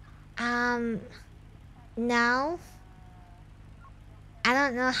 No. I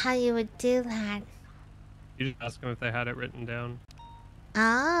don't know how you would do that. You just ask him if they had it written down.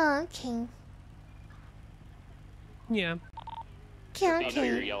 Oh, okay. Yeah. Okay, So you know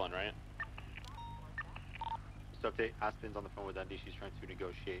you're okay. yelling, right? Just update, Aspen's on the phone with Dundee. She's trying to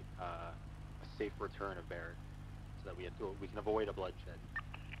negotiate a safe return of Barrett so that we can avoid a bloodshed.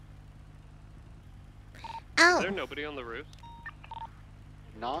 Oh. Is there nobody on the roof?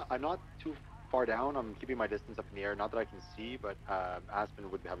 I'm not too far down. I'm keeping my distance up in the air. Not that I can see, but Aspen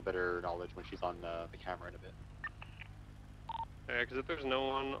would have better knowledge when she's on the camera in a bit. Yeah, because if there's no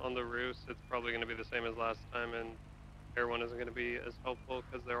one on the roofs, it's probably going to be the same as last time, and everyone isn't going to be as helpful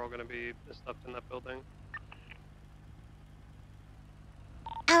because they're all going to be stuffed in that building.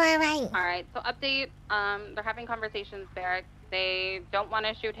 Alright, so update. They're having conversations, Barrack. They don't want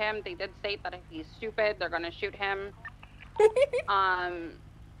to shoot him. They did state that if he's stupid, they're going to shoot him.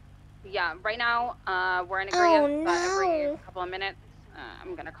 Yeah, right now, we're in agreement that every couple of minutes,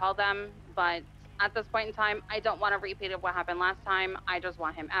 I'm going to call them. But at this point in time, I don't want to repeat what happened last time. I just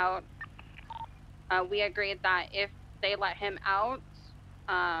want him out. We agreed that if they let him out,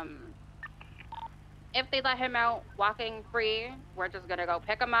 walking free, we're just going to go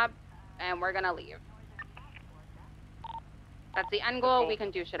pick him up, and we're gonna leave. That's the end goal. We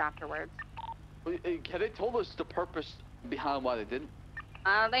can do shit afterwards. Can they told us the purpose behind why they didn't?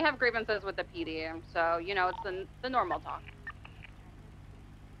 They have grievances with the PD, so you know it's the normal talk.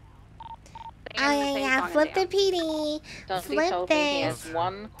 Oh yeah, flip the PD. Dundee Flip told me he this. has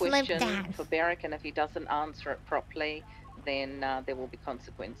one Flip question that. for Beric, and if he doesn't answer it properly, then there will be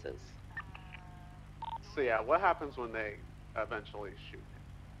consequences. So yeah, what happens when they eventually shoot?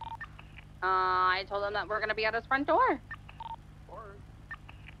 I told them that we're gonna be at his front door.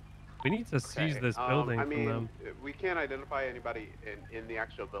 We need to seize this building I from mean, them. we can't identify anybody in the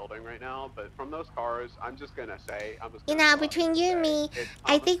actual building right now, but from those cars, I'm just gonna say, You know, between you and me,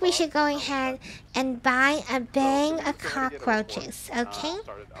 I think we should go ahead and buy a bag of cockroaches, okay?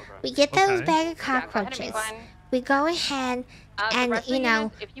 We get those bag of cockroaches. We go ahead and, you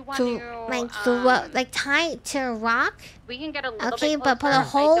know, tie it to a rock. We can get a little Okay, bit but put a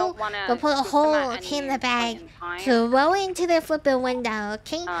closer. I hole, don't wanna but put a spook them hole, at okay, in any the bag. point in time. Throw it into the flipping window,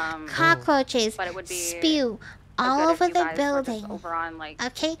 okay? Cockroaches but it would be spew all over the building.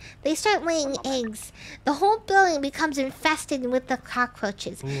 Okay, they start laying eggs. The whole building becomes infested with the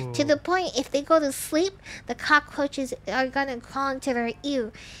cockroaches. To the point, if they go to sleep, the cockroaches are gonna crawl into their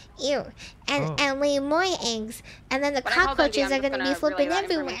ear, and lay more eggs. And then the cockroaches are gonna be flipping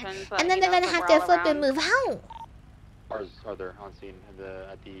everywhere. And then they're gonna have to flip and move home. Cars are there on scene at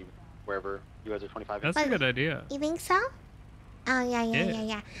the wherever you guys are 25. That's a good idea. You think so? Oh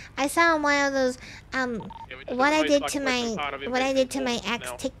yeah. I saw one of those what I did to my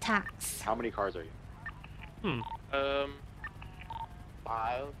ex TikToks. How many cars are you?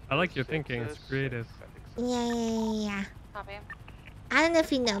 5. I like your thinking. It's creative. Yeah. Copy. I don't know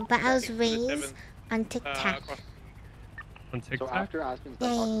if you know, but I was raised on TikTok. On So TikTok? after Aspen's Yeah,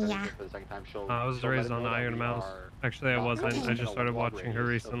 done talking yeah, to yeah. her for the second time, I was raised on Iron Mouse. Actually, I wasn't. I just started watching her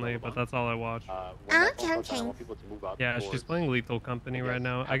recently, but that's all I watched. Okay. Yeah, she's playing Lethal Company right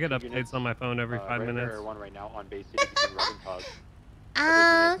now. I get updates on my phone every 5 minutes. One right now on base city between Rub and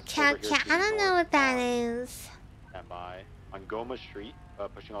Tug. Okay. I don't know what that is. Stand by on Goma Street,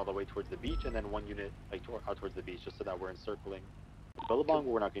 pushing all the way towards the beach, and then one unit out towards the beach, just so that we're encircling Billabong,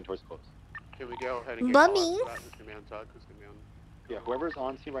 but we're not getting towards close. Can we go ahead and get Bummy. calls for that? Who's gonna be on Tug? Who's gonna be on? Yeah, whoever's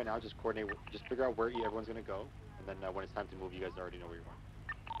on scene right now, just coordinate. Just figure out where everyone's gonna go, and then when it's time to move, you guys already know where you're going.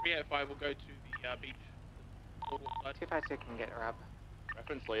 385 will go to the beach. 256 can get Rob.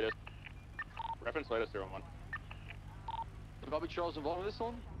 Reference latest 01. Is Bobby Charles involved in this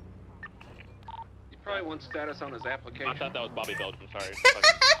one? He probably wants status on his application. I thought that was Bobby Belgium, sorry.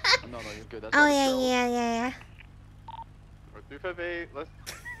 No, you're good. That's Oh yeah. Or 358. Let's.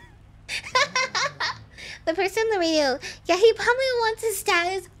 The person on the radio. Yeah, he probably wants the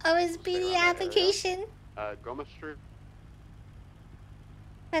status of his BD application. Goma Street.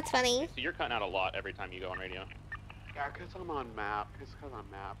 That's funny. So you're cutting out a lot every time you go on radio. Yeah, cause I'm on map.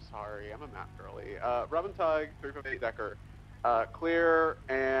 Sorry, I'm a map girly. Rub and Tug, 358 Decker, Clear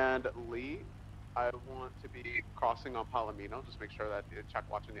and Lee. I want to be crossing on Palomino. Just make sure that you check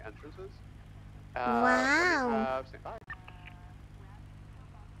watching the entrances. Wow. Stand by.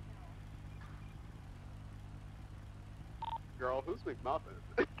 Girl, who's McMuffin?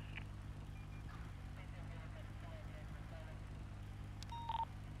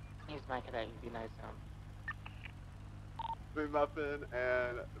 He's my cadet. You'd be nice to him. McMuffin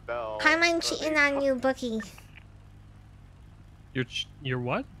and Bell. Carmine cheating on you, Bookie. You're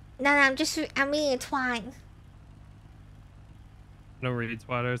what? No, I'm reading a twine. No read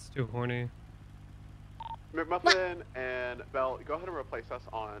Twitter. It's too horny. McMuffin and Bell, go ahead and replace us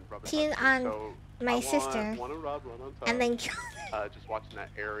on Rub and She's Tug. on So my I sister. One on Rub, one on Tug. And then kill just watching that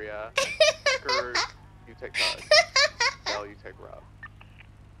area. Skirt, you take Tug. Bell, you take Rub.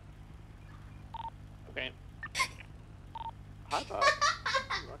 Okay. Hi, Bub.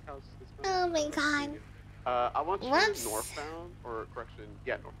 Oh my god. I want you Whoops. northbound, or correction,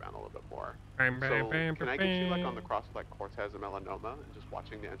 northbound a little bit more. Bam, So bam, bam, can I bam, get you like on bam. the cross of like Cortez and Melanoma and just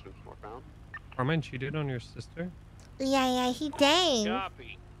watching the entrance northbound? Carmine cheated on your sister? Yeah, he dang.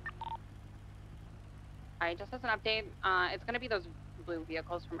 Alright, just as an update, it's gonna be those blue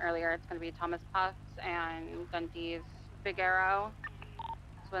vehicles from earlier. It's gonna be Thomas Puffs and Dundee's Big Arrow.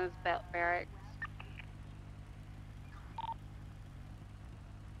 This one's Barracks.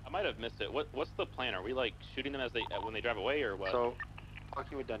 I might have missed it. What's the plan? Are we like shooting them as when they drive away, or what? So,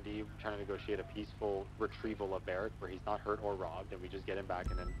 talking with Dundee, trying to negotiate a peaceful retrieval of Barrick where he's not hurt or robbed, and we just get him back,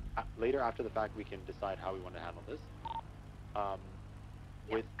 and then later after the fact we can decide how we want to handle this.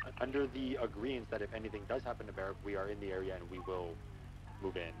 Under the agreement that if anything does happen to Barrick, we are in the area and we will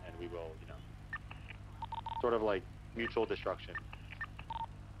move in and we will, sort of like mutual destruction.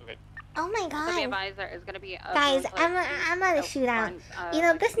 Okay. Oh my So be god. advised, there is going to be a Guys, phone clerk I'm at a out shootout. front, You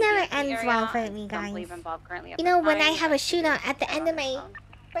know, like this the never BSC ends area. well for I me, don't guys. believe involved currently at You this know, when I time, have a but shootout at the they're end on of their my phone.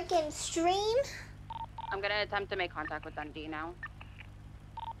 freaking stream. I'm going to attempt to make contact with Dundee now.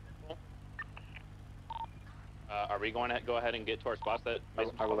 Are we going to go ahead and get to our spots that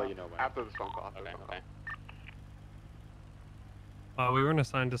I will let you know when. After this phone call. Okay, okay. We weren't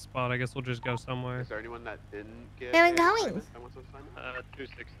assigned a spot. I guess we'll just go somewhere. Is there anyone that didn't get Where are we an going? assignment that wants an assignment?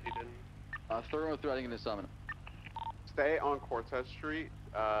 260 didn't. Thorough threading an assignment. Stay on Cortez Street,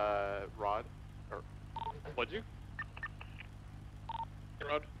 Rod. Or what'd you?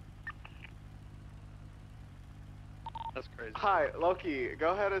 Rod. That's crazy. Hi, Loki. Go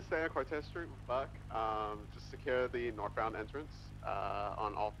ahead and stay on Cortez Street with Buck. Just secure the northbound entrance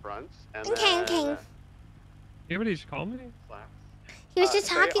on all fronts. And Okay, then, okay. Anybody just call me? Slacks. He was just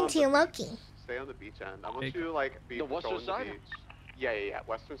Stay talking on to the you, beach. Loki. Stay on the beach end. I want Hey, you to like be the western patrolling the side? beach. Yeah.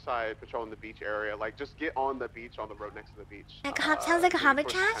 Western side, patrolling the beach area. Like, just get on the beach, on the road next to the beach. Sounds like a maybe hobbit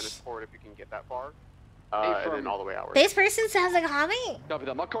towards the cache? tennis court if you can get that far. Hey, And then all the way outward. This person sounds like a hobby. Copy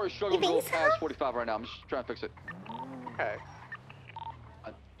that. My car is struggling to You go think so? past 45 right now. I'm just trying to fix it. Okay.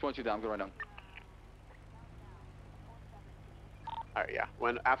 22 down. I'm good right now. All right, yeah.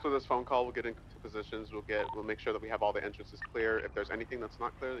 When after this phone call, we'll get into positions. We'll make sure that we have all the entrances clear. If there's anything that's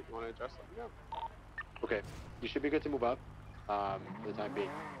not clear that you want to address, let me know. Okay, you should be good to move up. For the time being,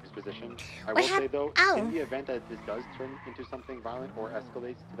 this position. I What will say though, Oh. in the event that this does turn into something violent or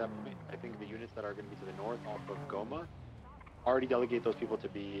escalates to that point, I think the units that are going to be to the north off of Goma already delegate those people to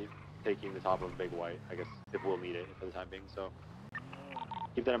be taking the top of Big White. I guess if we'll need it for the time being. So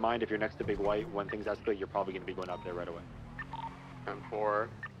keep that in mind. If you're next to Big White, when things escalate, you're probably going to be going up there right away. 10-4.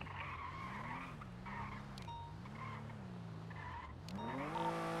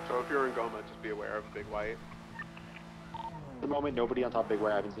 So if you're in Goma, just be aware of Big White. At the moment, nobody on top of Big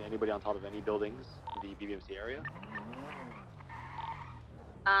White. I haven't seen anybody on top of any buildings in the BBMC area.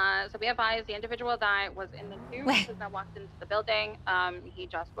 So be advised, the individual that was in the queue has now walked into the building. He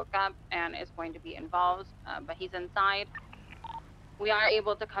just woke up and is going to be involved, but he's inside. We are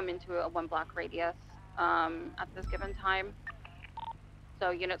able to come into a 1-block radius at this given time. So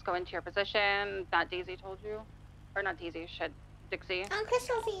units go into your position that Daisy told you, or not Daisy, shit, Dixie. Oh,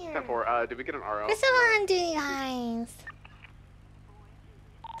 Crystal's here. 10-4. Did we get an RO? Crystal on duty, guys.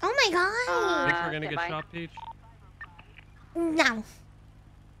 Oh my god. Think we're gonna get shot, Peach? No.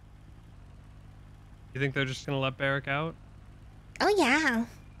 You think they're just gonna let Barrick out? Oh yeah.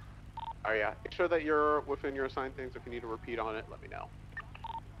 Oh yeah. Make sure that you're within your assigned things. If you need to repeat on it, let me know.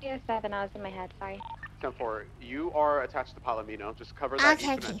 Yeah, 7. I was in my head. Sorry. 10-4. You are attached to Palomino. Just cover that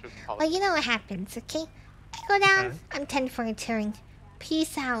Okay, eastern okay. entrance to Palomino. Well, you know what happens, okay? I go down, I'm 10 for a turn.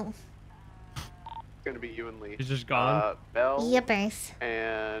 Peace out. It's gonna be you and Lee. He's just gone? Bell. Yippers.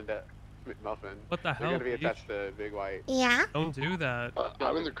 And Muffin. What the They're hell, gonna be Peach? attached to Big White. Yeah? Don't do that.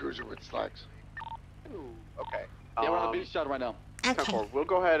 I'm in the cruiser with Slacks. Ooh, okay. Yeah, we're on the beach side right now. Okay. 10-4. We'll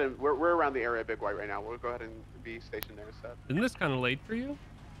go ahead and we're around the area of Big White right now. We'll go ahead and be stationed there instead. Isn't this kind of late for you?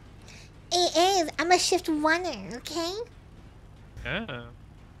 It is. I'm a shift 1er, okay? Yeah.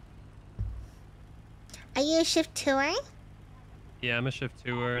 Are you a shift 2er? Yeah, I'm a shift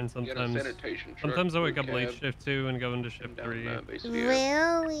 2er, and Get a sometimes sanitation truck, sometimes I wake blue up late cab, shift 2 and go into shift 3.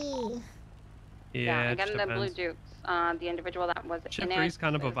 Really? Yeah, it again, just the Blue depends. Dukes, the individual that was Shift in 3 it is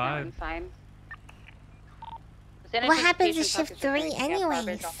kind of a is now vibe. inside. What happens in Sanitation truck shift is just 3 going to get garbage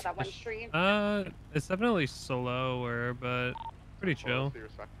anyways? off of that one street. It's definitely slower, but pretty chill. Be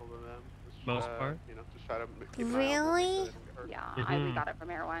respectful to them. Just, Most part. You know, just try to keep an eye on them, make sure Really? they don't get hurt. Yeah, we got it from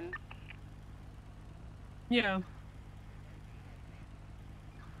Airone. Yeah.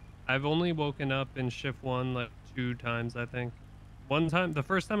 I've only woken up in shift 1 like 2 times, I think. One time, the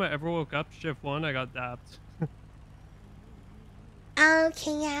first time I ever woke up shift 1, I got dapped.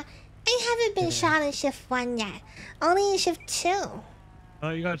 Okay, yeah. I haven't been shot in shift 1 yet. Only in shift 2. Oh,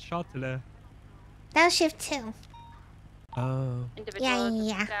 you got shot today. That was shift 2. Oh. Individual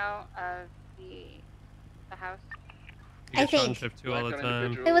Yeah. just out of the house. You I get shot in think. shift 2 all the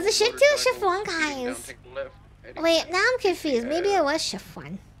time. It was a shift 2 or shift 1, guys? Wait, now I'm confused. Maybe it was shift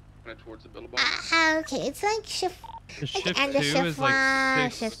 1. Towards the Billabong. Okay, it's like shift... Shift Like end of 2 shift is 1,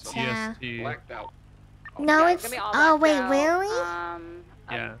 like 6 shift 2. EST. Blacked out. No, Yeah, it's... gonna be all Oh, blacked wait, out, really?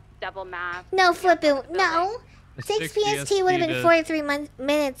 Yeah. Double mask. No, flip it. No. It's 6 6 PST would have been to- 43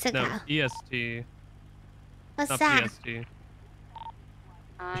 minutes ago. No, EST. What's not that? PST.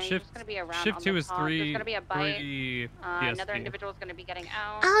 He's Shift just gonna be around shift on 2 the is top. 3. There's gonna be a bite. 3 Another PST. individual is gonna be getting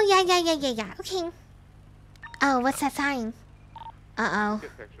out. Oh, yeah. Okay. Oh, what's that sign? Uh-oh.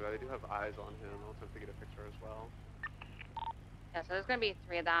 Get a picture. They do have eyes on him. I'll attempt to get a picture as well. Yeah, so there's gonna be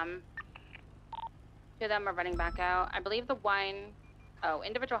 3 of them. Two of them are running back out. I believe the one, oh,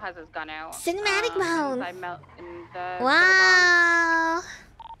 individual has his gun out. Cinematic mode. In the Wow.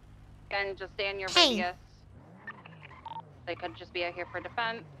 and just stay in your Hey. radius. They could just be out here for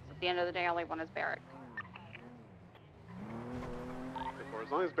defense. At the end of the day, all they want is Barrett. Therefore,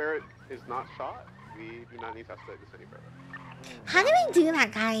 as long as Barrett is not shot, we do not need to escalate this any further. How do we do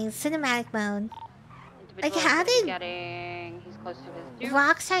that, guys? Cinematic mode. Like, how did He's close to his due.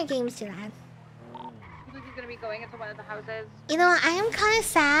 Rockstar Games do that? I think he's gonna be going into one of the houses. You know, I am kind of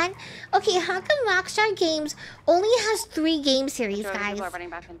sad. Okay, how come Rockstar Games only has 3 game series, guys,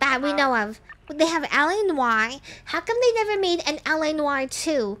 that we know of? They have LA Noire. How come they never made an LA Noire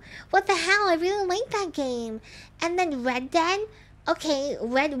 2? What the hell? I really like that game. And then Red Dead. Okay,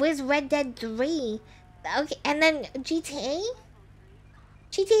 where's Red Dead 3? Okay, and then GTA?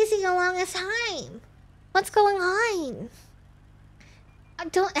 GTA's taking the longest time. What's going on?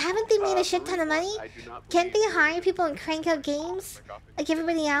 Haven't they made a shit ton of money? Can't they hire people and crank out games like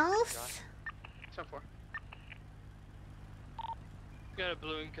everybody else? So far. Got a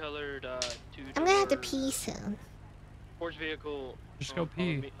blue and colored I'm gonna have to pee soon. Force vehicle. Just go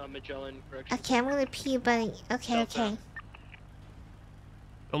pee. Magellan correction. Okay, I'm gonna pee, buddy. Okay, okay.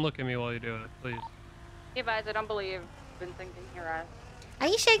 Don't look at me while you do it, please. Hey, guys, I don't believe Vincent can hear us. Are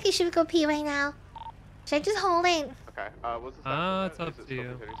you sure you should go pee right now? Should I just hold it? Okay, what's the It's up to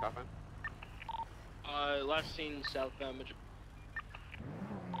you. Last seen southbound Magellan.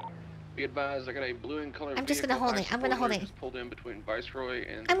 Be advised, I got a blue and colored I'm just gonna hold it. I'm gonna hold it. just pulled in between Viceroy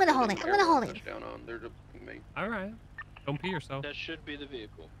and I'm gonna hold it. I'm gonna hold it. Down on. They're deploying me. Alright. Don't pee yourself. That should be the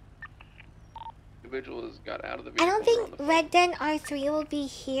vehicle. Individual has got out of the I vehicle. don't think Red Dead R3 will be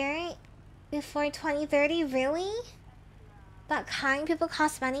here before 2030. Really? But hiring people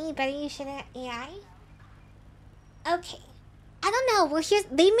costs money. You better use shit at AI. Okay. I don't know. Well, here's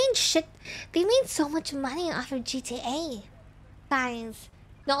they made so much money off of GTA, guys.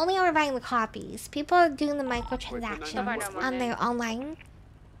 Not only are we buying the copies, people are doing the microtransactions on their online.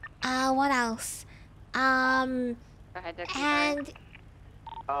 What else? And I don't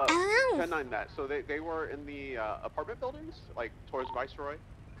know. 10-9 that. So they were in the apartment buildings, like towards Viceroy.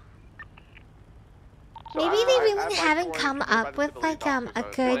 So Maybe they really haven't come up with like a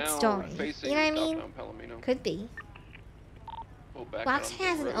good story. You know what I mean? Could be. Rockstar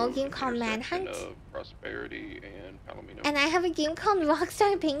has an old game called Manhunt. Prosperity and Palomino. And I have a game called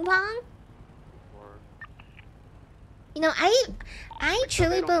Rockstar Ping Pong. You know, I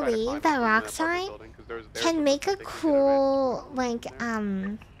truly believe that Rockstar can make a cool, like,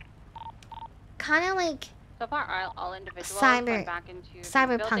 kind of like So far, all individuals went back into the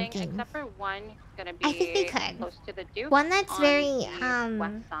cyberpunk building, game. except for one who's gonna be I think they could. close to the Duke. One that's on very, the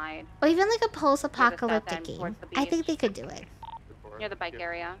west side, or even like a post-apocalyptic end game. towards the I think beach. they could do it. near the bike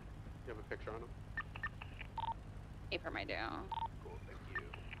area. You have a picture on him? Apron I do.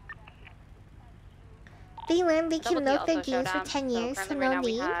 They learned they Double can T milk their also games showed for up. 10 So years for currently right no now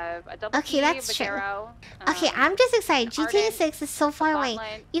we need. have a Double Okay, T, that's true. Vaquero, Okay, I'm just excited. GTA Arden, 6 is so far away.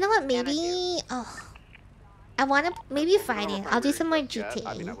 You know what? Maybe. Oh. I want to. Maybe Friday. I'll do some more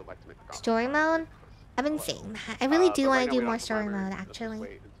GTA. Story mode? I've been saying that. I really do want to do more story mode,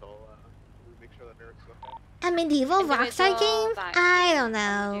 actually. A medieval Rockstar game? I don't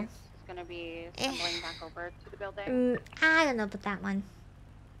know. Is gonna be stumbling back over to the building. I don't know about that one.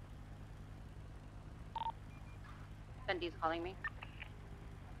 Cindy's calling me.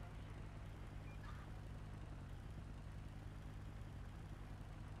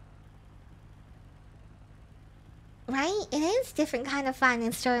 Right? It is different kind of fun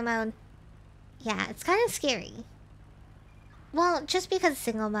in story mode. Yeah, it's kind of scary. Well, just because it's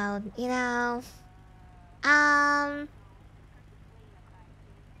single mode, you know.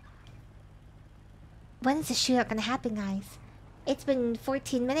 When is the shootout gonna happen, guys? It's been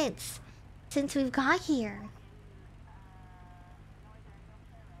 14 minutes since we've got here.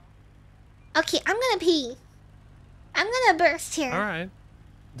 Okay, I'm gonna pee. I'm gonna burst here. Alright.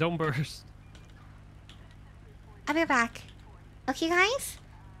 Don't burst. I'll be back. Okay, guys?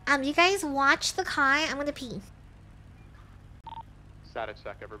 You guys watch the car. I'm gonna pee. Status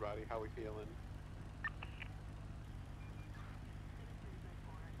check, everybody. How we feeling?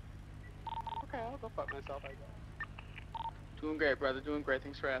 Okay, I'll go fuck myself, I guess. Doing great, brother. Doing great.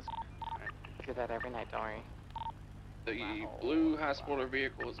 Thanks for asking. Do that every night, don't worry. The blue high spoiler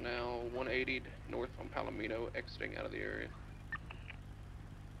vehicle is now 180 north on Palomino, exiting out of the area.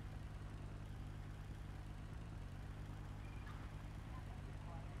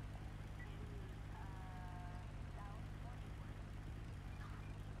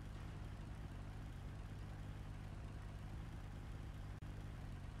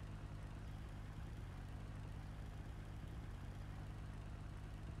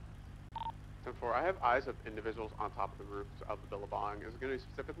 For I have eyes of individuals on top of the roofs of the Billabong. Is it going to be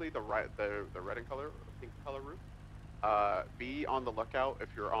specifically the red in color or pink color roof? Be on the lookout if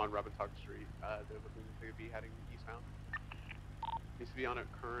you're on Reventuck Street. They're looking to be heading eastbound. Needs to be on it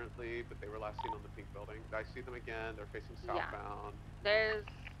currently, but they were last seen on the pink building. I see them again. They're facing southbound.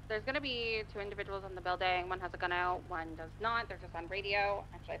 There's gonna be 2 individuals on the building. One has a gun out, one does not. They're just on radio.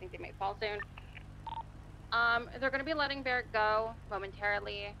 Actually, I think they might fall soon. They're gonna be letting Barrett go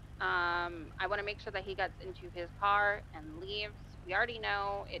momentarily. I want to make sure that he gets into his car and leaves. We already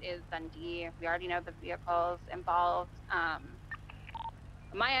know it is Dundee. We already know the vehicles involved.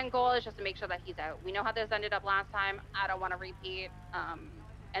 My end goal is just to make sure that he's out. We know how this ended up last time. I don't want to repeat.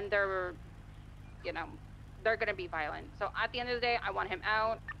 And they're, you know, they're gonna be violent. So at the end of the day, I want him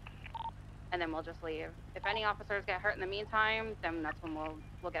out, and then we'll just leave. If any officers get hurt in the meantime, then that's when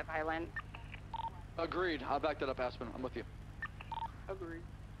we'll get violent. Agreed. I'll back that up, Aspen. I'm with you. Agreed.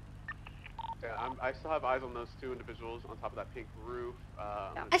 Yeah, I still have eyes on those 2 individuals on top of that pink roof.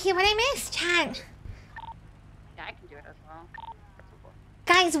 Okay, what I missed, chat. Yeah, I can do it as well.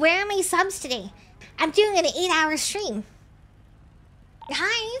 Guys, where are my subs today? I'm doing an 8-hour stream. Guys.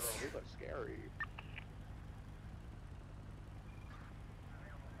 They look scary.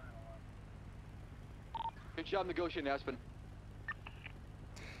 Good job negotiating, Aspen.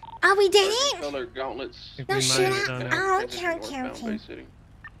 Oh, we did it? Color gauntlets. No shootout. Oh, okay.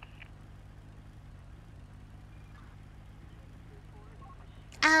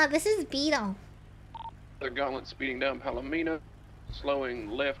 This is Beetle. The gauntlet speeding down Palomino, slowing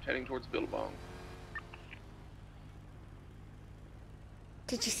left, heading towards Billabong.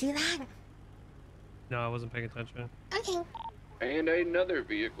 Did you see that? No, I wasn't paying attention. Okay. And another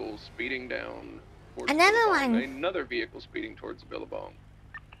vehicle speeding down towards Another Billabong. one. Another vehicle speeding towards Billabong.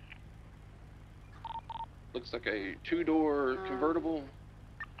 Looks like a 2-door convertible.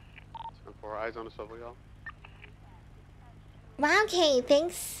 4 eyes on the swivel, y'all. Wow, okay,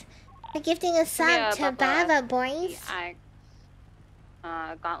 thanks for gifting a sub to Bava, boys.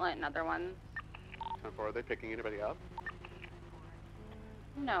 Gauntlet, another one. 4, are they picking anybody up?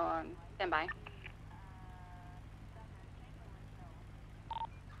 No, stand by.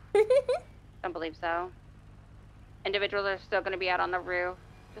 Don't believe so. Individuals are still going to be out on the roof,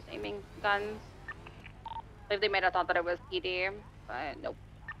 just aiming guns. I believe they might have thought that it was PD, but nope.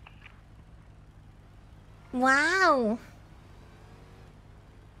 Wow.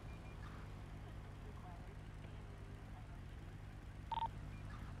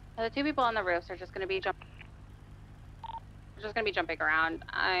 The 2 people on the roofs are just going to be jumping around.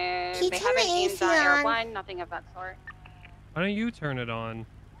 They haven't aimed airline, nothing of that sort. Why don't you turn it on?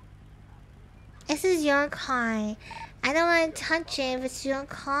 This is your car. I don't want to touch it if it's your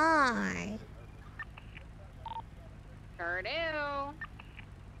car. Sure do.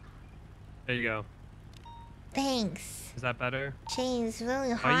 There you go. Thanks. Is that better? Jeez,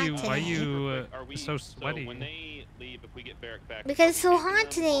 really hot today. Why are you so sweaty? So when they leave, if we get Barrick back... Because it's so hot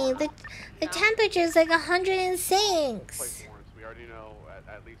today. The temperature is like 106. We already know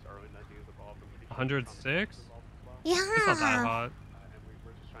at least early 90s involved. 106? Yeah. It's not that hot.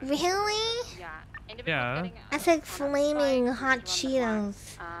 Really? Yeah. That's like flaming hot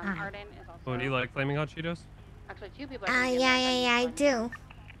Cheetos. Oh, do you like flaming hot Cheetos? Actually, 2 people Yeah, I do.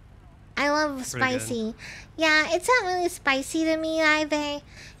 I love Pretty spicy. Yeah, it's not really spicy to me either.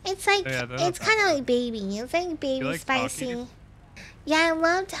 It's like, it's kind of like baby. It's like baby like spicy. Takis? Yeah, I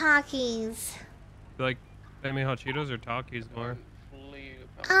love Takis. You like flaming hot Cheetos or Takis more?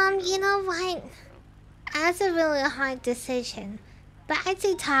 You know what? That's a really hard decision. But I'd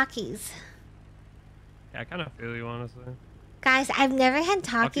say Takis. Yeah, I kind of feel you, honestly. Guys, I've never had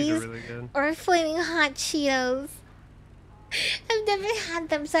Takis are Takis really good. or flaming hot Cheetos. I've never had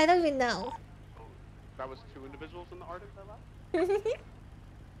them, so I don't even know. That was 2 individuals in the Arctic that left?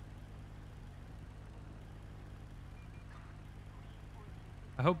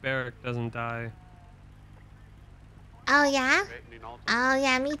 I hope Barrick doesn't die. Oh, yeah? Oh,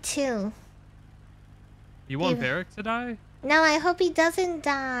 yeah, me too. You want Even- Barrick to die? No, I hope he doesn't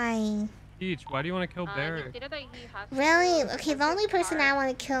die. Peach, why do you want to kill Barrick? Really? Okay, the only person I want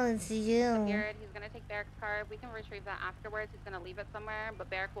to kill is you. He's gonna take Barrick's car. We can retrieve that afterwards. He's gonna leave it somewhere, but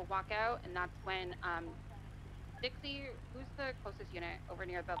Barrick will walk out, and that's when Dixie, who's the closest unit over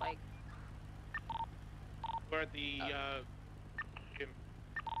near the like? We're at the gym.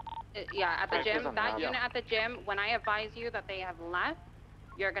 Yeah, at the Right, gym. there's That a- unit at the gym. When I advise you that they have left,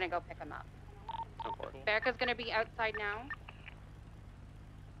 you're gonna go pick them up. Barrick is gonna be outside now.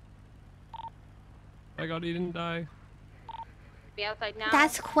 My God, he didn't die. Be outside now.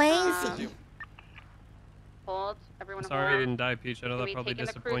 That's crazy. Hold. everyone Sorry I home. didn't die, Peach. I know You can that be probably taking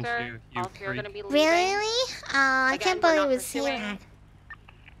the disappoints cruiser. you. You All three are freak. gonna be leaving. Really? I Again, can't we're believe not it's here. pursuing.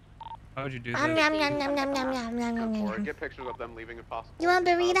 Why would you do Nom this? nom nom nom nom nom nom nom nom Or nom. get pictures of them leaving if possible. You want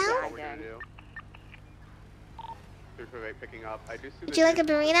a burrito? What we're gonna do. 358 picking up. I do see Would you like a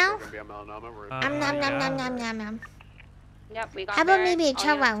burrito? Gonna be a melanoma. We're Nom nom nom nom nom nom nom. Yep, we got How about there. maybe a All units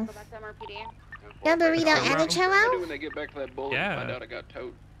churro? go back to MRPD. You want a burrito and a I do churro? when they get back to that bullet Yeah. and find out I got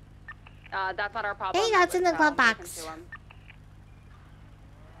towed. That's not our problem. There you go, it's in the glove Listen box. to 'em.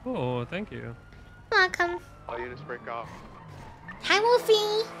 Oh, thank you. Welcome. All units break off. Hi,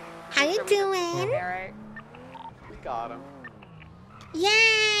 Wolfie. How you doing? We got him.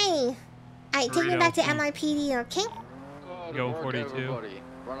 Yay! Alright, take me Burrito. back to MRPD, okay? Go 42.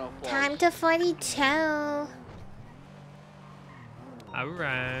 Time to 42.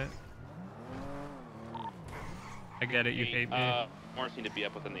 Alright. I get it, you hate me. Morris need to be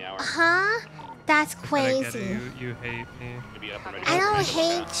up within the hour. Huh? That's But I get it, crazy. you hate me. To be up and ready I to don't go.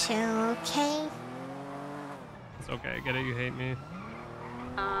 hate you, okay? It's okay, I get it, you hate me.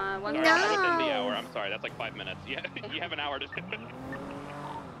 One Sorry, No. not within the hour. I'm sorry, that's like 5 minutes. Yeah, you have an hour to.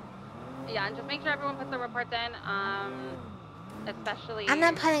 Yeah, and just make sure everyone puts their reports in. Especially. I'm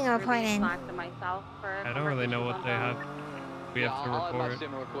not putting a Ruby, report in. Slack, and myself for I don't really know what they have. We have to report.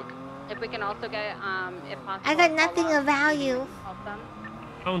 If we can also get, if possible. I got nothing follow-up of value. to help them.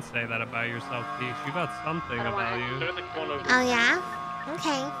 Don't say that about yourself, Peach. You got something I don't of want value. Oh, yeah?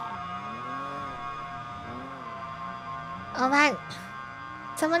 Okay. Alright.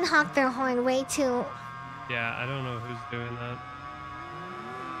 Someone honked their horn way too. Yeah, I don't know who's doing that.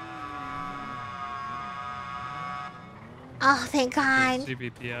 Oh, thank God.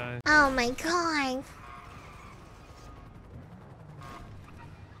 CBPI. Oh my God.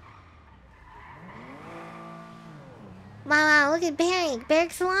 Wow, look at Barrick.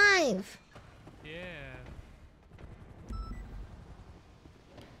 Barrick's alive. Yeah.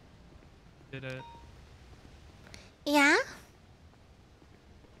 Did it. Yeah?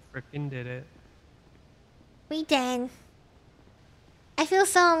 Frickin' did it. We did. I feel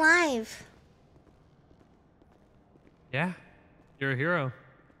so alive. Yeah. You're a hero.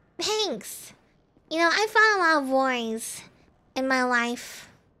 Thanks. You know, I fought a lot of wars in my life.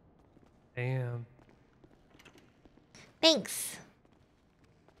 Damn. Thanks.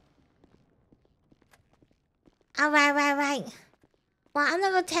 Alright, right. Well, I'm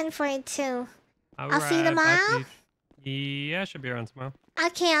gonna go 1042. I'll see you Alright, bye, tomorrow? Peach. Yeah, should be around tomorrow.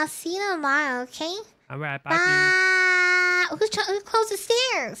 Okay, I'll see you tomorrow, okay? Alright, bye, Bye. Who closed the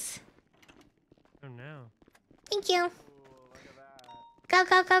stairs? Peach. Oh, no. Thank you. Go,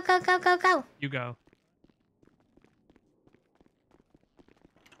 go, go, go, go, go, go. You go.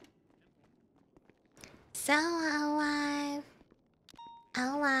 So alive.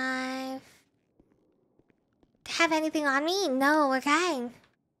 Alive. Have anything on me? No, okay.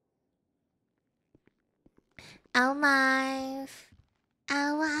 Alive.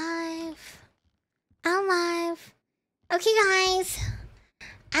 Alive. Alive. Okay, guys.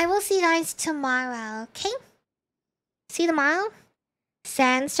 I will see you guys tomorrow, okay? See you tomorrow?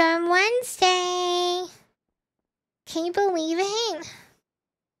 Sandstorm Wednesday. Can you believe it?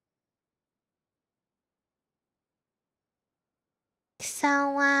 So,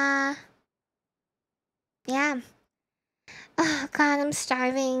 yeah. Oh, God, I'm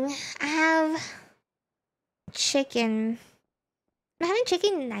starving. I have chicken. I'm having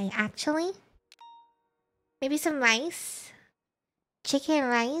chicken tonight, actually. Maybe some rice. Chicken and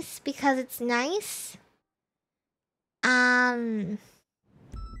rice, because it's nice.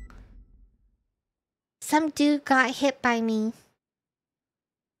 Some dude got hit by me.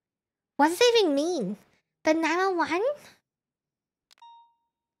 What does that even mean? The 911?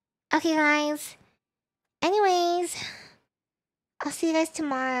 Okay, guys. Anyways, I'll see you guys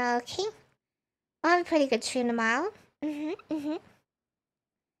tomorrow, okay? I'll have a pretty good stream tomorrow.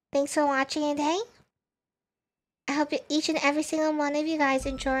 Thanks for watching today. I hope each and every single one of you guys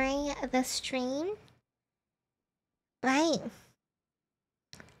enjoy the stream. Right.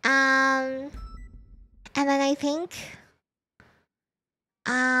 And then I think,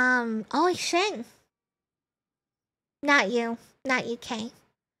 oh shit. Not you, Kay.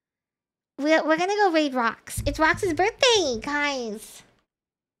 We're gonna go raid Rox. It's Rox's birthday, guys.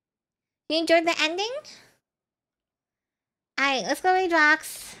 You enjoyed the ending? Alright, let's go raid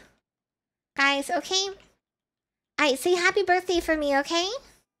Rox. Guys, okay? Alright, say happy birthday for me, okay?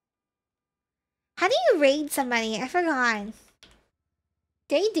 How do you raid somebody? I forgot.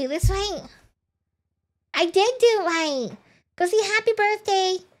 Did you do this right? I did do it right. Go say happy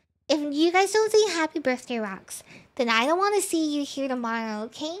birthday. If you guys don't say happy birthday, Rox, then I don't want to see you here tomorrow,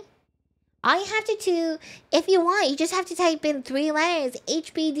 okay? All you have to do, if you want, you just have to type in 3 letters,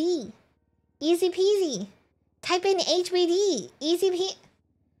 HBD. Easy peasy. Type in HBD. Easy peasy.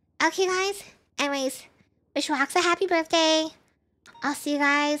 Okay, guys. Anyways, wish Rox a happy birthday. I'll see you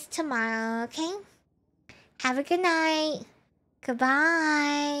guys tomorrow, okay? Have a good night.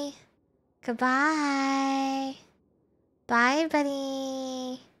 Goodbye. Goodbye. Bye,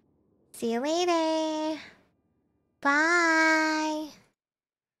 buddy. See you later. Bye.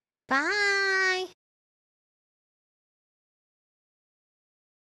 Bye.